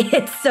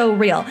so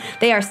real.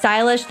 They are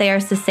stylish. They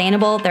are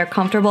sustainable. They're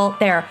comfortable.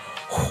 They're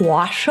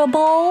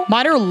washable.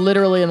 Mine are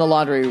literally in the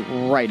laundry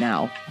right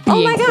now,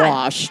 being my God.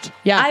 washed.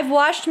 Yeah. I've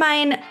washed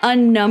mine a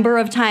number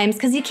of times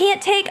because you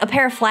can't take a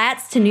pair of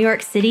flats to New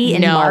York City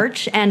in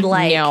March and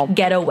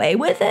get away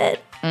with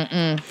it.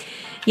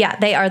 Yeah,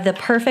 they are the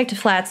perfect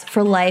flats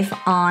for life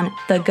on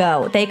the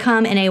go. They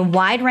come in a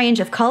wide range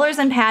of colors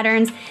and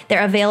patterns.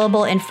 They're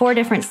available in 4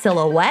 different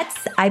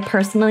silhouettes. I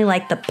personally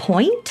like the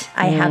point.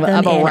 I have them in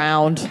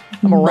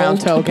I'm a round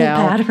toe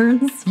gal.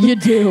 patterns. You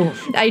do.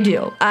 I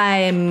do.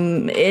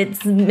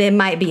 It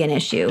might be an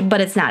issue,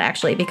 but it's not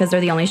actually because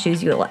they're the only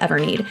shoes you will ever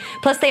need.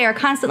 Plus, they are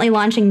constantly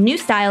launching new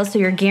styles, so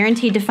you're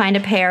guaranteed to find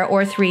a pair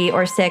or 3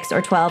 or 6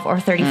 or 12 or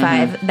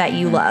 35 that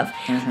you love.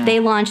 They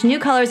launch new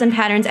colors and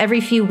patterns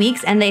every few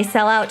weeks, and they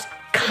sell out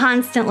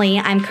constantly.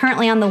 I'm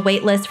currently on the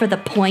wait list for the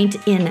Point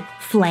in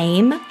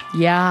Flame.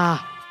 Yeah.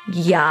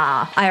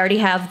 Yeah. I already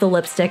have the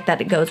lipstick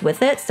that it goes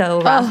with it.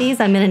 So,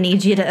 Rothies, I'm going to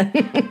need you to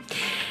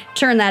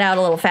churn that out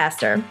a little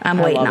faster. I'm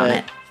waiting on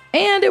it.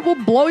 And it will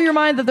blow your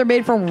mind that they're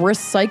made from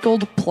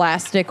recycled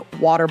plastic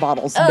water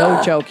bottles.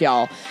 No joke,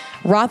 y'all.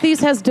 Rothy's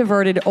has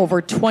diverted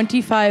over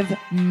 25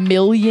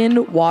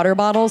 million water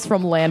bottles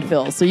from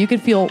landfills. So you can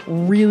feel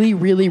really,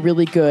 really,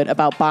 really good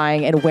about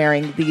buying and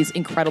wearing these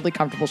incredibly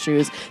comfortable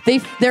shoes.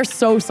 They're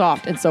so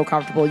soft and so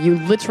comfortable. You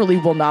literally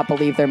will not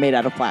believe they're made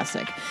out of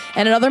plastic.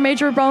 And another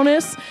major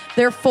bonus,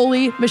 they're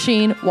fully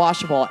machine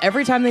washable.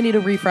 Every time they need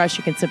a refresh,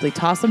 you can simply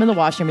toss them in the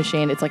washing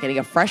machine. It's like getting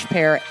a fresh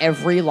pair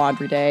every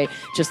laundry day.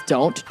 Just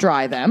don't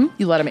dry them.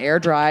 You let them air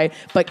dry.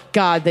 But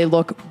God, they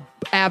look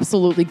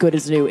absolutely good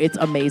as new. It's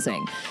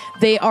amazing.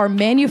 They are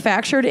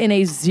manufactured in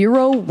a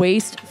zero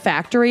waste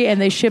factory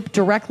and they ship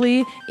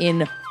directly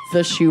in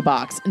the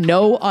shoebox.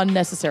 No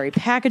unnecessary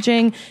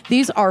packaging.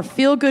 These are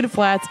feel-good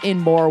flats in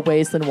more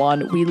ways than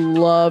one. We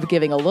love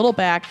giving a little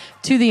back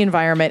to the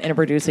environment and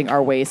reducing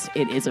our waste.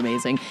 It is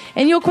amazing.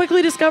 And you'll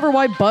quickly discover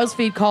why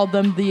BuzzFeed called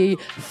them the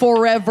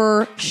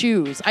forever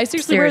shoes. I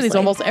seriously wear these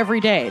almost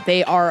every day.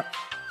 They are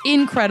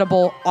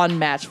incredible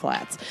unmatched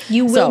flats.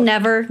 You will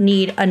never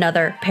need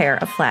another pair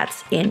of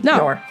flats in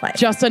your life.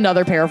 Just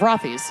another pair of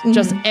Rothy's.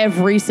 Just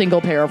every single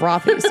pair of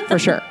Rothy's for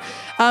sure.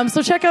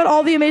 So check out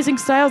all the amazing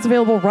styles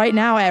available right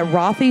now at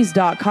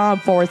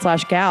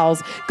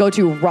rothys.com/gals. Go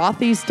to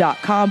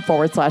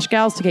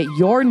rothys.com/gals to get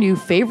your new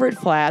favorite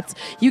flats.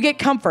 You get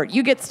comfort,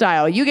 you get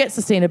style, you get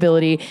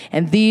sustainability,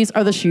 and these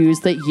are the shoes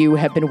that you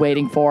have been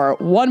waiting for.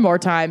 One more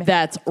time,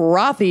 that's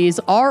Rothys,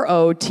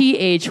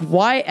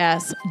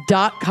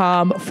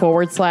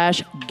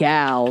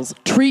 rothys.com/gals.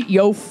 Treat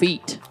your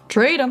feet.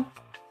 Treat them.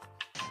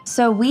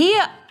 So we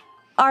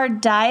are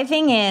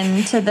diving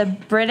into the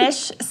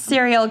British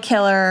serial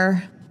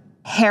killer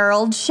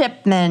Harold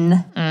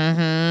Shipman.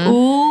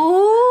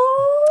 Ooh.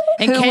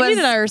 And Kenny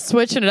and I are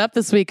switching it up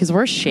this week because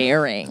we're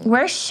sharing.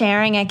 We're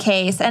sharing a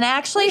case. And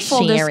actually,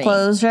 full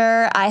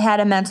disclosure, I had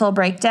a mental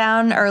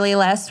breakdown early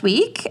last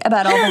week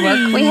about all the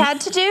work we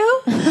had to do.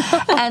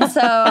 And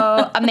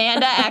so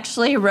Amanda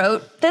actually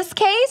wrote this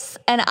case,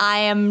 and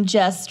I am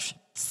just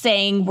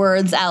saying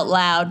words out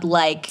loud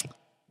like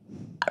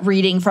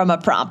reading from a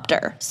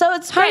prompter. So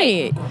it's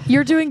great. Hi,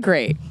 you're doing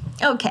great.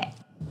 Okay.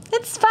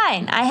 It's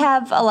fine. I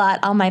have a lot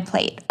on my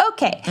plate.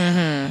 Okay.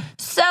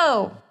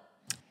 So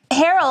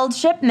Harold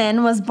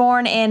Shipman was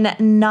born in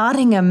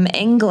Nottingham,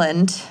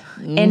 England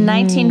in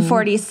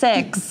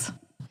 1946.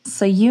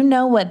 So you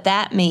know what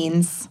that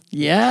means.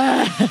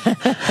 Yeah.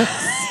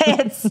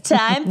 It's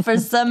time for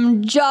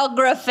some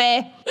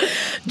geography.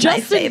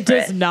 Justin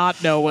does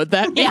not know what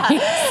that means.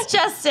 Yeah.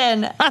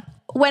 Justin,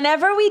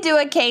 whenever we do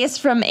a case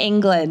from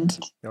England,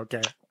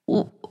 Okay.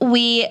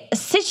 we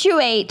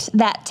situate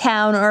that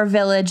town or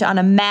village on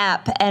a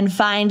map and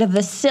find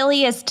the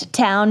silliest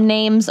town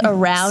names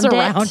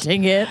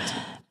Surrounding it.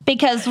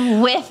 because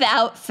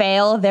without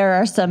fail, there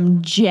are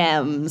some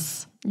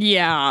gems.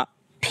 Yeah.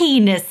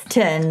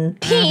 Peniston.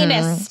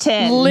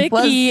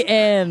 Licky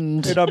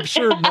end. And I'm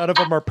sure none of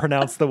them are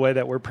pronounced the way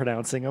that we're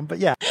pronouncing them, but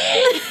yeah.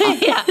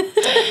 Yeah.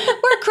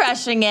 We're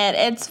crushing it.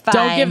 It's fine.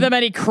 Don't give them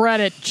any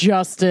credit,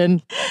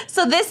 Justin.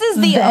 So this is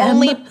the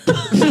only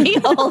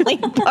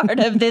part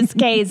of this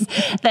case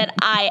that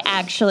I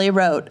actually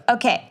wrote.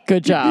 Okay.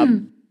 Good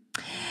job.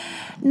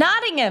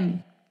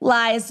 Nottingham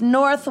lies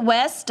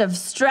northwest of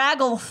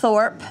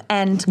Stragglethorpe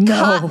and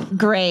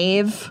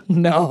Cockgrave.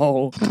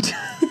 No.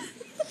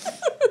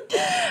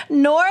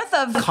 North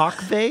of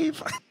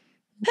Cockfave?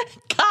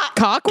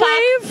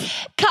 Cockwave?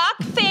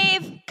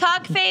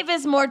 Cockfave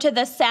is more to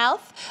the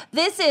south.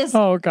 This is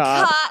Oh,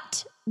 God.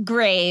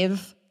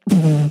 Cotgrave.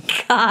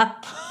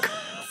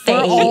 For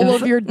all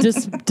of your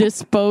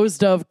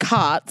disposed of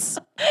cots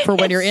for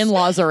when your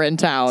in-laws are in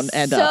town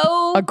and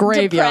so a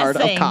graveyard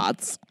depressing. of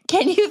cots.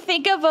 Can you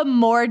think of a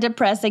more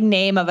depressing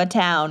name of a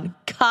town?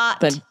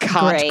 Then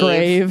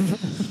Cotgrave.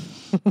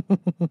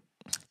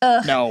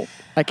 No,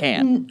 I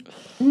can't.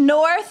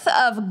 North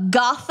of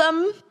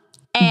Gotham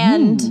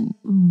and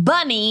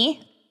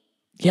Bunny.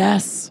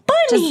 Yes.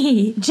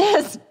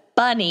 Just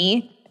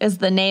Bunny is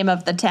the name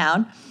of the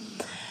town.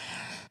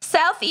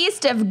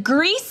 Southeast of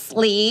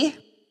Greasley.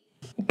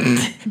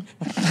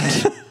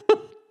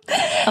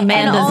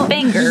 Amanda's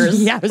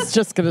fingers. Yeah, I was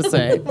just going to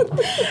say.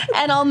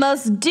 And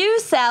almost due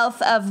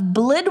south of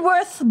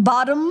Blidworth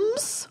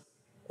Bottoms,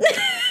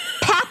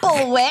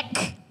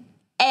 Papplewick,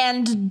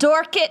 and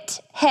Dorket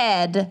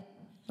Head.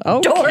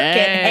 Okay. Dorket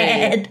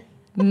Head.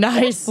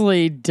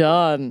 Nicely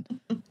done.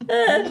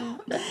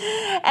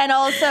 And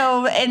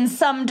also in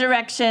some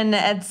direction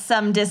at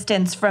some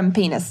distance from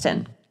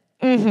Peniston.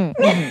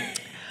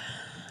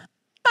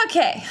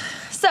 Okay,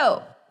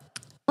 so a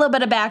little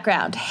bit of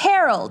background.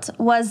 Harold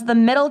was the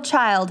middle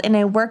child in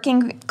a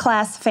working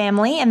class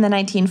family in the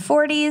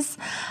 1940s.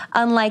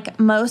 Unlike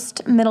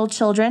most middle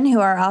children who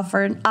are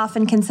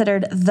often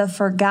considered the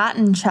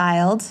forgotten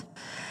child,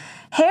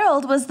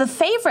 Harold was the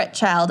favorite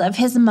child of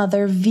his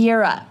mother,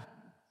 Vera.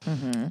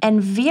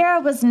 And Vera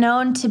was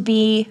known to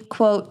be,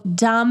 quote,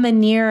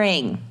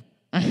 domineering.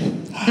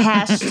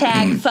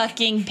 Hashtag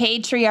fucking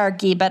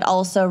patriarchy, but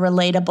also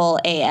relatable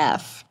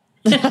AF.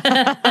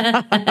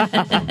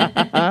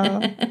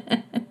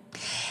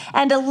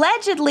 And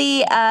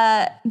allegedly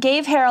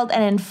gave Harold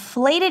an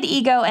inflated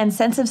ego and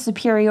sense of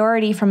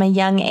superiority from a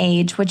young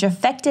age, which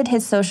affected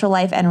his social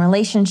life and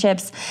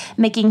relationships,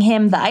 making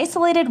him the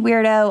isolated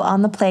weirdo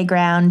on the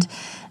playground,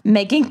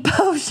 making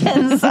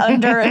potions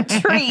under a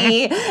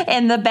tree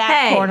in the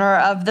back corner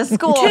of the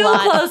school Too lot.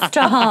 close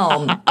to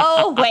home.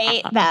 Oh,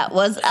 wait, that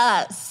was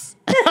us.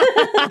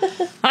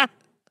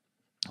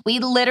 We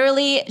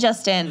literally,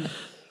 Justin,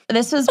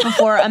 this was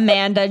before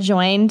Amanda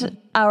joined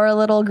our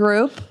little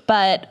group,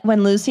 but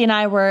when Lucy and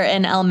I were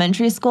in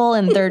elementary school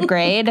in 3rd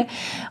grade,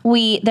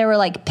 there were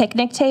like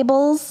picnic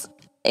tables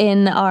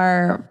in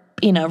our,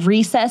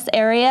 recess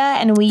area,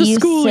 and we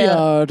used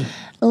Schoolyard.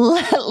 to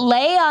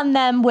lay on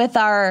them with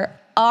our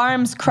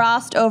arms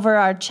crossed over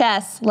our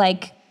chests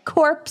like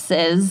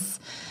corpses.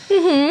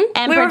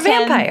 And We were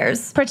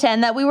vampires.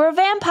 Pretend that we were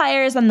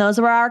vampires, and those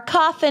were our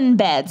coffin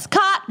beds,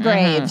 cot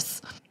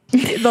graves.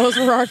 Those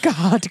were our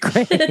god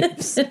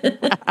graves.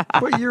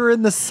 But you're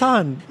in the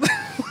sun.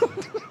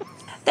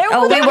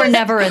 We were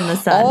never in the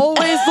sun.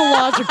 Always the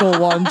logical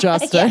one,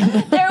 Justin.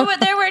 Yeah,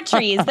 there were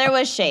trees. There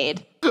was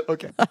shade.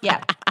 Okay.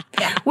 Yeah.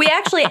 We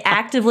actually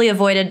actively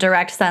avoided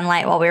direct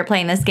sunlight while we were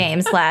playing this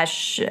game /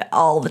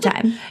 all the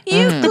time.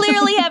 You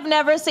clearly have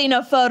never seen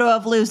a photo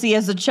of Lucy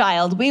as a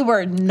child. We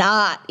were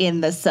not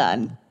in the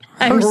sun.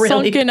 Her really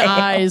sunken pale.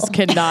 eyes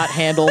cannot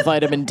handle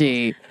vitamin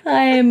D.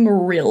 I'm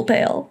real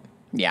pale.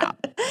 Yeah.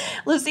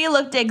 Lucy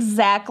looked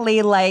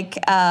exactly like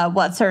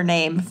what's her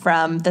name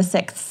from The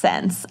Sixth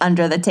Sense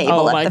under the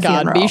table at the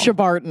funeral. Misha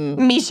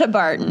Barton. Misha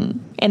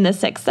Barton in The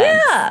Sixth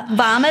Sense. Yeah,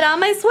 vomit on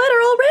my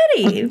sweater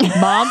already.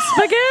 Mom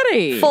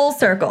spaghetti. Full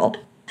circle.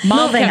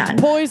 Mom Moving kept on.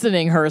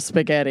 poisoning her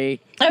spaghetti.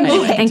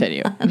 Moving.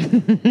 Continue.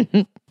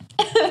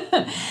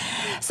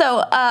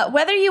 So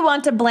whether you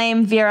want to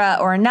blame Vera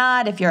or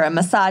not, if you're a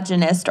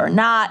misogynist or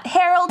not,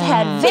 Harold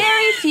had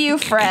very few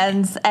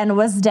friends and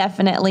was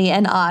definitely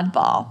an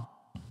oddball.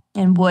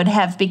 And would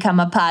have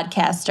become a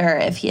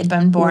podcaster if he had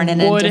been born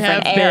in a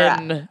different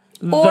era.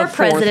 Or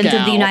president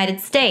of the United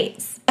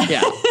States.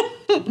 Yeah.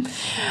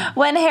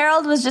 When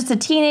Harold was just a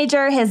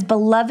teenager, his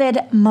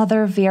beloved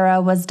mother, Vera,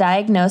 was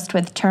diagnosed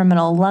with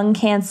terminal lung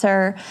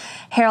cancer.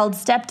 Harold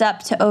stepped up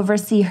to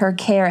oversee her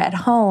care at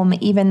home,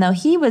 even though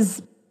he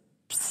was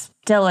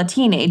still a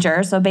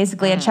teenager, so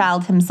basically a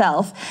child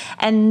himself,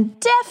 and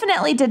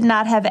definitely did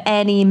not have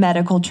any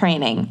medical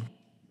training.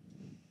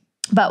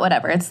 But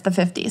whatever, it's the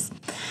 50s.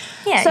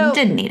 Yeah, So- you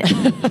didn't need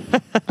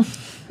it.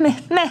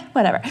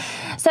 whatever.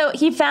 So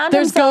he found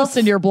There's himself... ghosts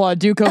in your blood.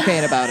 Do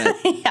cocaine about it.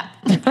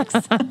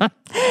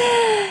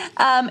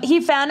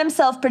 He found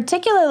himself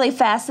particularly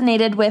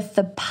fascinated with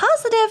the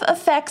positive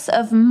effects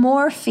of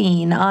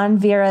morphine on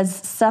Vera's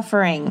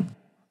suffering.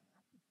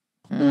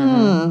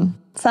 Some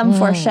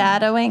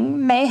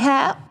foreshadowing,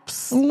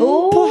 mayhaps.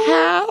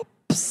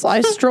 Perhaps.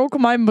 I stroke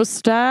my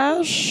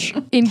mustache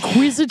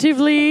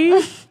inquisitively.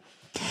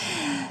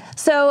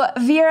 So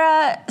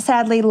Vera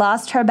sadly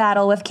lost her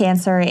battle with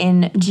cancer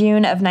in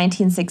June of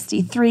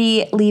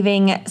 1963,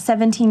 leaving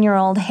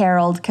 17-year-old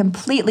Harold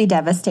completely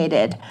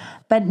devastated.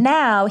 But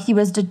now he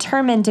was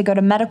determined to go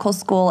to medical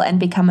school and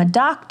become a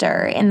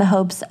doctor in the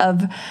hopes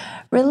of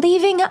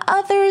relieving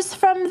others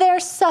from their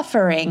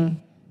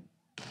suffering.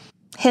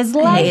 His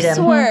life's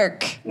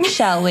work,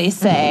 shall we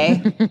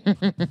say.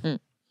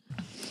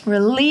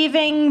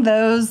 Relieving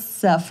those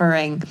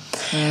suffering.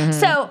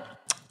 So...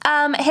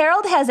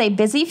 Harold has a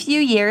busy few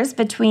years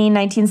between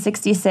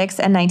 1966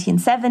 and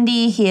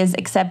 1970. He is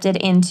accepted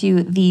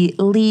into the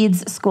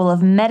Leeds School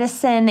of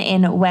Medicine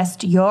in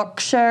West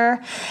Yorkshire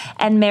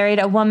and married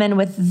a woman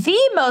with the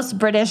most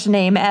British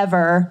name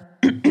ever,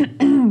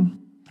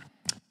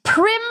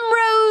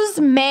 Primrose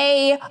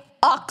May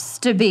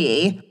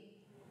Oxtoby.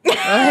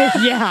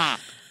 Yeah.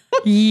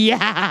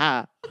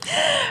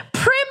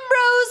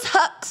 Primrose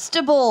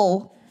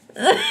Huxtable.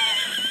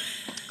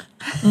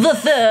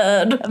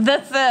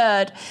 The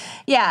third.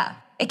 Yeah.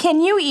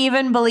 Can you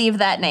even believe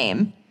that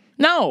name?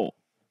 No,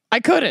 I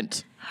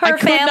couldn't. I Her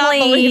could not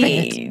believe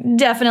family it.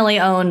 definitely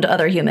owned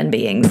other human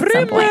beings at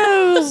some point.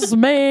 Primrose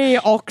May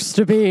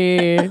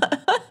Oxtoby.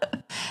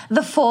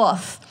 The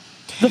fourth.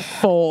 The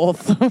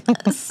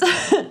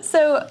fourth.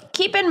 So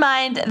keep in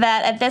mind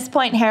that at this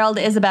point, Harold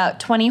is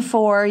about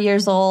 24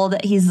 years old.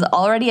 He's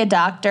already a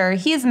doctor.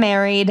 He's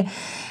married.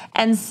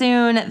 And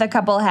soon the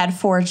couple had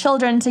 4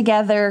 children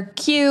together.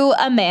 Cue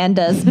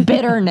Amanda's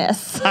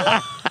bitterness.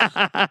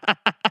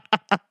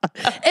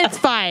 It's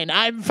fine.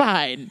 I'm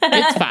fine.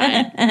 It's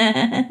fine.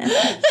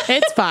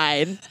 It's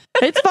fine.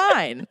 It's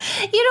fine.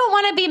 You don't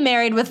want to be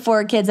married with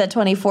 4 kids at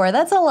 24.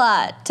 That's a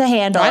lot to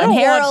handle. I don't and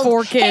Harold,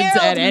 want 4 kids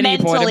Harold at any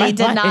point in my mentally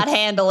did not life.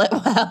 handle it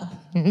well.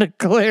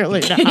 Clearly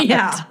not.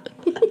 Yeah.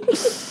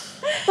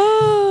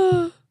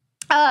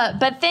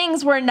 But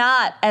things were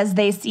not as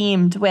they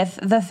seemed with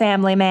the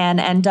family man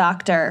and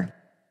doctor.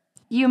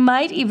 You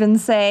might even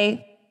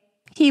say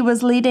he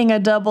was leading a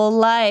double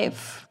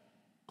life.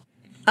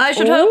 I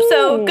should hope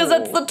so, because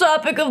that's the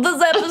topic of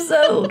this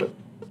episode.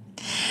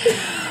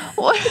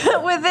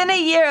 Within a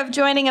year of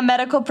joining a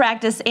medical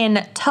practice in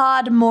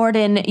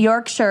Todmorden,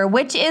 Yorkshire,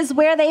 which is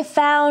where they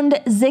found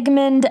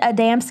Zygmunt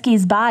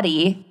Adamski's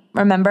body,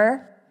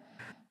 remember?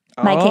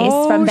 My case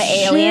from the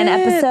Alien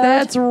episode.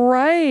 That's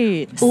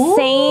right.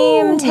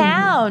 Same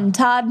town,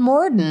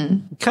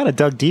 Todmorden. Kind of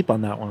dug deep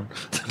on that one.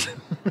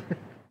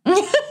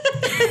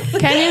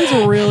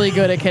 Kenyon's really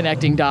good at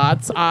connecting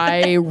dots.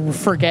 I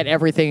forget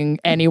everything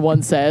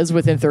anyone says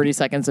within 30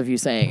 seconds of you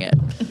saying it.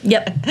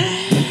 Yep.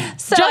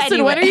 So Justin,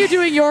 anyway. when are you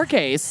doing your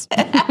case?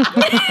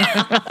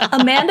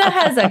 Amanda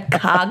has a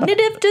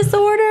cognitive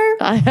disorder.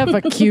 I have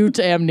acute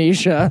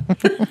amnesia.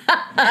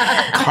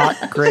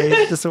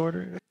 Cotgrave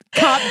disorder.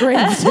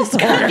 Cotgrave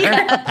disorder.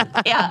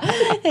 Yeah,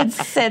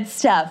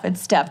 it's tough.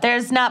 It's tough.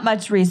 There's not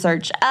much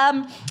research.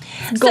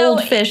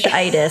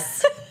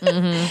 Goldfish-itis.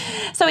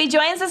 So he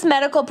joins this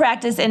medical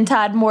practice in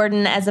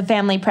Todmorden as a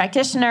family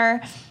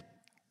practitioner,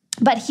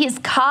 but he's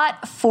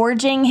caught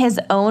forging his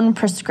own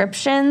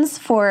prescriptions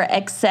for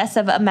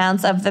excessive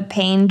amounts of the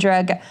pain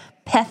drug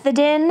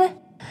pethidine,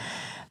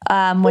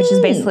 which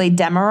is basically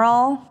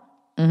Demerol.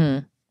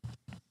 So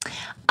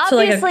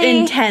like an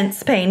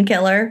intense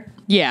painkiller.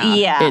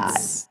 Yeah.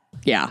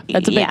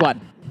 That's a big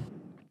one.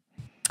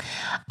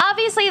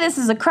 Obviously, this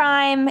is a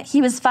crime.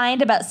 He was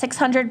fined about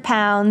 600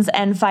 pounds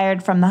and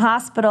fired from the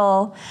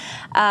hospital.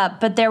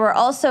 But there were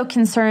also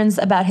concerns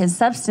about his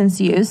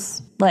substance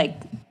use,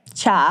 like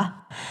cha.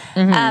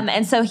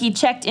 And so he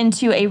checked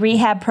into a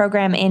rehab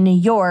program in New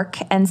York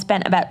and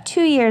spent about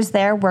 2 years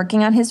there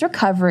working on his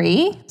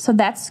recovery. So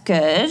that's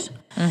good.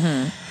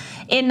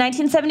 In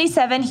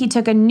 1977, he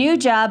took a new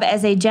job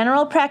as a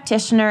general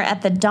practitioner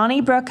at the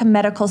Donnybrook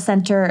Medical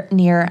Center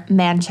near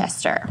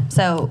Manchester.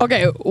 So,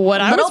 Okay,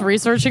 when I was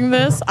researching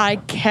this, I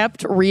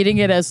kept reading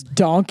it as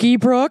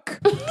Donkeybrook.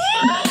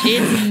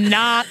 It's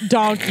not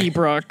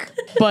Donkeybrook,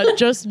 but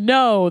just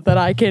know that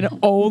I can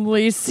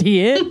only see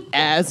it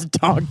as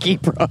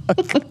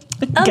Donkeybrook.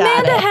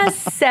 Amanda has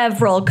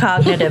several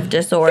cognitive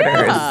disorders.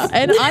 Yeah,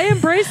 and I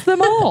embrace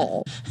them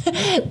all.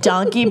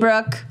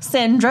 Donnybrook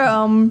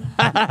syndrome.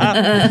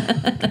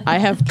 I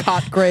have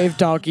Cotgrave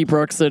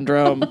Donkeybrook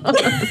syndrome.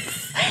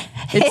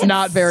 It's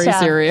not very tough.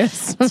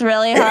 serious. It's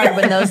really hard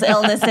when those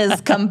illnesses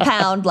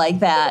compound like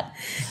that.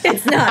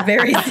 It's not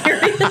very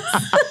serious.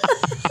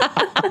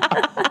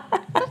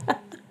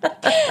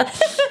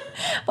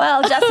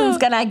 Well, Justin's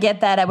gonna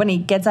get that when he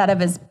gets out of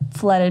his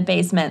flooded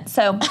basement.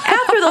 So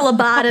After the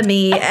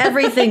lobotomy,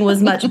 everything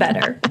was much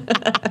better.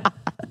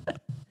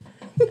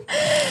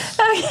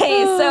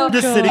 Okay, so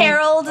Just sitting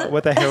Harold.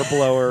 with a hair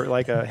blower,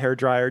 like a hair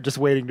dryer, just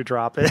waiting to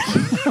drop it.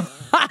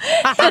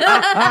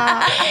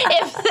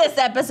 If this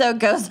episode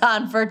goes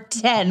on for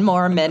 10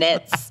 more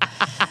minutes.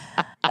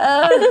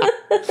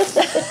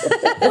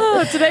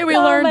 Today we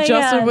Oh learned my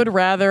Justin God. would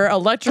rather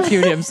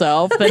electrocute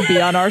himself than be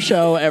on our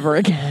show ever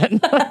again.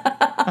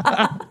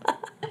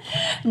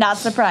 Not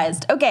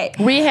surprised. Okay,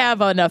 We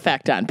have an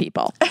effect on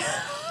people.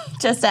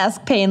 just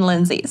ask Payne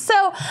Lindsay.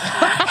 So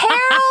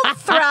Harold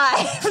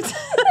thrived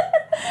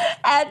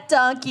at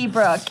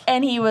Donkeybrook,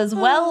 and he was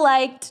well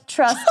liked,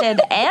 trusted,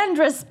 and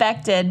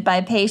respected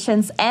by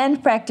patients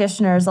and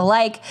practitioners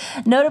alike,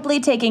 notably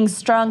taking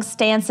strong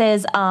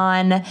stances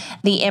on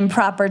the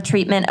improper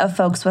treatment of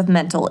folks with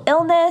mental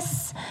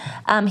illness.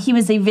 He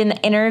was even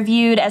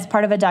interviewed as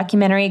part of a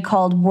documentary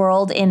called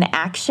World in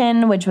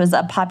Action, which was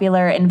a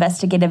popular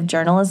investigative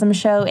journalism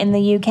show in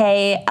the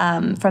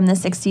UK from the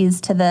 60s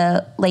to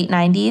the late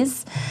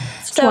 90s.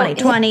 So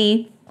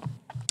 2020.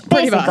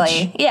 Pretty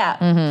basically, much.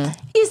 yeah.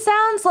 He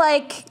sounds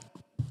like,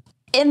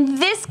 in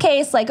this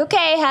case, like,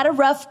 okay, had a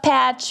rough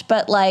patch,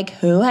 but like,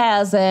 who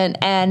hasn't?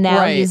 And now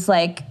Right. he's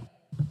like,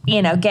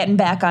 getting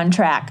back on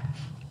track.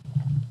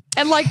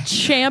 And like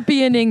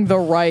championing the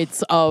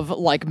rights of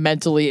like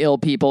mentally ill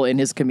people in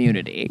his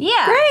community.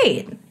 Yeah.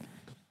 Great.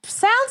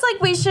 Sounds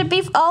like we should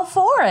be all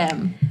for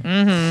him.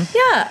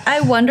 Yeah,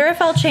 I wonder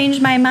if I'll change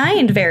my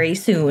mind very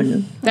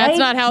soon. That's Right?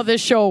 not how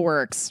this show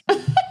works.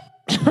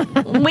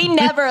 We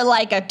never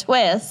like a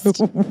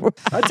twist.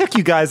 I took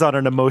you guys on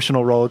an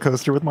emotional roller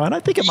coaster with mine. I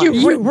think it might.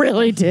 You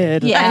really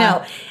did. Yeah. I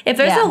know. If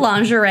there's Yeah. a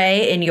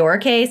lingerie in your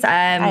case,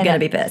 I'm know. going to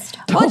be pissed.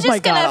 We're Oh just my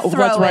gonna God. throw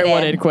Let's write it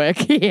one in. in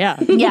quick. Yeah.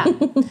 Yeah.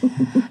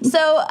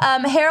 So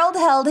Harold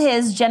held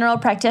his general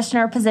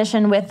practitioner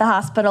position with the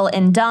hospital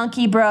in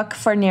Donkeybrook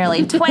for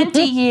nearly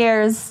 20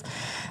 years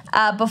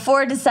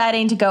before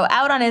deciding to go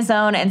out on his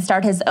own and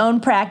start his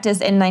own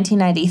practice in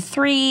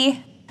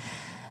 1993.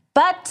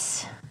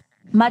 But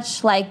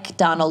much like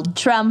Donald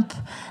Trump,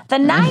 the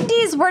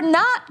 90s were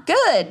not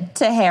good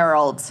to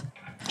Harold.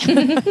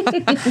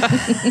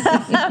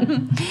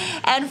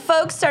 And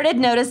folks started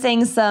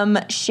noticing some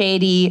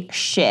shady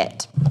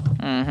shit.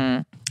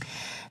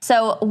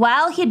 So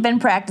while he'd been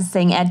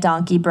practicing at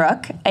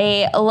Donkeybrook,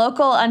 a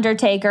local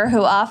undertaker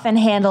who often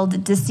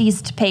handled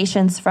deceased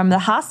patients from the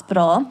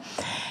hospital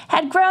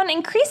had grown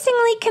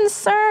increasingly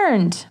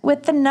concerned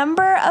with the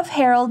number of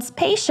Harold's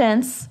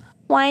patients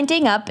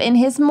winding up in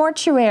his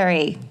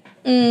mortuary.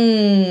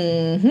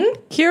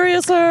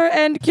 Curiouser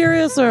and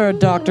curiouser,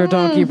 Dr.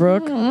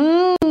 Donkeybrook.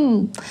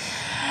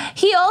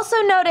 He also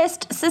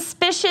noticed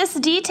suspicious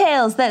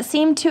details that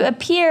seemed to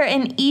appear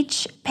in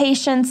each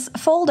patient's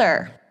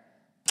folder.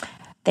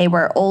 They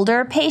were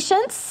older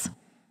patients.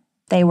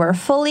 They were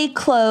fully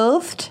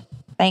clothed.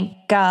 Thank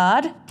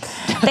God.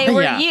 They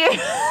were Yeah.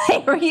 they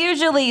were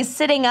usually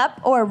sitting up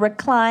or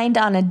reclined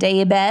on a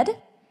daybed.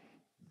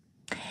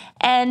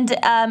 And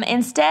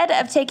instead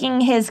of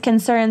taking his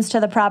concerns to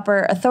the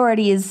proper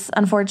authorities,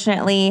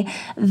 unfortunately,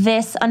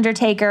 this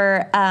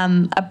undertaker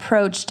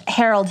approached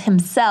Harold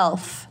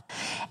himself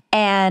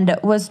and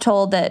was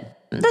told that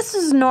this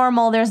is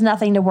normal, there's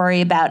nothing to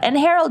worry about. And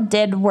Harold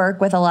did work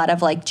with a lot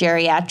of like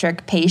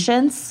geriatric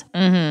patients.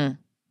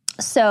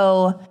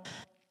 So,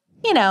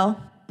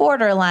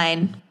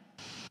 borderline.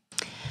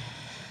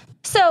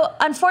 So,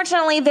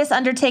 unfortunately, this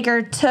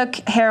undertaker took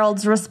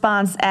Harold's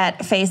response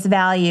at face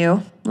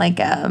value, like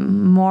a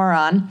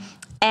moron,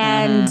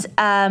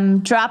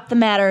 and dropped the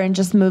matter and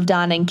just moved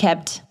on and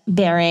kept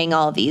burying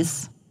all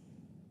these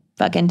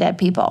fucking dead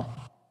people.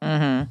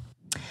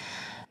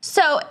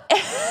 So,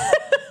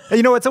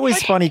 It's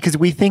always funny because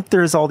we think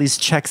there's all these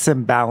checks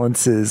and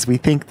balances. We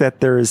think that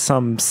there is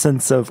some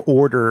sense of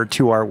order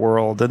to our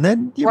world. And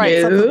then you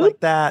read something like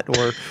that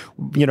or,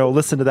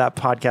 listen to that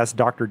podcast,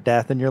 Dr.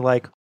 Death, and you're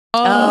like,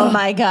 oh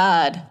my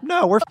God.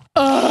 no, we're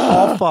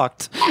all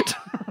fucked.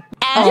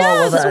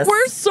 As, us.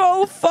 We're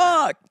so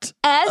fucked.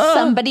 as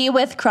somebody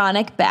with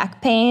chronic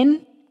back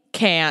pain,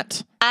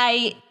 Can't.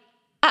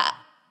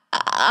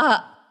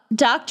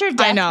 Dr.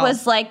 Death know.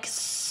 was like,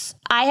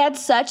 I had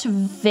such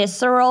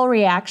visceral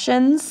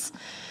reactions.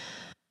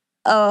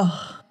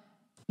 Oh,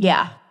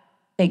 yeah,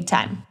 big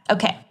time.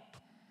 Okay.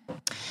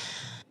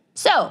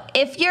 So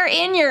if you're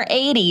in your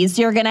 80s,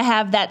 you're going to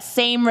have that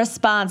same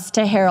response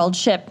to Harold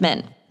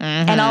Shipman.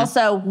 And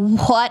also,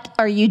 what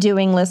are you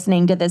doing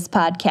listening to this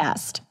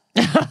podcast?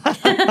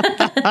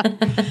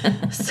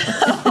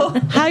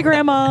 Hi,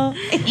 Grandma.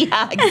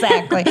 Yeah,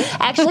 exactly.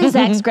 Actually,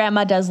 Zach's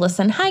grandma does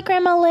listen. Hi,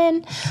 Grandma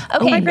Lynn.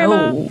 Okay. Hi,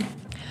 Grandma.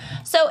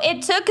 So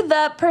it took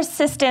the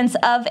persistence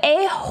of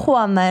a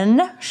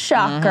woman,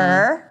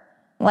 shocker,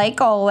 like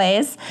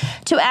always,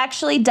 to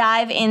actually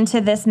dive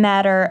into this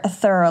matter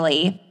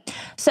thoroughly.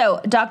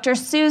 So Dr.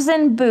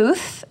 Susan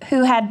Booth,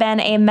 who had been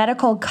a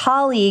medical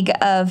colleague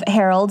of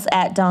Harold's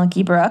at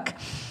Donkeybrook,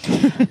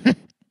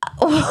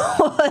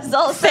 was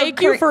also...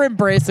 Thank you for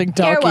embracing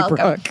You're welcome.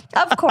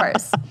 Donkeybrook. Of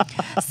course.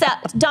 So,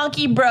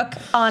 Donkeybrook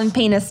on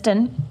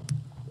Peniston.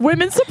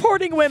 Women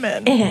supporting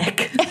women. Ick.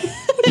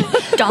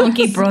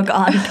 Donkeybrook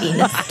on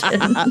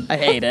Peniston. I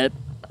hate it.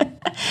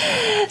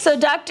 So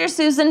Dr.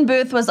 Susan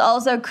Booth was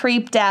also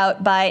creeped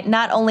out by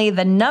not only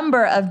the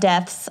number of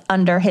deaths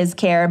under his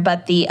care,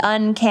 but the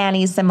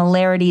uncanny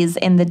similarities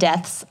in the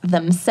deaths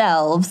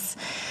themselves.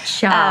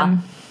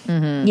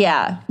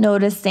 Yeah,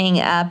 noticing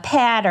a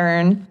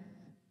pattern.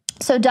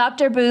 So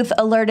Dr. Booth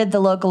alerted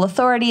the local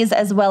authorities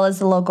as well as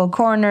the local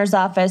coroner's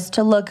office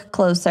to look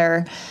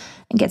closer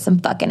and get some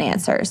fucking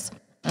answers.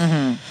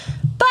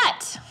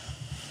 But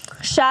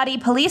shoddy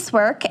police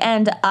work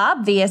and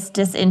obvious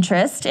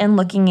disinterest in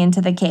looking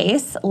into the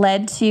case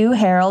led to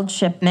Harold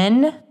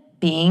Shipman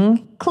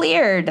being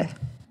cleared.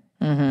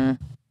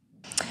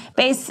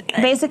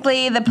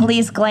 Basically, the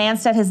police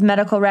glanced at his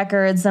medical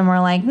records and were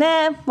like,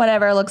 nah,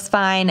 whatever, looks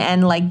fine,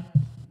 and like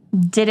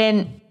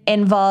didn't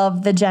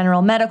involve the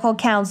General Medical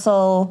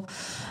Council,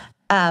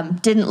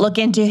 didn't look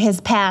into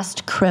his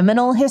past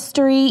criminal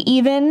history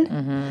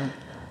even.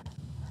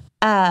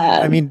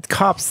 I mean,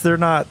 cops, they're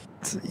not,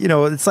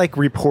 it's like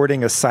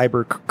reporting a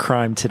cyber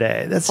crime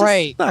today. That's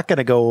just not going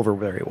to go over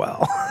very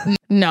well.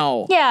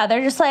 No. Yeah,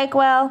 they're just like,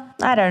 well,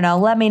 I don't know.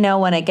 Let me know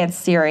when it gets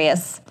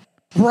serious.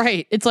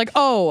 Right. It's like,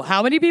 oh,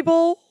 how many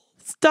people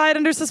died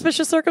under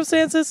suspicious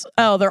circumstances?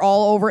 Oh, they're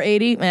all over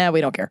 80?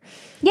 We don't care.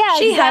 Yeah,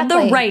 She had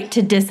the right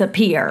to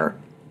disappear.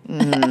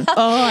 Oh,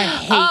 I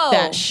hate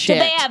that shit.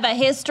 Do they have a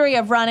history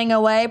of running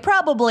away?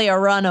 Probably a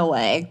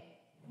runaway.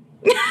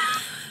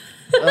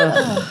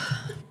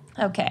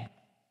 Okay.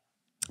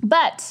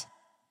 But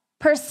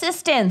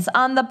persistence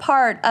on the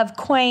part of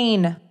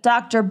Quain,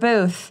 Dr.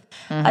 Booth,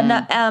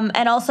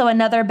 and also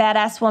another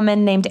badass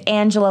woman named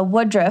Angela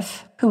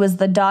Woodruff, who was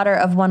the daughter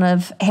of one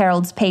of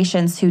Harold's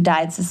patients who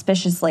died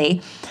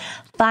suspiciously,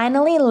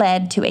 finally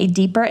led to a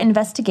deeper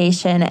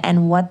investigation,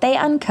 and what they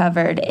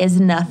uncovered is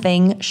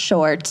nothing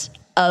short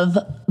of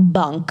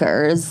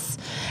bonkers.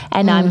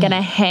 And I'm going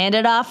to hand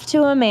it off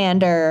to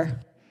Amanda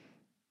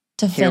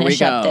to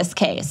finish up this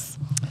case.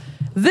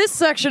 This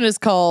section is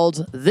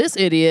called "This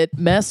Idiot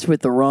Messed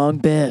with the Wrong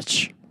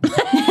Bitch."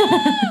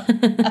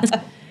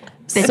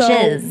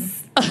 Bitches.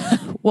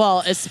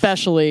 Well,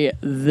 especially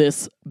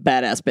this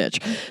badass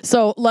bitch.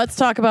 So let's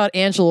talk about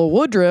Angela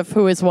Woodruff,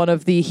 who is one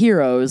of the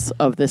heroes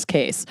of this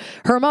case.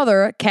 Her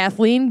mother,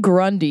 Kathleen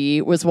Grundy,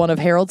 was one of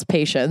Harold's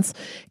patients.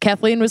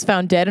 Kathleen was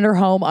found dead in her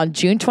home on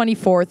June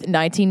 24th,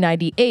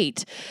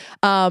 1998.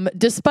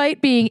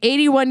 Despite being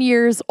 81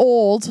 years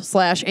old /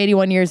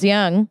 81 years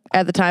young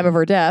at the time of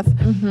her death,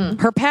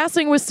 her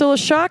passing was still a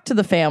shock to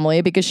the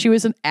family because she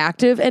was an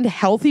active and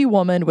healthy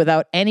woman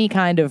without any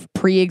kind of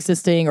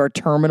pre-existing or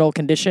terminal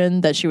condition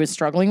that she was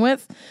struggling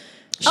with.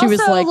 She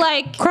was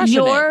like crushing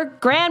your it.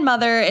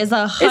 grandmother is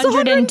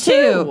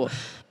 102.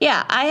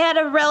 Yeah, I had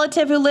a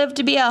relative who lived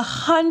to be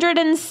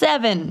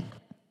 107.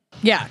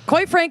 Yeah,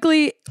 quite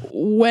frankly,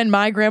 when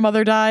my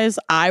grandmother dies,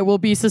 I will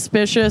be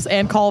suspicious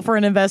and call for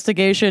an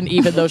investigation,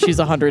 even though she's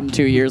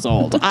 102 years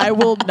old. I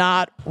will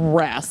not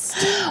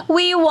rest.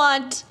 We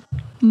want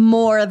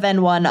more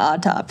than one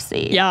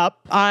autopsy. Yep,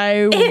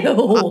 I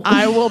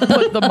will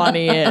put the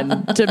money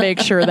in to make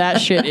sure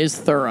that shit is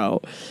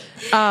thorough.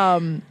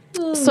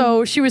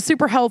 So she was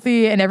super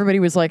healthy, and everybody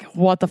was like,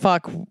 what the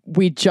fuck?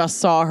 We just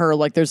saw her.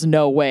 Like, there's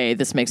no way.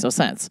 This makes no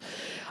sense.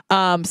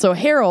 So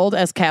Harold,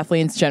 as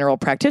Kathleen's general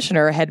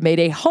practitioner, had made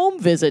a home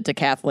visit to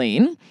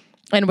Kathleen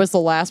and was the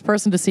last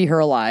person to see her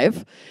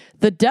alive.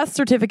 The death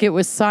certificate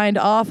was signed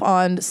off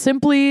on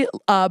simply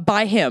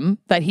by him,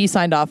 that he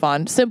signed off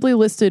on, simply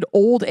listed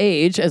old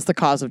age as the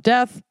cause of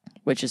death,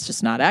 which is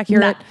just not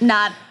accurate.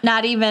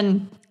 Not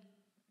even...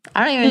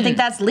 I don't even think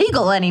that's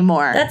legal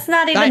anymore. That's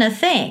not even a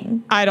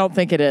thing. I don't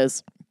think it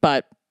is,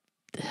 but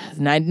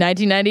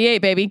 1998,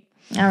 baby.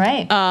 All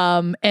right.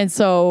 And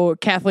so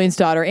Kathleen's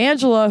daughter,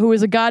 Angela, who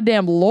is a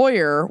goddamn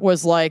lawyer,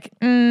 was like,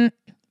 I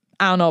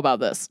don't know about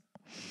this.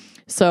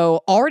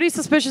 So already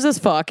suspicious as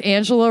fuck,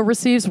 Angela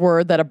receives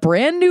word that a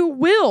brand new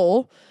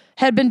will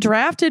had been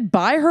drafted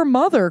by her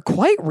mother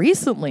quite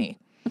recently.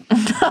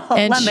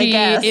 And let me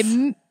guess.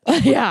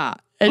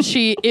 And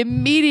she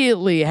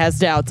immediately has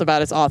doubts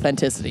about its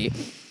authenticity.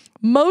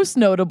 Most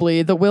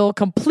notably, the will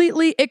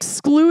completely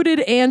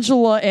excluded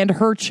Angela and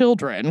her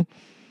children.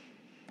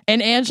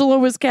 And Angela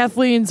was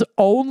Kathleen's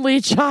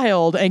only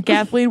child, and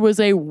Kathleen was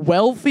a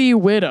wealthy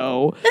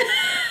widow.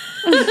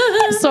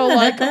 So,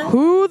 like,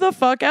 who the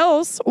fuck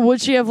else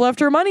would she have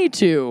left her money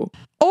to?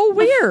 Oh,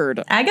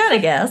 weird. I gotta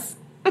guess.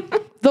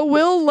 The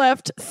will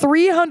left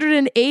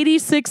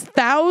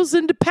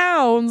 386,000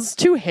 pounds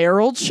to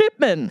Harold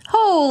Shipman.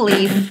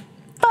 Holy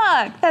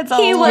fuck. That's a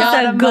He was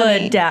lot a of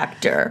good money.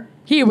 doctor.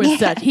 He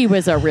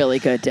was a really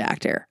good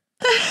doctor.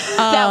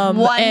 That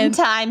one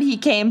time he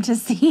came to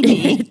see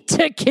me.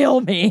 To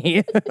kill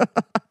me.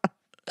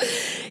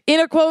 In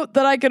a quote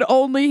that I could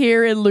only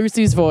hear in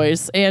Lucy's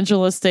voice,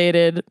 Angela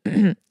stated,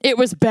 "It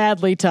was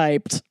badly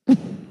typed."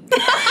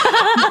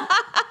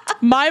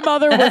 My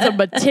mother was a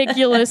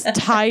meticulous,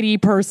 tidy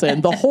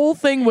person. The whole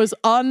thing was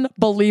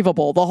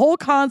unbelievable. The whole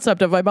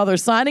concept of my mother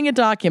signing a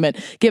document,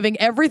 giving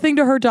everything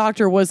to her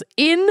doctor was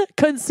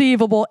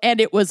inconceivable,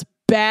 and it was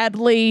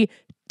badly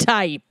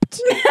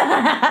typed.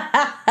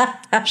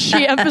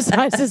 She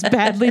emphasizes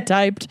badly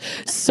typed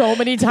so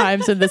many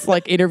times in this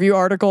like interview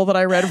article that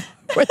I read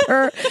with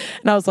her.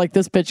 And I was like,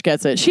 this bitch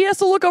gets it. She has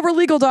to look over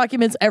legal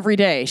documents every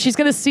day. She's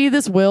going to see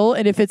this will.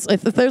 And if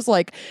there's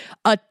like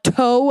a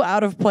toe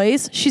out of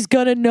place, she's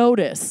going to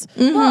notice.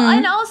 Well,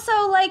 and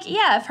also like,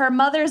 yeah, if her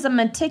mother's a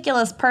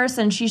meticulous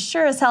person, she's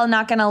sure as hell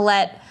not going to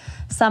let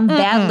some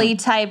badly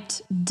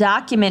typed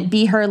document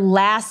be her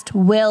last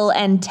will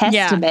and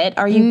testament.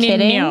 Are you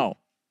kidding?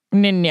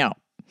 No.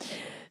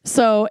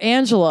 So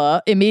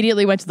Angela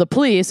immediately went to the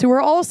police, who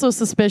were also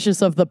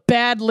suspicious of the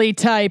badly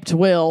typed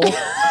will,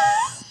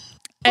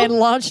 and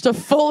launched a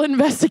full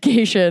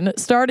investigation,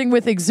 starting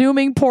with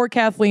exhuming poor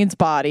Kathleen's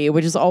body,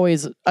 which is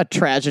always a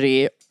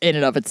tragedy in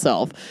and of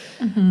itself.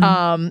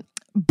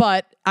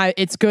 But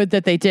it's good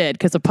that they did,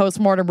 because a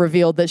postmortem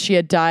revealed that she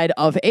had died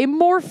of a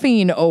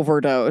morphine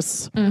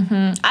overdose.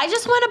 I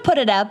just want to put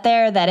it out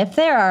there that if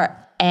there are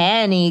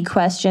any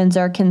questions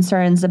or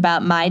concerns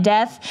about my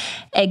death,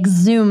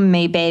 exhume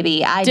me,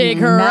 baby. I Dig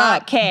do her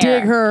not up. care.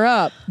 Dig her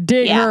up.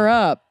 Dig her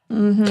up.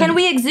 Can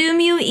we exhume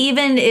you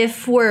even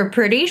if we're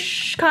pretty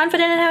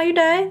confident in how you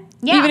die?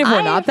 Yeah, Even if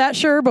we're not that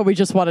sure, but we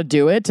just want to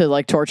do it to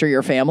like torture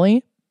your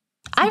family.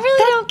 I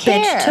really don't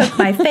care. Bitch took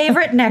my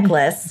favorite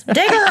necklace.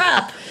 Dig her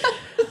up.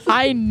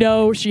 I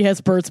know she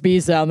has Burt's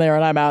Bees down there,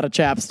 and I'm out of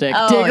chapstick.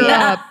 Oh, Dig her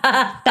yeah.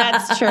 up.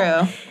 That's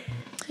true.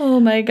 Oh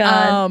my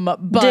God.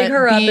 But Dig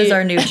her up is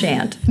our new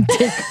chant.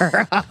 Dig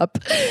her up.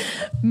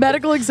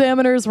 Medical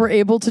examiners were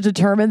able to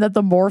determine that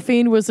the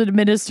morphine was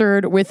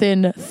administered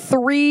within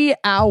 3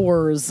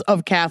 hours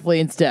of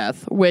Kathleen's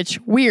death,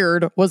 which,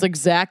 weird, was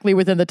exactly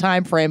within the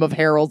time frame of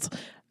Harold's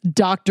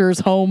doctor's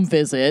home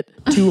visit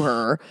to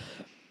her.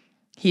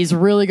 He's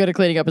really good at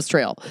cleaning up his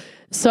trail.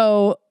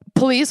 So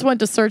police went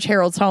to search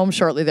Harold's home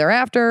shortly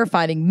thereafter,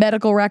 finding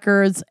medical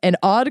records, an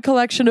odd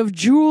collection of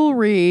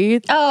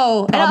jewelry.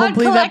 Oh, an odd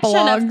Probably that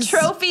collection of belongs-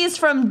 trophies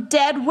from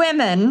dead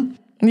women.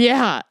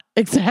 Yeah,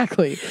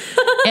 exactly.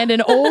 And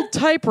an old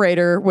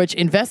typewriter, which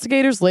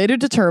investigators later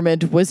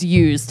determined was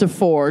used to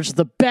forge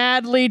the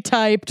badly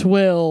typed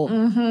will.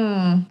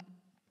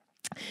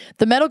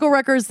 The medical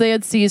records they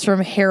had seized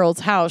from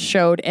Harold's house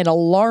showed an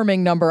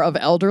alarming number of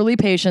elderly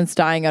patients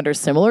dying under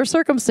similar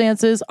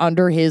circumstances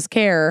under his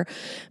care,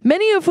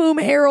 many of whom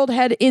Harold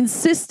had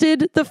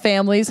insisted the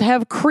families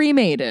have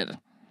cremated.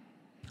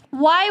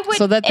 Why would,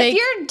 So that if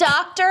your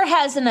doctor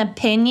has an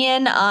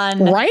opinion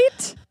on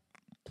Right?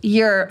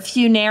 your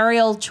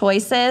funereal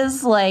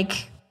choices,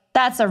 like,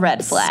 that's a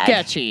red flag.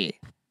 Sketchy.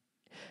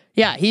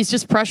 Yeah, he's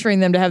just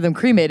pressuring them to have them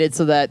cremated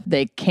so that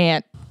they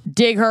can't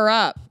dig her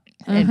up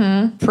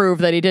and prove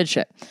that he did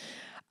shit.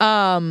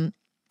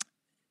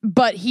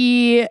 But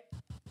he...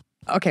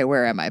 Okay,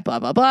 where am I? Blah,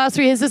 blah, blah.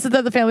 So he insisted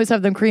that the families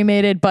have them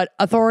cremated, but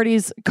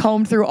authorities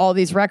combed through all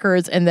these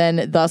records and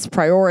then thus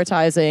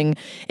prioritizing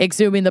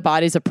exhuming the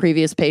bodies of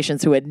previous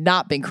patients who had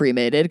not been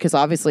cremated, because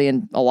obviously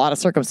in a lot of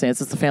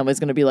circumstances, the family's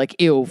going to be like,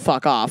 ew,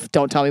 fuck off.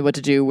 Don't tell me what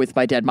to do with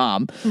my dead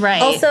mom.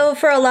 Right. Also,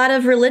 for a lot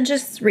of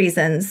religious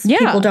reasons,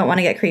 people don't want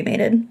to get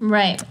cremated.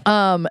 Right.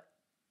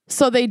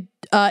 So they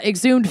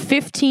exhumed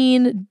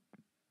 15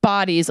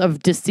 bodies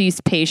of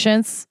deceased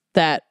patients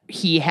that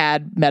he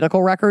had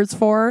medical records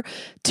for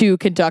to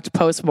conduct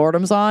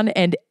postmortems on,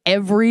 and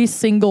every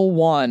single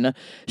one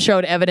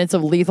showed evidence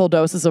of lethal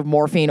doses of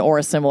morphine or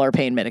a similar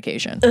pain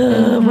medication.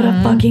 Ugh, what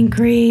a fucking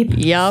creep.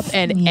 Yep,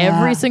 and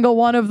every single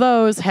one of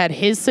those had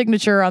his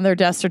signature on their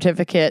death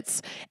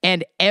certificates,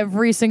 and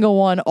every single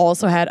one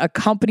also had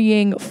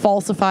accompanying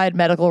falsified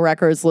medical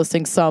records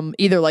listing some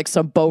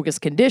bogus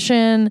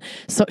condition,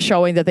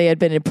 showing that they had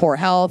been in poor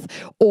health,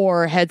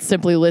 or had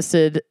simply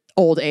listed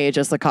old age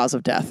as the cause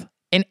of death.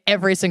 In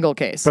every single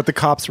case. But the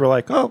cops were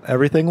like, oh,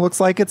 everything looks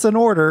like it's in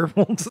order.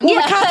 Well,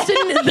 the cops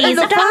didn't in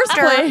the first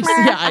place.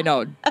 Yeah, I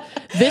know.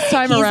 This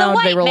time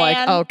around, they were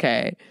like,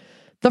 okay.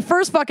 The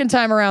first fucking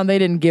time around, they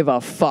didn't give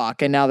a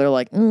fuck. And now they're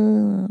like,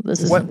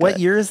 this is What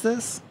year is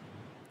this?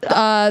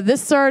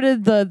 This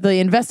started, the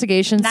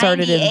investigation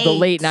started in the 98.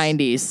 late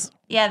 90s.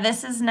 Yeah, this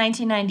is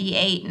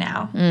 1998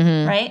 now,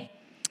 right?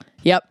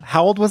 Yep.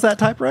 How old was that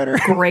typewriter?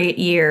 Great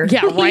year.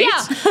 Yeah,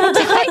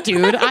 right?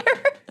 Dude,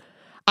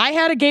 I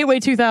had a Gateway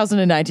 2000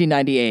 in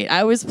 1998.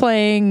 I was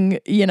playing,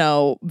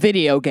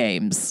 video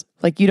games.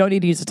 Like, you don't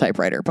need to use a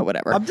typewriter, but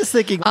whatever. I'm just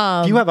thinking,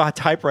 if you have a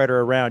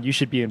typewriter around, you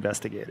should be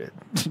investigated.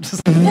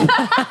 If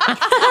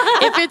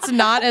it's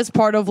not as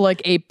part of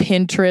like a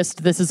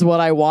Pinterest, this is what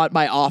I want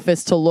my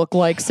office to look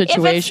like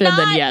situation,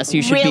 then yes,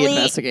 you should be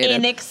investigated.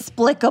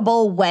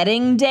 Inexplicable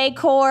wedding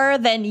decor,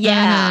 then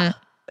yeah.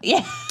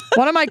 Yeah.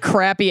 One of my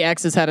crappy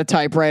exes had a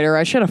typewriter.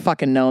 I should have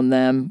fucking known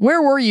them.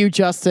 Where were you,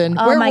 Justin?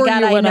 Oh Where my were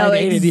God, you when I know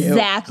dated you?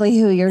 exactly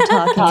who you're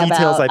talking about.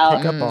 Details I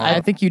pick up on.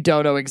 I think you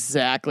don't know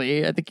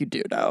exactly. I think you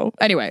do know.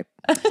 Anyway,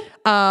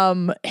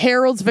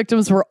 Harold's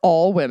victims were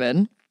all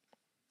women.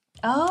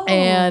 Oh.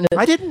 And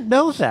I didn't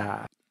know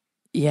that.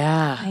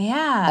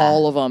 Yeah.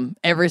 all of them.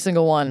 Every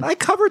single one. I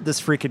covered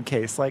this freaking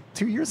case like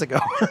 2 years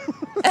ago.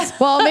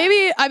 Well,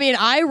 maybe,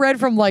 I read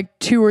from like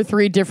 2 or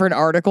 3 different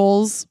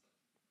articles.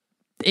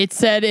 It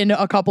said in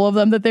a couple of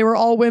them that they were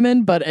all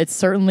women, but it's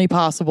certainly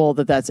possible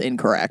that that's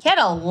incorrect. He had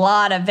a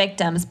lot of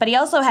victims, but he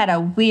also had a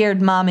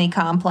weird mommy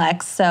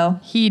complex. So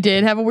He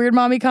did have a weird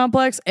mommy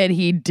complex, and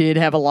he did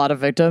have a lot of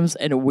victims,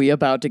 and we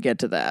about to get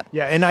to that.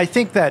 Yeah, and I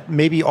think that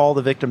maybe all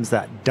the victims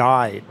that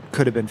died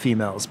could have been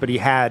females, but he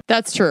had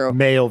That's true.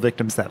 male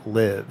victims that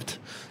lived.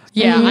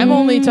 Yeah, I'm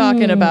only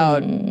talking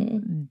about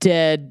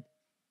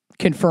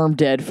confirmed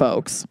dead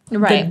folks.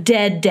 right.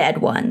 The dead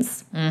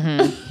ones.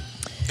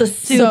 The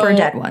super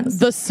dead ones.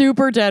 The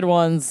super dead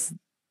ones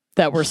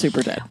that were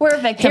super dead. We're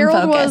victim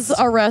Harold focused. was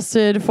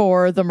arrested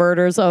for the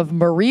murders of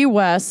Marie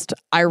West,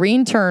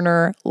 Irene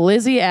Turner,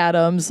 Lizzie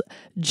Adams,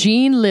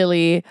 Jean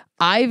Lilly,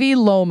 Ivy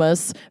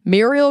Lomas,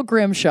 Muriel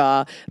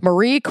Grimshaw,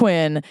 Marie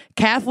Quinn,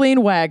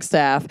 Kathleen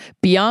Wagstaff,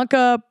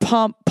 Bianca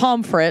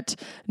Pomfret,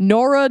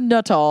 Nora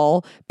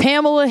Nuttall,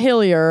 Pamela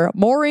Hillier,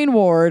 Maureen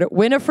Ward,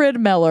 Winifred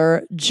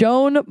Meller,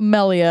 Joan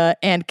Melia,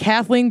 and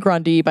Kathleen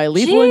Grundy by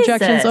lethal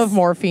injections of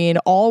morphine,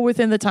 all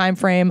within the time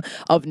frame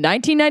of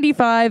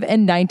 1995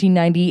 and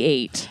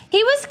 1998.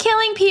 He was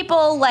killing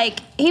people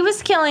like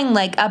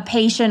a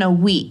patient a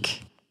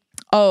week.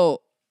 Oh,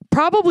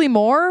 probably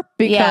more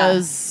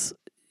because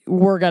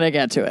we're going to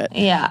get to it.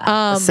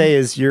 Yeah. Say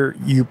is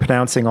you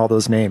pronouncing all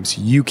those names.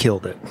 You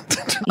killed it.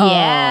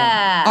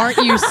 Yeah. Aren't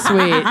you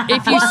sweet?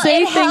 If you Well,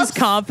 say it things helps.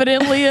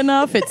 confidently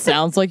enough, it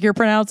sounds like you're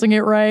pronouncing it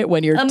right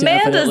when you're Amanda's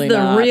definitely the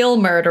not. real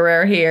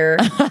murderer here.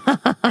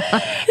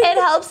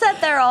 It helps that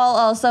they're all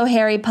also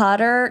Harry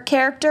Potter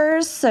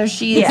characters, so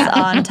she's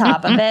on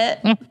top of it.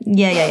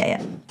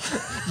 Yeah.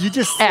 You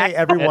just say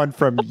everyone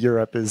from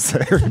Europe is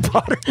Harry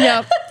Potter.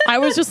 Yep. I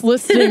was just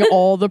listing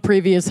all the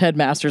previous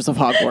headmasters of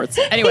Hogwarts.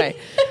 Anyway,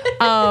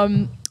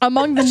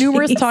 among the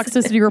numerous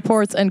toxicity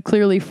reports and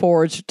clearly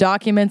forged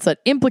documents that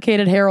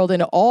implicated Harold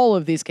in all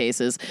of these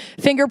cases,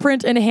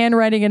 fingerprint and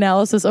handwriting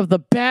analysis of the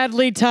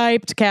badly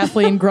typed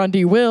Kathleen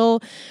Grundy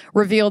will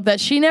revealed that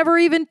she never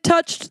even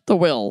touched the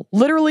will.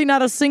 Literally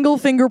not a single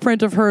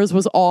fingerprint of hers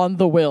was on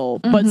the will,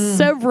 but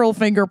several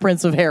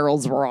fingerprints of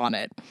Harold's were on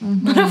it.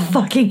 What a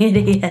fucking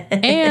idiot.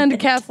 And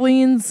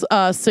Kathleen's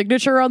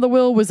signature on the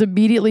will was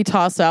immediately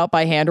tossed out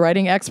by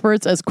handwriting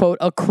experts as, quote,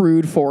 a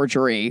crude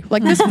forgery.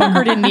 Like, this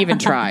fucker didn't even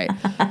try.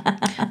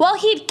 Well,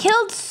 he'd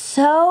killed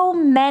so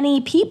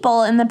many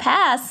people in the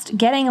past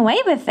getting away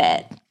with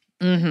it.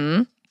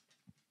 Mm-hmm.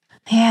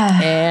 Yeah.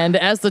 And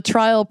as the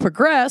trial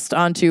progressed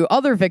onto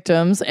other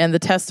victims and the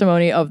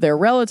testimony of their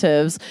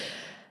relatives,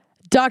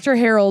 Dr.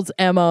 Harold's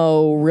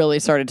MO really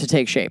started to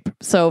take shape.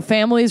 So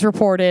families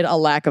reported a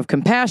lack of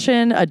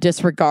compassion, a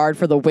disregard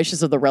for the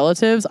wishes of the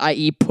relatives,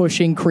 i.e.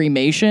 pushing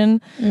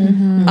cremation,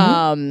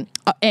 and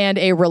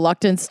a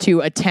reluctance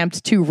to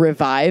attempt to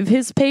revive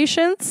his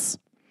patients.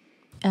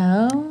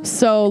 Oh.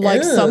 So,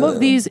 like, some of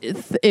these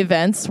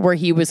events where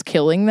he was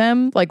killing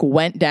them, like,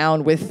 went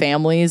down with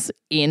families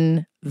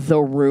in the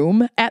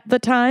room at the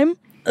time.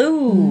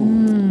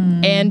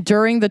 Ooh. And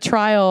during the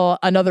trial,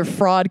 another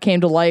fraud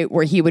came to light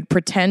where he would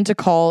pretend to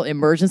call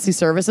emergency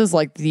services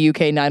like the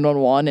UK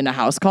 911 in a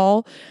house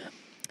call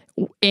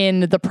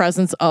in the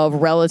presence of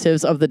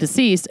relatives of the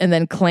deceased and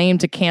then claim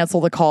to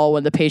cancel the call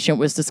when the patient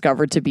was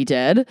discovered to be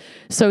dead.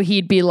 So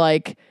he'd be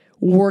like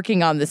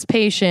working on this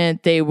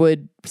patient, they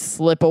would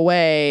slip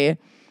away.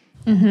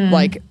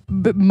 Like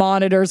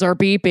monitors are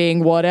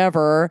beeping,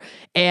 whatever.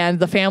 And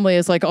the family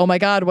is like, oh my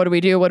God, what do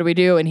we do? What do we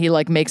do? And he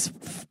like makes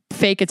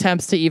fake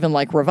attempts to even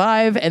like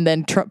revive and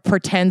then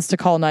pretends to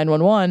call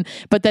 911.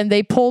 But then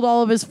they pulled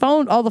all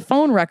the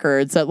phone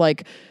records that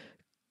like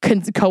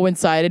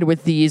coincided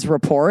with these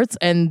reports.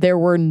 And there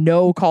were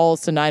no calls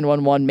to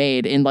 911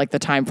 made in like the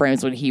time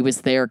frames when he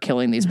was there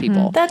killing these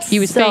people. That's he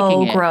was so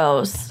faking it.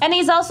 gross. And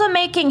he's also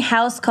making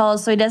house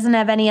calls, so he doesn't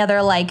have any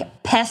other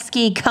like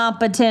pesky,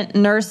 competent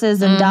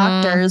nurses and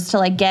doctors to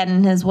like get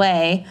in his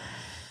way.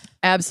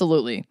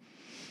 Absolutely.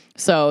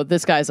 So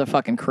this guy's a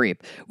fucking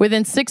creep.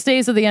 Within 6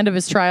 days of the end of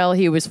his trial,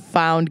 he was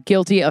found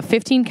guilty of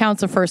 15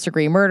 counts of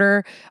first-degree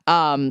murder.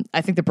 I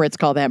think the Brits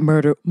call that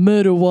murder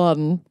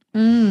one.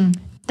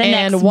 The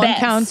And next one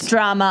best count-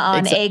 drama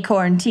on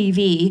Acorn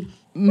TV.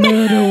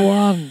 Murder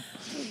one.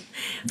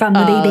 From the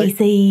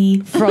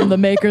BBC. From the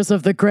makers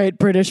of the Great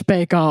British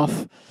Bake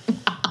Off.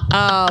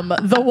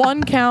 The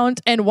one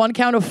count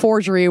of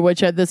forgery,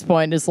 which at this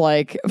point is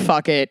like,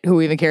 fuck it,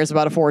 who even cares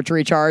about a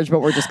forgery charge?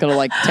 But we're just gonna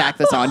like tack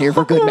this on here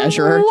for good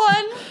measure.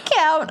 One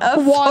count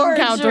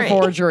of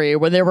forgery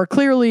when there were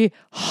clearly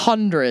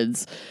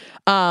hundreds.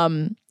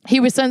 He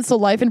was sentenced to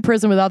life in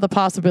prison without the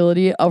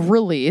possibility of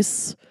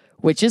release,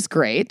 which is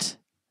great.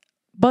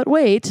 But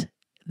wait,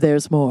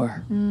 there's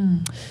more.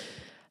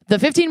 The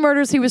 15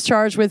 murders he was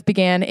charged with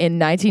began in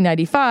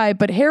 1995,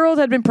 but Harold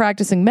had been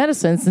practicing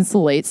medicine since the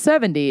late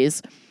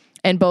 70s,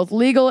 and both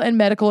legal and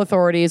medical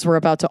authorities were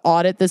about to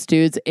audit this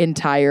dude's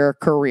entire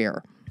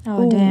career.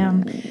 Oh,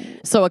 damn.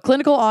 So a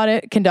clinical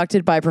audit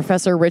conducted by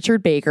Professor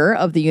Richard Baker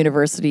of the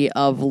University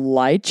of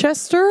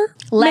Leicester?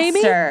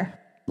 maybe?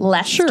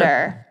 Leicester.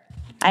 Sure.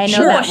 I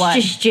know that one.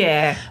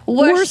 Worcestershire.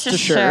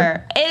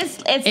 Worcestershire.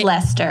 It's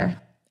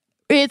Leicester.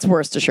 It's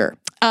Worcestershire.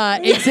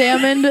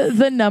 examined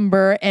the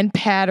number and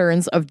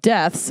patterns of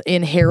deaths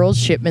in Harold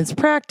Shipman's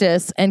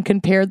practice and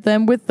compared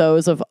them with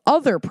those of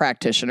other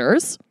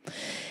practitioners.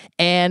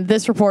 And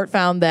this report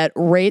found that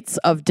rates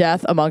of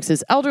death amongst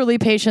his elderly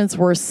patients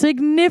were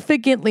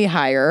significantly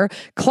higher,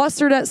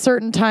 clustered at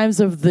certain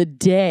times of the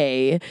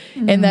day,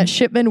 and that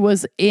Shipman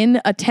was in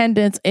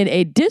attendance in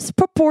a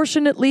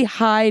disproportionately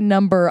high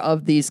number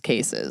of these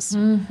cases.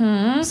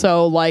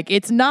 So, like,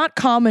 it's not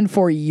common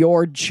for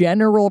your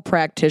general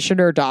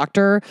practitioner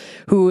doctor,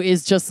 who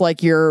is just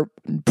like your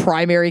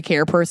primary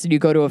care person you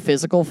go to a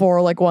physical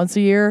for like once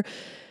a year,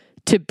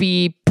 to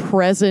be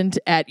present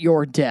at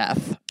your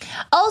death.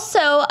 Also,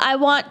 I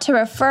want to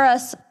refer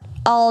us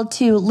all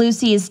to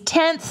Lucy's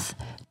 10th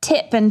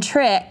tip and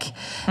trick.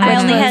 I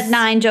only had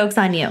 9 jokes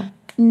on you.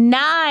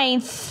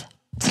 9th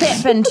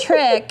tip and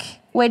trick,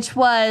 which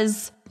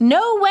was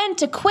know when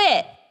to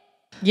quit.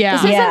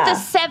 Yeah. This isn't the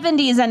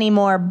 70s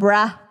anymore,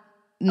 bruh.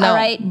 No. All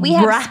right? We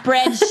have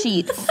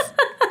spreadsheets.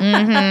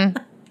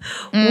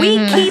 We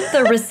keep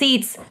the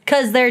receipts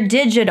because they're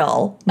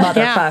digital,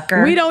 motherfucker.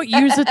 Yeah, we don't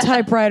use a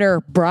typewriter,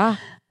 brah.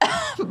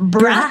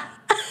 Bruh.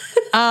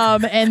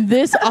 And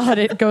this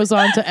audit goes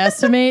on to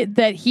estimate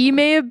that he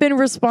may have been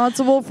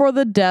responsible for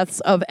the deaths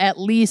of at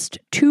least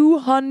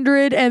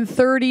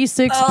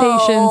 236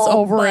 patients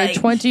over a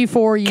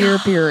 24-year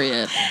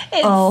period.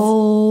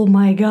 Oh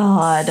my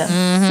God.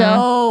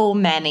 So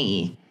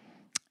many.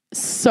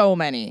 So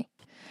many.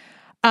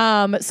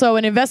 So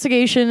an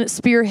investigation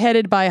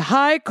spearheaded by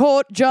High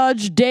Court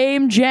Judge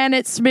Dame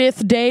Janet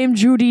Smith, Dame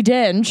Judi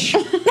Dench,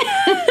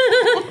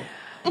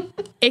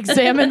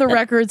 examined the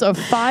records of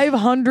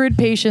 500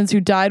 patients who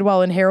died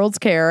while in Harold's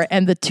care,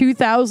 and the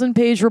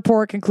 2,000-page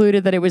report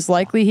concluded that it was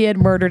likely he had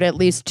murdered at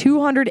least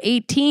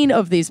 218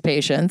 of these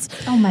patients.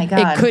 Oh my God.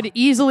 It could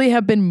easily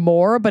have been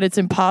more, but it's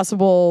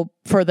impossible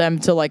for them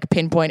to like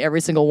pinpoint every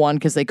single one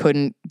because they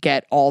couldn't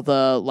get all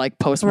the like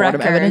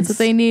post-mortem evidence that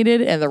they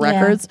needed and the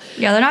records.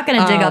 Yeah, they're not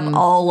going to dig up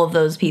all of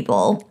those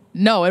people.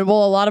 No, and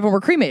well, a lot of them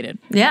were cremated.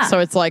 Yeah. So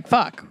it's like,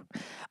 fuck.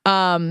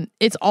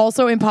 It's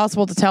also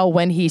impossible to tell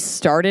when he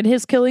started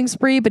his killing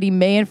spree, but he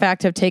may in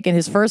fact have taken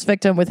his first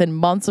victim within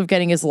months of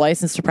getting his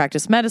license to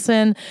practice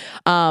medicine.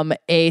 A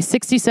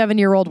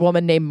 67-year-old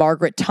woman named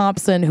Margaret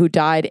Thompson, who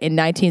died in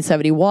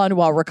 1971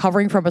 while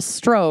recovering from a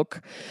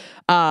stroke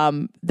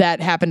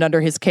that happened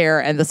under his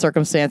care, and the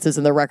circumstances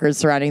and the records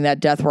surrounding that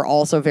death were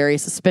also very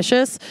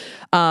suspicious.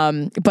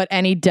 But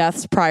any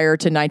deaths prior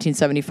to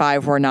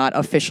 1975 were not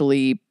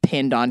officially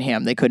pinned on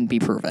him. They couldn't be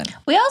proven.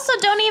 We also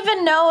don't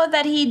even know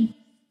that he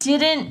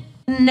didn't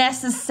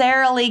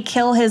necessarily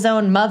kill his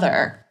own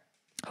mother.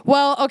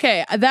 Well,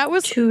 okay, that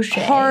was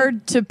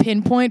hard to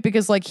pinpoint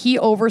because like he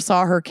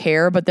oversaw her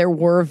care, but there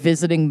were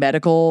visiting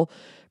medical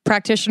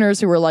practitioners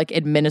who were like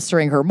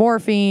administering her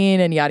morphine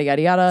and yada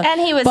yada yada.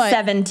 And he was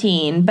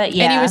 17, but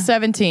yeah. And he was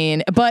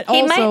 17, but He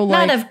also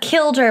might not have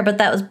killed her, but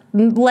that was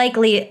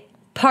likely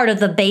part of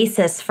the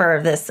basis for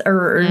this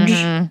urge.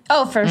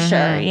 Oh, for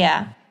sure,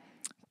 yeah.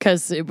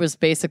 because it was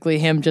basically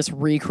him just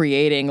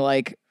recreating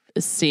like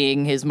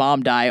seeing his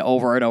mom die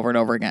over and over and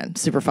over again.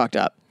 Super fucked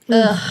up.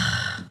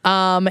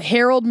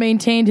 Harold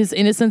maintained his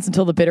innocence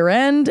until the bitter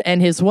end,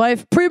 and his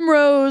wife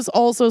Primrose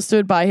also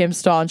stood by him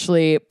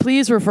staunchly.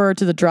 Please refer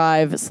to the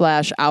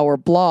Drive/our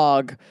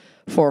blog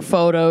for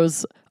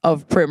photos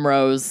of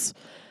Primrose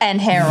and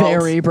Harold.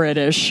 Very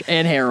British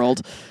and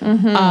Harold.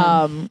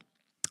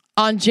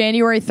 On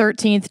January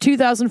 13th,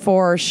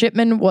 2004,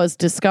 Shipman was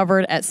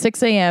discovered at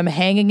 6 a.m.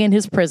 hanging in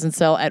his prison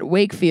cell at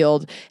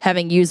Wakefield,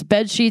 having used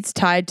bed sheets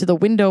tied to the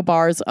window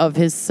bars of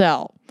his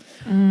cell.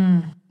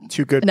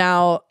 Too good.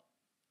 Now,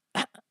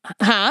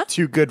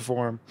 Too good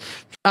for him.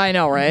 I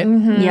know, right?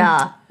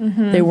 Yeah.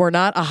 They were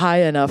not a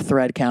high enough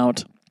thread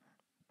count.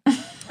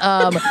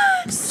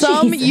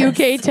 Some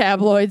UK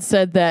tabloids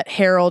said that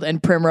Harold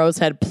and Primrose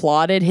had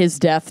plotted his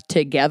death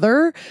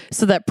together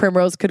so that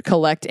Primrose could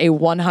collect a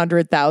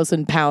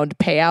 £100,000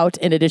 payout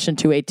in addition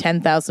to a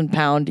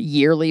 £10,000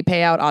 yearly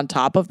payout on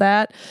top of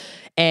that.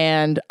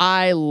 And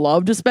I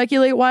love to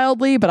speculate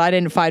wildly, but I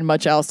didn't find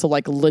much else to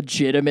like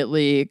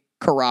legitimately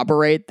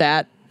corroborate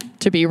that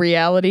to be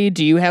reality.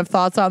 Do you have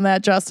thoughts on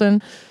that,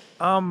 Justin?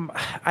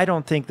 I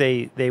don't think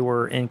they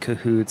were in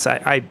cahoots.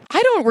 I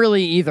don't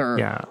really either.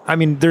 Yeah. I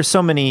mean, there's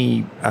so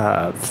many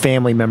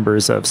family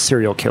members of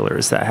serial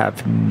killers that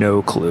have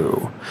no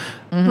clue.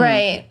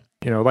 Right.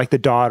 You know, like the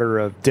daughter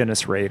of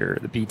Dennis Rader,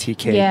 the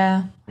BTK.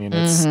 Yeah. I mean,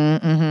 it's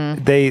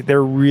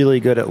they're really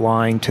good at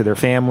lying to their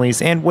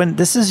families. And when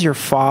this is your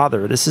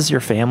father, this is your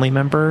family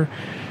member.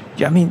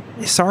 I mean,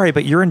 sorry,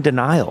 but you're in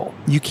denial.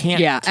 You can't.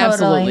 Yeah, Totally.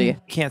 absolutely.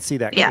 Can't see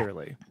that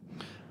clearly.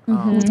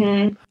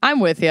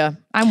 I'm with you.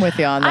 I'm with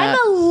you on that. I'm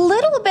a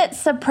little bit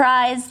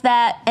surprised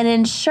that an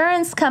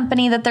insurance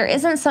company, that there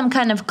isn't some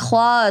kind of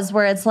clause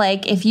where it's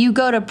like, if you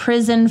go to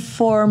prison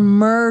for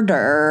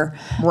murder,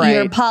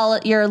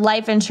 your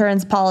life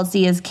insurance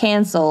policy is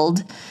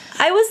canceled.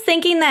 I was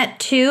thinking that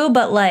too,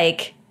 but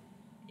like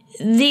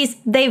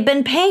they've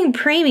been paying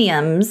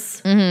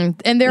premiums. And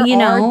there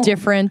are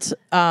different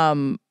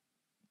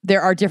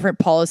there are different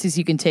policies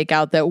you can take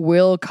out that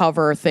will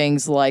cover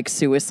things like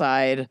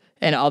suicide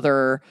and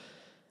other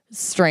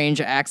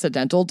strange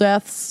accidental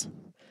deaths.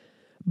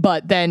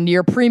 But then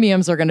your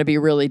premiums are going to be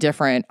really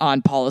different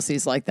on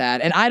policies like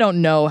that. And I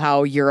don't know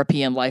how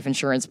European life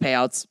insurance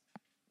payouts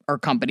or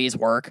companies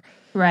work.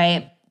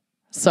 Right.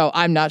 So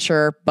I'm not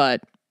sure,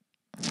 but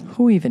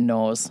who even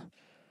knows?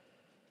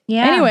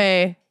 Yeah.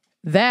 Anyway,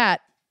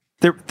 that.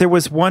 There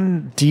was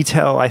one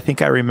detail I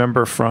think I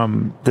remember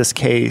from this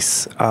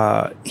case.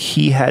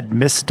 He had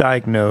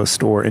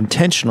misdiagnosed or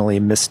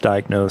intentionally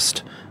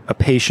misdiagnosed a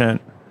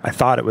patient. I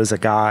thought it was a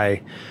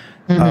guy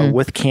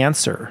with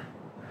cancer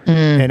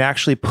and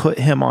actually put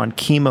him on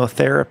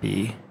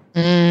chemotherapy.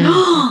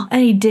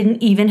 And he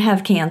didn't even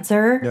have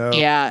cancer? No.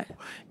 Yeah.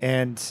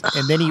 And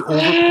then he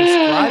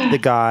overprescribed the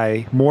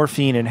guy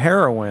morphine and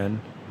heroin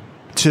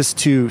just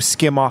to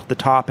skim off the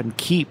top and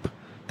keep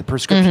the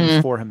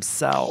prescriptions for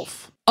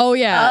himself. Oh,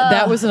 yeah.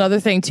 That was another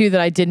thing, too, that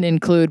I didn't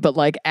include. But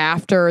like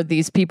after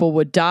these people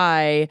would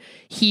die,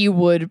 he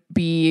would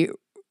be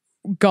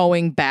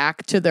going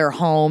back to their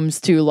homes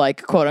to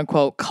like, quote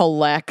unquote,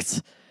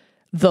 collect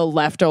the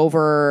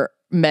leftover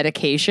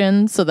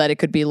medication so that it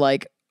could be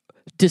like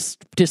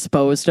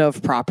disposed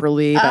of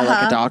properly by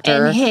like a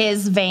doctor. In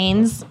his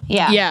veins.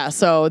 Yeah. Yeah.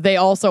 So they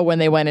also, when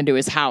they went into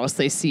his house,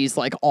 they seized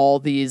like all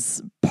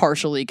these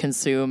partially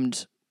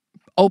consumed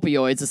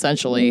opioids,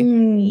 essentially.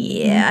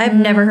 Yeah, I've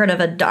never heard of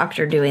a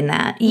doctor doing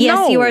that. Yes,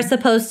 No. you are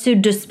supposed to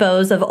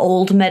dispose of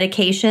old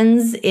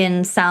medications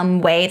in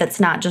some way that's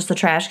not just the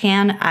trash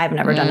can. I've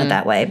never done it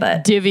that way,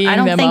 but Divvying I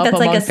don't them think up that's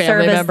like among a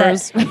family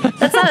service members.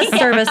 that's not a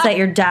service that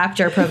your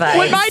doctor provides.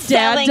 When my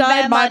dad Selling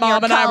died, them my on your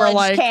mom and I were college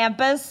like,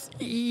 campus.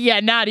 yeah,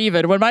 not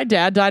even. When my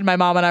dad died, my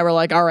mom and I were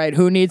like, all right,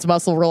 who needs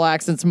muscle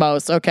relaxants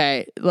most?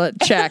 Okay,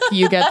 check.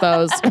 You get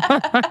those.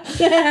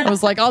 I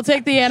was like, I'll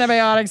take the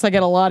antibiotics. I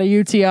get a lot of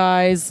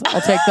UTIs.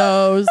 I'll take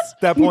those.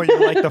 At that point,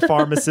 you're like the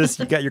pharmacist.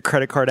 You got your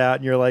credit card out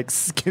and you're like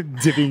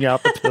divvying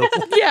out the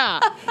pills. Yeah.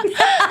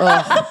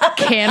 Ugh,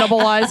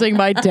 cannibalizing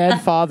my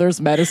dead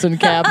father's medicine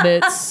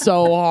cabinet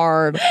so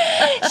hard.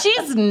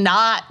 She's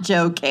not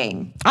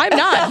joking. I'm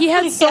not. He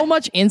had so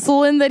much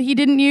insulin that he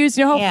didn't use.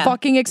 You know how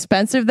fucking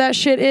expensive that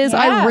shit is? Yeah.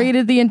 I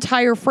raided the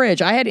entire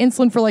fridge. I had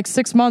insulin for like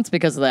 6 months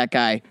because of that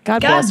guy.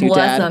 God bless you,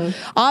 bless Dad. him.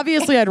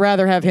 Obviously, I'd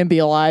rather have him be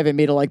alive and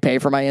me to like pay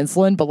for my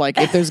insulin, but like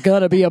if there's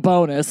gonna be a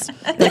bonus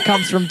that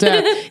comes from death,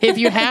 if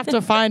you have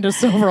to find a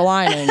silver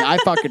lining, I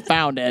fucking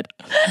found it.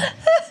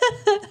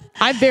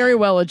 I'm very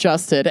well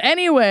adjusted.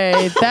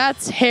 Anyway,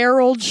 that's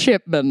Harold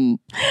Shipman.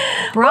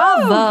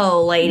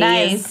 Bravo, ladies.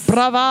 Nice.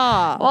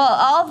 Brava. Well,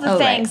 all the Oh,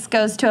 thanks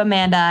goes to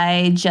Amanda.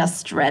 I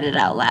just read it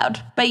out loud.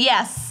 But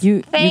yes,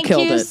 You thank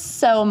killed you it.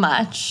 so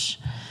much.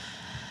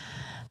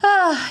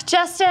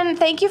 Justin,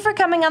 thank you for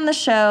coming on the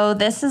show.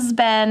 This has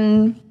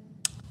been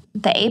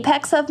the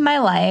apex of my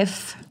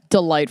life.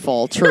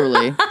 Delightful,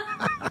 truly.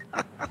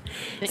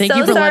 Thank So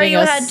you for sorry letting you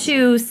us. had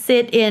to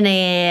sit in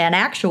an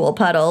actual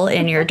puddle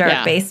in your dark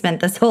Yeah. basement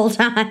this whole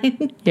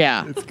time.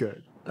 Yeah, It's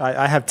good.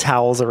 I have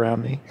towels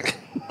around me.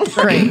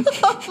 great.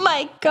 Oh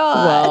my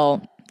God.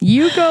 Well,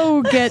 you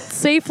go get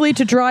safely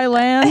to dry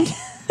land.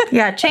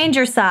 Yeah, change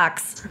your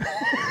socks.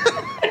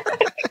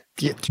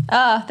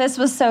 Yeah. This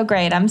was so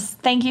great.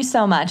 Thank you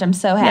so much. I'm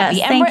so happy.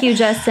 Yes, And thank we're- you,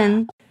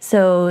 Justin.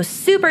 So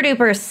super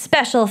duper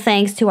special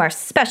thanks to our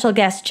special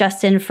guest,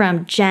 Justin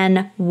from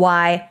Gen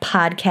Y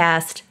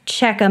Podcast.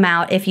 Check him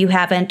out if you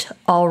haven't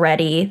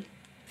already.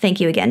 Thank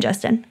you again,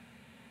 Justin.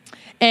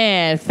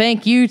 And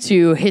thank you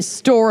to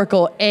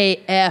Historical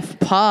AF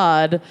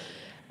Pod.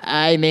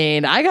 I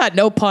mean, I got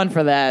no pun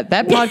for that.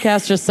 That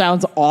podcast just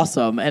sounds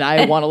awesome, and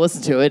I want to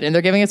listen to it. And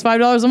they're giving us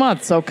 $5 a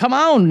month, so come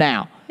on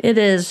now. It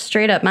is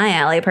straight up my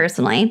alley,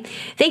 personally.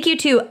 Thank you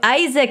to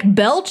Isaac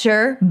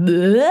Belcher.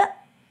 Blech.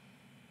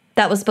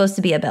 That was supposed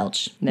to be a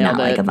belch, Nailed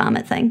not like it. a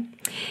vomit thing.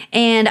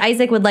 And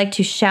Isaac would like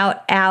to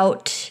shout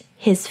out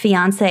his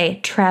fiance,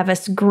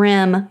 Travis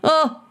Grimm.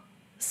 Oh,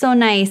 so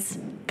nice.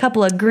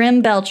 Couple of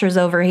Grimm Belchers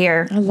over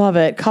here. I love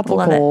it. Couple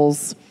Love it.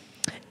 goals.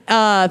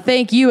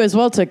 Thank you as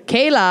well to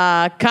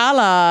Kayla,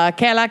 Kala,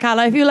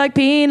 if you like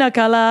pina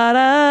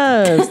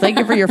coladas. Thank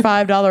you for your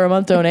 $5 a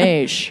month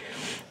donation.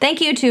 Thank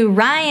you to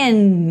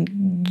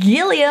Ryan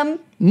Gilliam.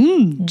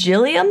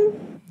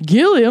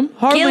 Gilliam,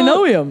 hardly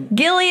know him.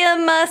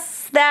 Gilliam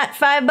us that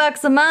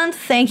 $5 a month.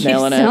 Thank you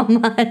Nailing so it.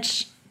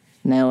 much.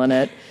 Nailing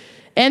it.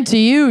 And to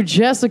you,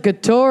 Jessica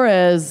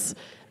Torres,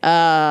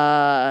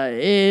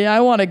 I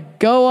want to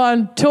go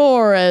on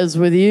Torres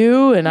with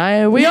you,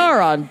 and we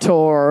are on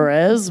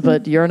Torres,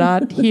 but you're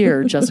not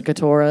here, Jessica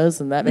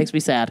Torres, and that makes me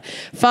sad.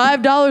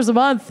 $5 a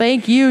month.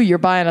 Thank you. You're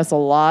buying us a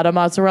lot of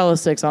mozzarella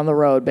sticks on the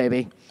road,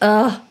 baby.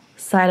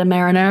 Side of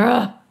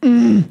marinara.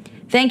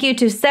 Thank you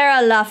to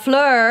Sarah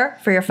Lafleur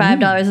for your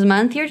 $5 a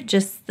month. You're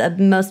just the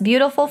most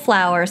beautiful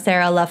flower,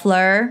 Sarah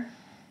Lafleur.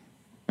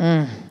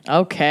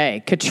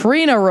 Okay.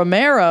 Katrina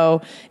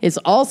Romero is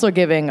also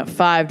giving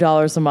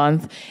 $5 a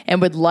month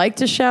and would like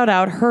to shout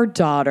out her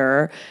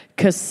daughter,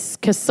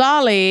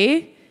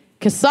 Kasali,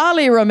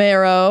 Casali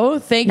Romero,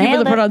 thank you for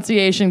Nailed the it.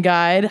 pronunciation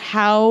guide.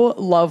 How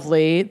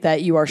lovely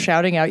that you are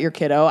shouting out your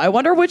kiddo. I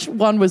wonder which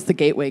one was the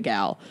gateway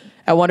gal.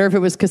 I wonder if it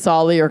was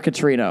Casali or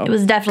Katrina. It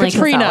was definitely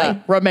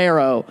Katrina Casali.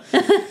 Romero.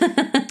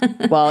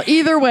 Well,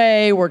 either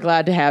way, we're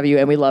glad to have you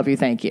and we love you.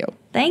 Thank you.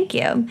 Thank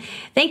you.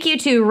 Thank you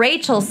to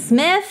Rachel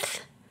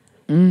Smith.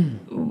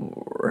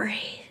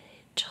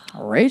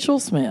 Rachel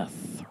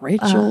Smith.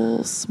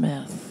 Rachel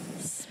Smith.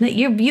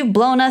 You've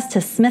blown us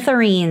to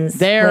smithereens.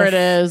 There it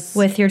is.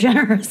 With your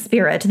generous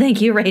spirit.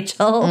 Thank you,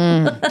 Rachel.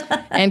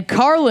 And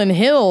Carlin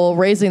Hill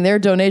raising their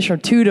donation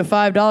from $2 to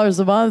 $5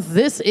 a month.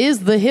 This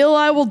is the hill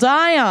I will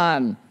die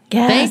on.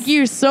 Yes. Thank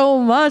you so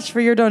much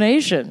for your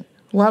donation.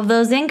 Love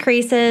those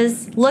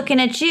increases. Looking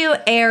at you,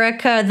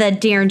 Erica, the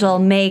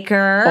dirndl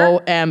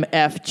maker.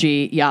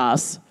 OMFG,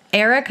 yas.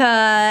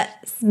 Erica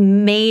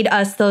made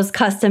us those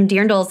custom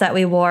dirndls that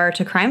we wore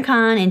to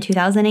CrimeCon in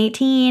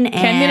 2018.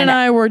 Kenyon and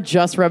I were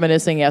just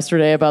reminiscing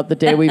yesterday about the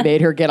day we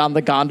made her get on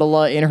the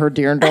gondola in her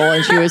dirndl,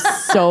 and she was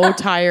so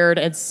tired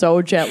and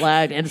so jet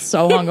lagged and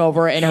so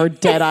hungover, and her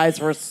dead eyes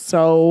were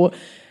so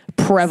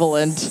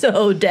prevalent.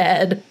 so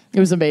dead. It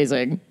was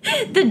amazing.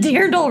 The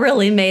dirndl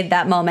really made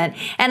that moment.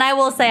 And I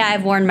will say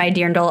I've worn my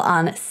dirndl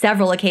on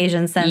several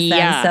occasions since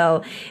then.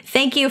 So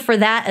thank you for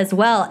that as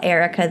well,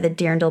 Erica, the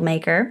dirndl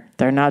maker.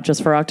 They're not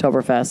just for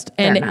Oktoberfest.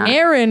 And not.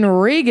 Aaron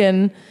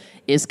Regan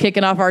is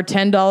kicking off our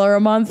 $10 a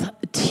month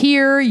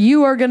tier.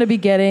 You are going to be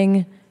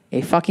getting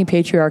a fucking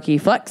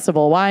patriarchy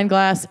flexible wine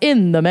glass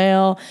in the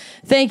mail.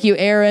 Thank you,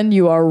 Aaron.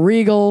 You are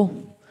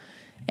regal,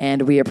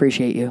 and we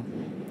appreciate you.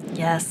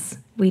 Yes,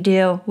 we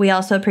do. We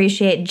also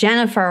appreciate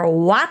Jennifer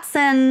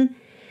Watson.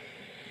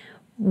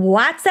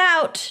 What's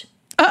out?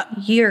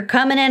 You're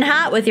coming in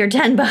hot with your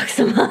 $10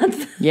 a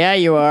month. Yeah,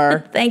 you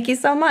are. Thank you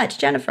so much,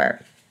 Jennifer.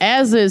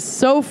 As is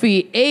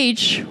Sophie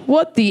H.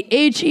 What the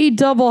H-E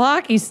double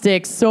hockey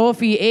stick,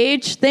 Sophie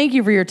H. Thank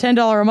you for your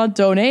 $10 a month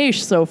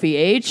donation, Sophie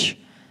H.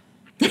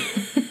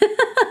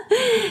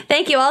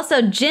 Thank you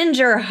also,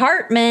 Ginger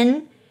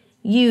Hartman.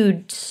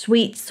 You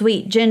sweet,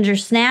 sweet Ginger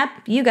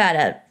Snap. You got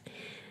a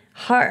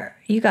heart.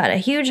 You got a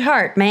huge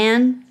heart,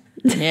 man.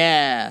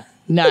 Yeah,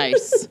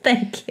 nice.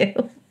 Thank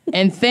you.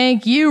 And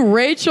thank you,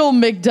 Rachel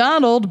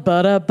McDonald.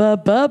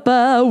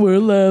 Ba-da-ba-ba-ba, we're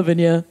loving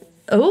you.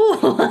 Ooh.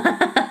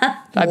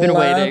 I've been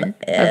waiting.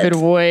 I've been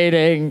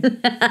waiting.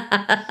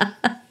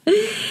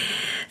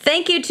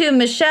 Thank you to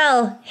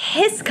Michelle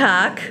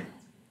Hiscock.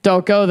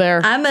 Don't go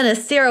there. I'm going to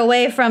steer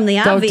away from the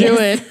Don't obvious. do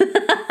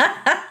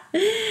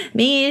it.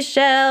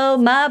 Michelle,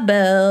 my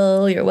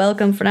belle. You're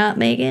welcome for not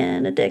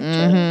making a dick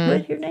joke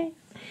with your name.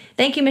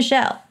 Thank you,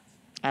 Michelle.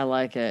 I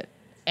like it.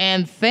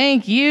 And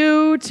thank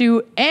you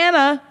to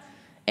Anna.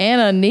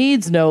 Anna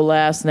needs no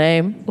last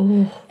name.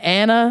 Ooh.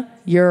 Anna,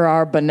 you're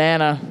our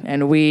banana,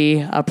 and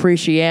we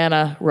appreciate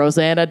Anna.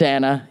 Rosanna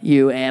Dana,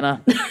 you,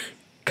 Anna.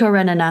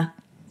 Karenina.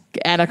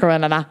 Anna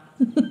Karenina.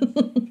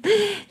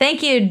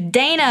 Thank you,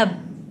 Dana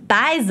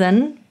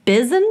Bison.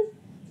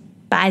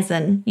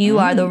 Bison. You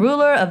are the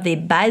ruler of the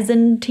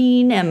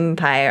Byzantine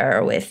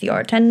Empire with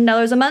your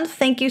 $10 a month.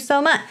 Thank you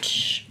so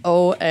much.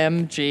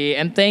 OMG.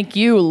 And thank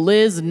you,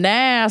 Liz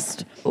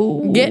Nast.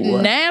 Ooh.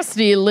 Getting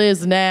nasty,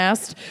 Liz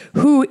Nast,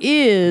 who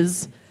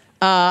is,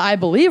 I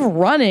believe,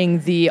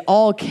 running the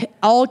All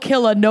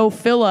Killa No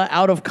Filla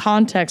Out of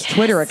Context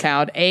Twitter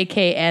account,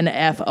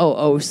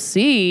 AKNFOOC.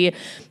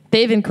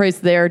 They've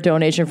increased their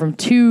donation from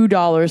 $2 to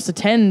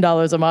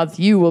 $10 a month.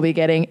 You will be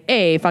getting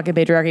a fucking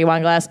patriarchy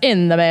wine glass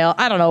in the mail.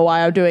 I don't know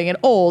why I'm doing an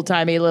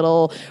old-timey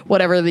little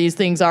whatever these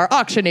things are.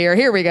 Auctioneer.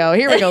 Here we go,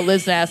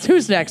 Liz Nast.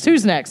 Who's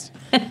next?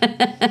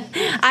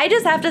 I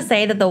just have to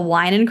say that the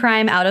Wine and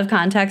Crime Out of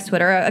Context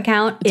Twitter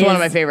account It's is one of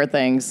my favorite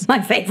things.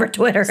 my favorite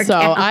Twitter account. So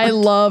I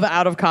love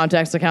out of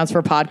context accounts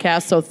for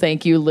podcasts. So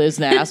thank you, Liz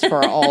Nast,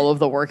 for all of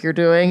the work you're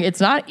doing. It's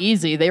not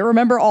easy. They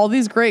remember all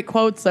these great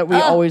quotes that we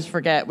always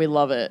forget. We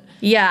love it.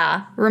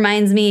 Yeah,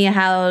 reminds me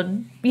how,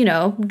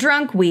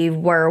 drunk we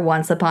were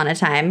once upon a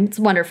time. It's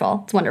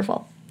wonderful. It's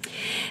wonderful.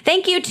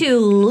 Thank you to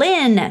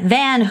Lynn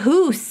Van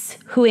Hoos,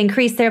 who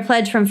increased their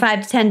pledge from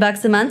 $5 to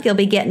 $10 a month. You'll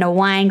be getting a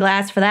wine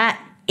glass for that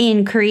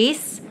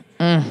increase.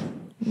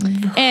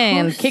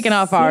 And kicking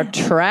off our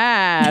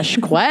trash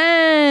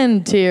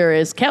Quen tier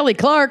is Kelly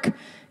Clark.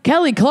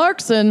 Kelly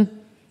Clarkson,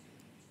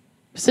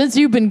 since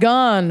you've been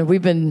gone,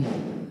 we've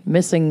been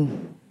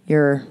missing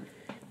your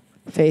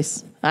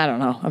face. I don't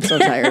know. I'm so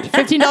tired.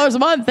 $15 a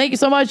month. Thank you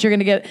so much. You're going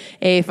to get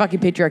a fucking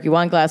patriarchy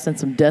wine glass and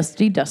some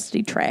dusty,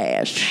 dusty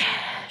trash.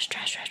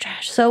 Trash.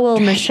 So will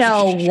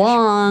Michelle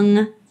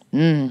Wong.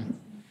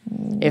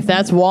 If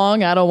that's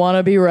Wong, I don't want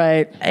to be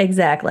right.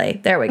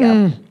 Exactly. There we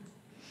go.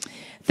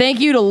 Thank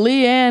you to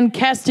Leanne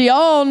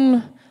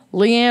Castillon.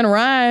 Leanne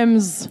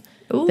Rhymes.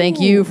 Ooh. Thank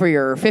you for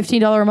your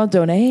 $15 a month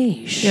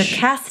donation. You're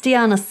casting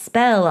on a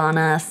spell on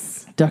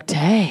us. Duct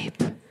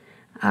tape.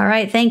 All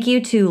right. Thank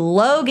you to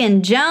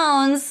Logan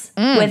Jones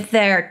with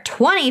their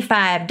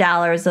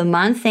 $25 a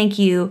month. Thank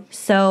you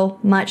so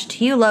much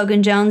to you,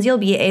 Logan Jones. You'll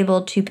be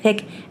able to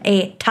pick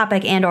a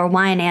topic and or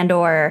wine and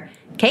or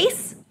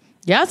case.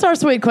 Yes, our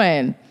sweet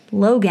queen.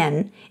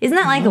 Logan. Isn't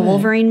that like a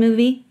Wolverine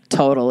movie?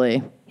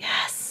 Totally.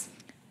 Yes.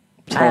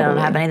 Totally. I don't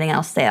have anything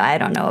else to say. I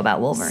don't know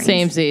about anything else to say. I don't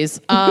know about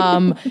Wolverines.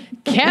 Samesies.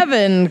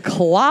 Kevin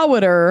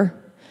Clawitter.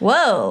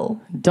 Whoa.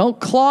 Don't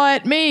claw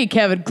at me,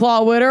 Kevin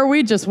Clawitter.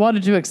 We just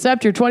wanted to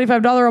accept your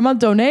 $25 a month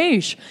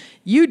donation.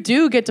 You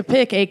do get to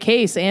pick a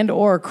case and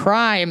or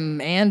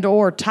crime and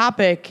or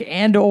topic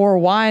and or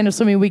wine,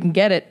 assuming we can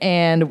get it.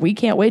 And we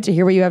can't wait to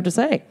hear what you have to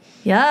say.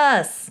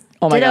 Yes.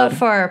 Oh my Ditto God.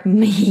 for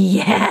me.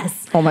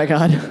 Yes. Oh my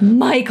God.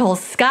 Michael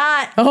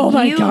Scott. Oh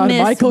my you God.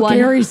 missed Michael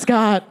Gary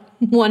Scott.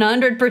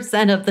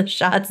 100% of the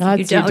shots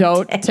you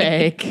don't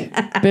take.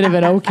 Bit of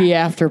an oaky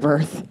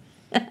afterbirth.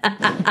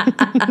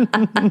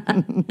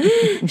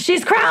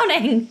 She's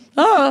crowning.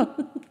 Oh.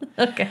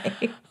 Okay.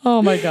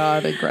 Oh my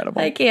God.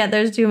 Incredible. I can't.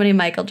 There's too many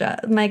Michael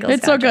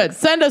It's so Scott good. jokes.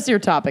 Send us your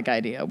topic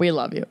idea. We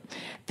love you.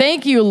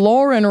 Thank you,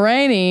 Lauren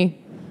Rainey.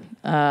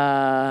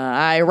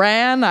 I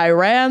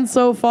ran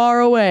so far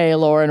away,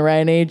 Lauren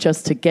Rainey,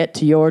 just to get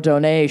to your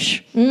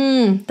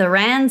donation. The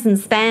rands and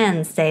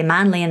spans stay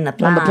manly in the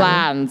plan. On the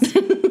plans.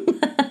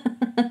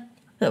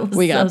 That was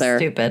We got so there.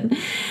 stupid.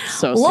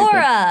 So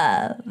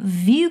Laura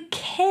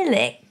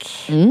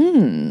Vukelic.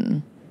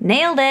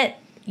 Nailed it.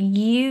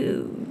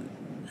 You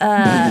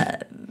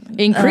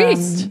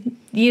increased.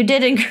 You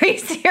did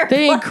increase your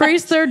They pledge.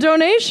 increased their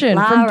donation.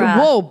 Laura.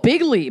 Whoa,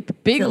 big leap.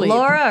 Big Is it leap.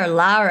 Laura or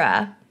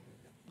Laura?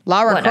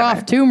 Lara Whatever.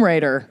 Croft, Tomb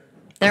Raider.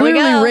 There we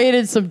Clearly go.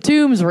 raided some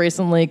tombs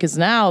recently because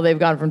now they've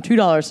gone from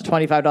 $2 to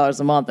 $25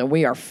 a month, and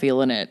we are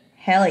feeling it.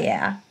 Hell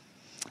yeah.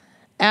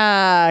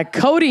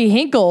 Cody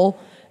Hinkle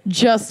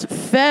just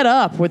fed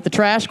up with the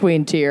Trash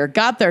Queen tier,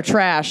 got their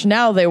trash.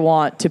 Now they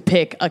want to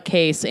pick a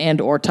case and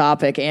or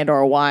topic and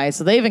or why.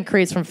 So they've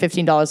increased from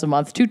 $15 a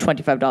month to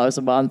 $25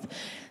 a month.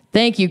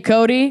 Thank you,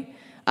 Cody.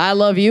 I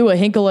love you. A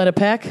hinkle and a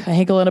peck,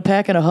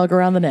 and a hug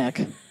around the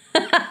neck.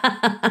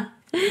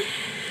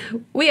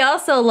 We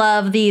also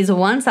love these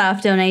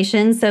once-off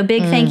donations, so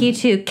big thank you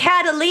to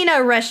Catalina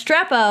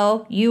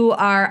Restrepo. You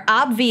are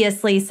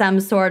obviously some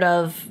sort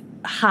of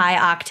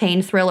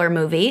high-octane thriller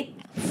movie.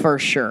 For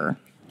sure.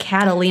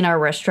 Catalina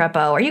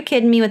Restrepo. Are you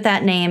kidding me with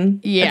that name?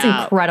 Yeah.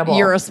 That's incredible.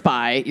 You're a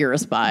spy. You're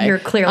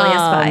clearly a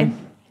spy.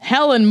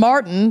 Helen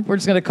Martin, we're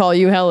just going to call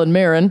you Helen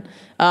Mirren,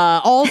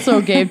 also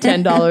gave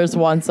 $10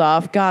 once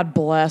off. God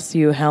bless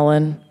you,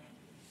 Helen.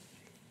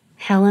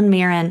 Helen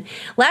Mirren.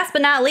 Last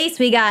but not least,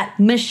 we got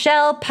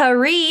Michelle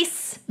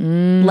Paris.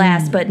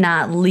 Last but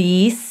not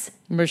least.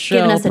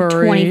 Michelle giving us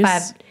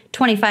Paris. a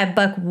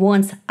 $25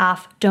 once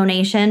off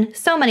donation.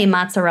 So many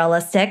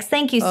mozzarella sticks.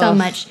 Thank you so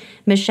much,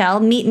 Michelle.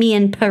 Meet me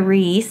in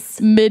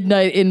Paris.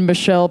 Midnight in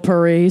Michelle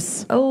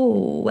Paris.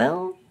 Oh,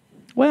 well.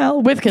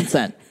 Well, with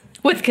consent.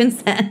 With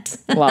consent.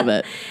 Love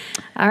it.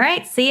 All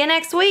right. See you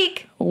next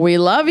week. We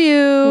love you.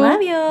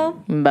 Love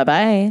you.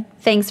 Bye-bye.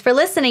 Thanks for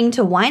listening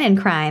to Wine and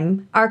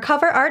Crime. Our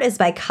cover art is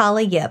by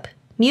Kala Yip.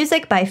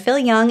 Music by Phil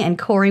Young and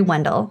Corey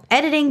Wendell.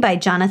 Editing by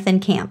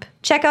Jonathan Camp.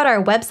 Check out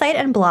our website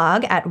and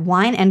blog at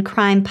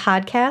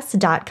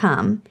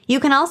wineandcrimepodcast.com. You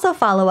can also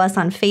follow us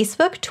on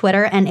Facebook,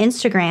 Twitter, and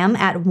Instagram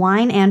at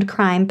Wine and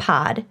Crime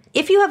Pod.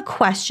 If you have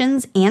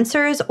questions,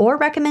 answers, or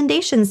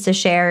recommendations to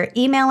share,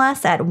 email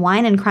us at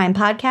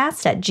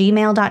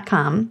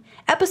wineandcrimepodcast@gmail.com.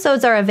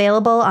 Episodes are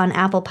available on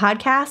Apple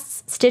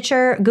Podcasts,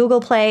 Stitcher,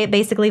 Google Play,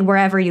 basically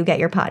wherever you get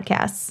your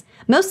podcasts.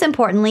 Most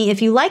importantly, if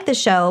you like the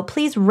show,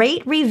 please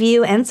rate,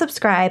 review, and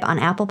subscribe on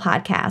Apple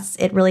Podcasts.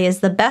 It really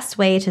is the best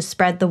way to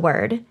spread the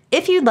word.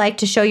 If you'd like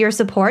to show your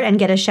support and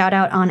get a shout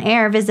out on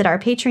air, visit our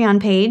Patreon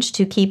page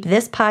to keep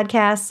this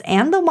podcast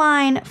and the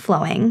wine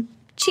flowing.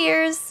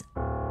 Cheers!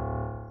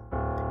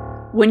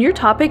 When your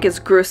topic is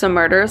gruesome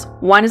murders,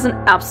 wine is an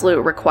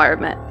absolute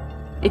requirement.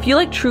 If you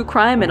like true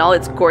crime and all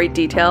its gory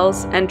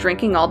details, and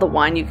drinking all the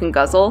wine you can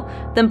guzzle,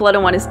 then Blood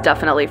and Wine is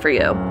definitely for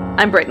you.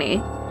 I'm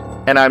Brittany.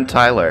 And I'm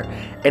Tyler.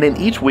 And in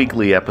each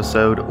weekly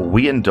episode,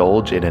 we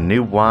indulge in a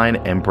new wine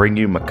and bring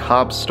you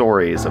macabre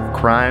stories of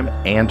crime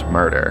and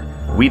murder.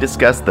 We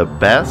discuss the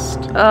best,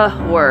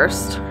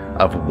 Worst.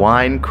 of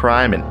wine,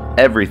 crime, and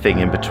everything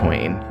in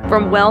between.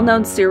 From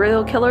well-known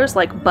serial killers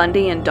like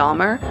Bundy and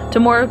Dahmer, to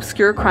more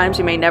obscure crimes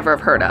you may never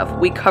have heard of,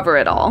 we cover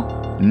it all.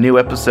 New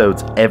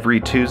episodes every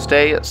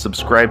Tuesday.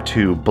 Subscribe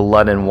to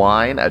Blood and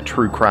Wine, a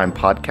true crime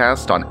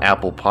podcast on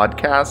Apple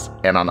Podcasts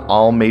and on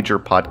all major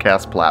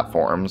podcast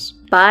platforms.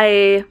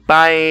 Bye.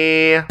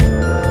 Bye!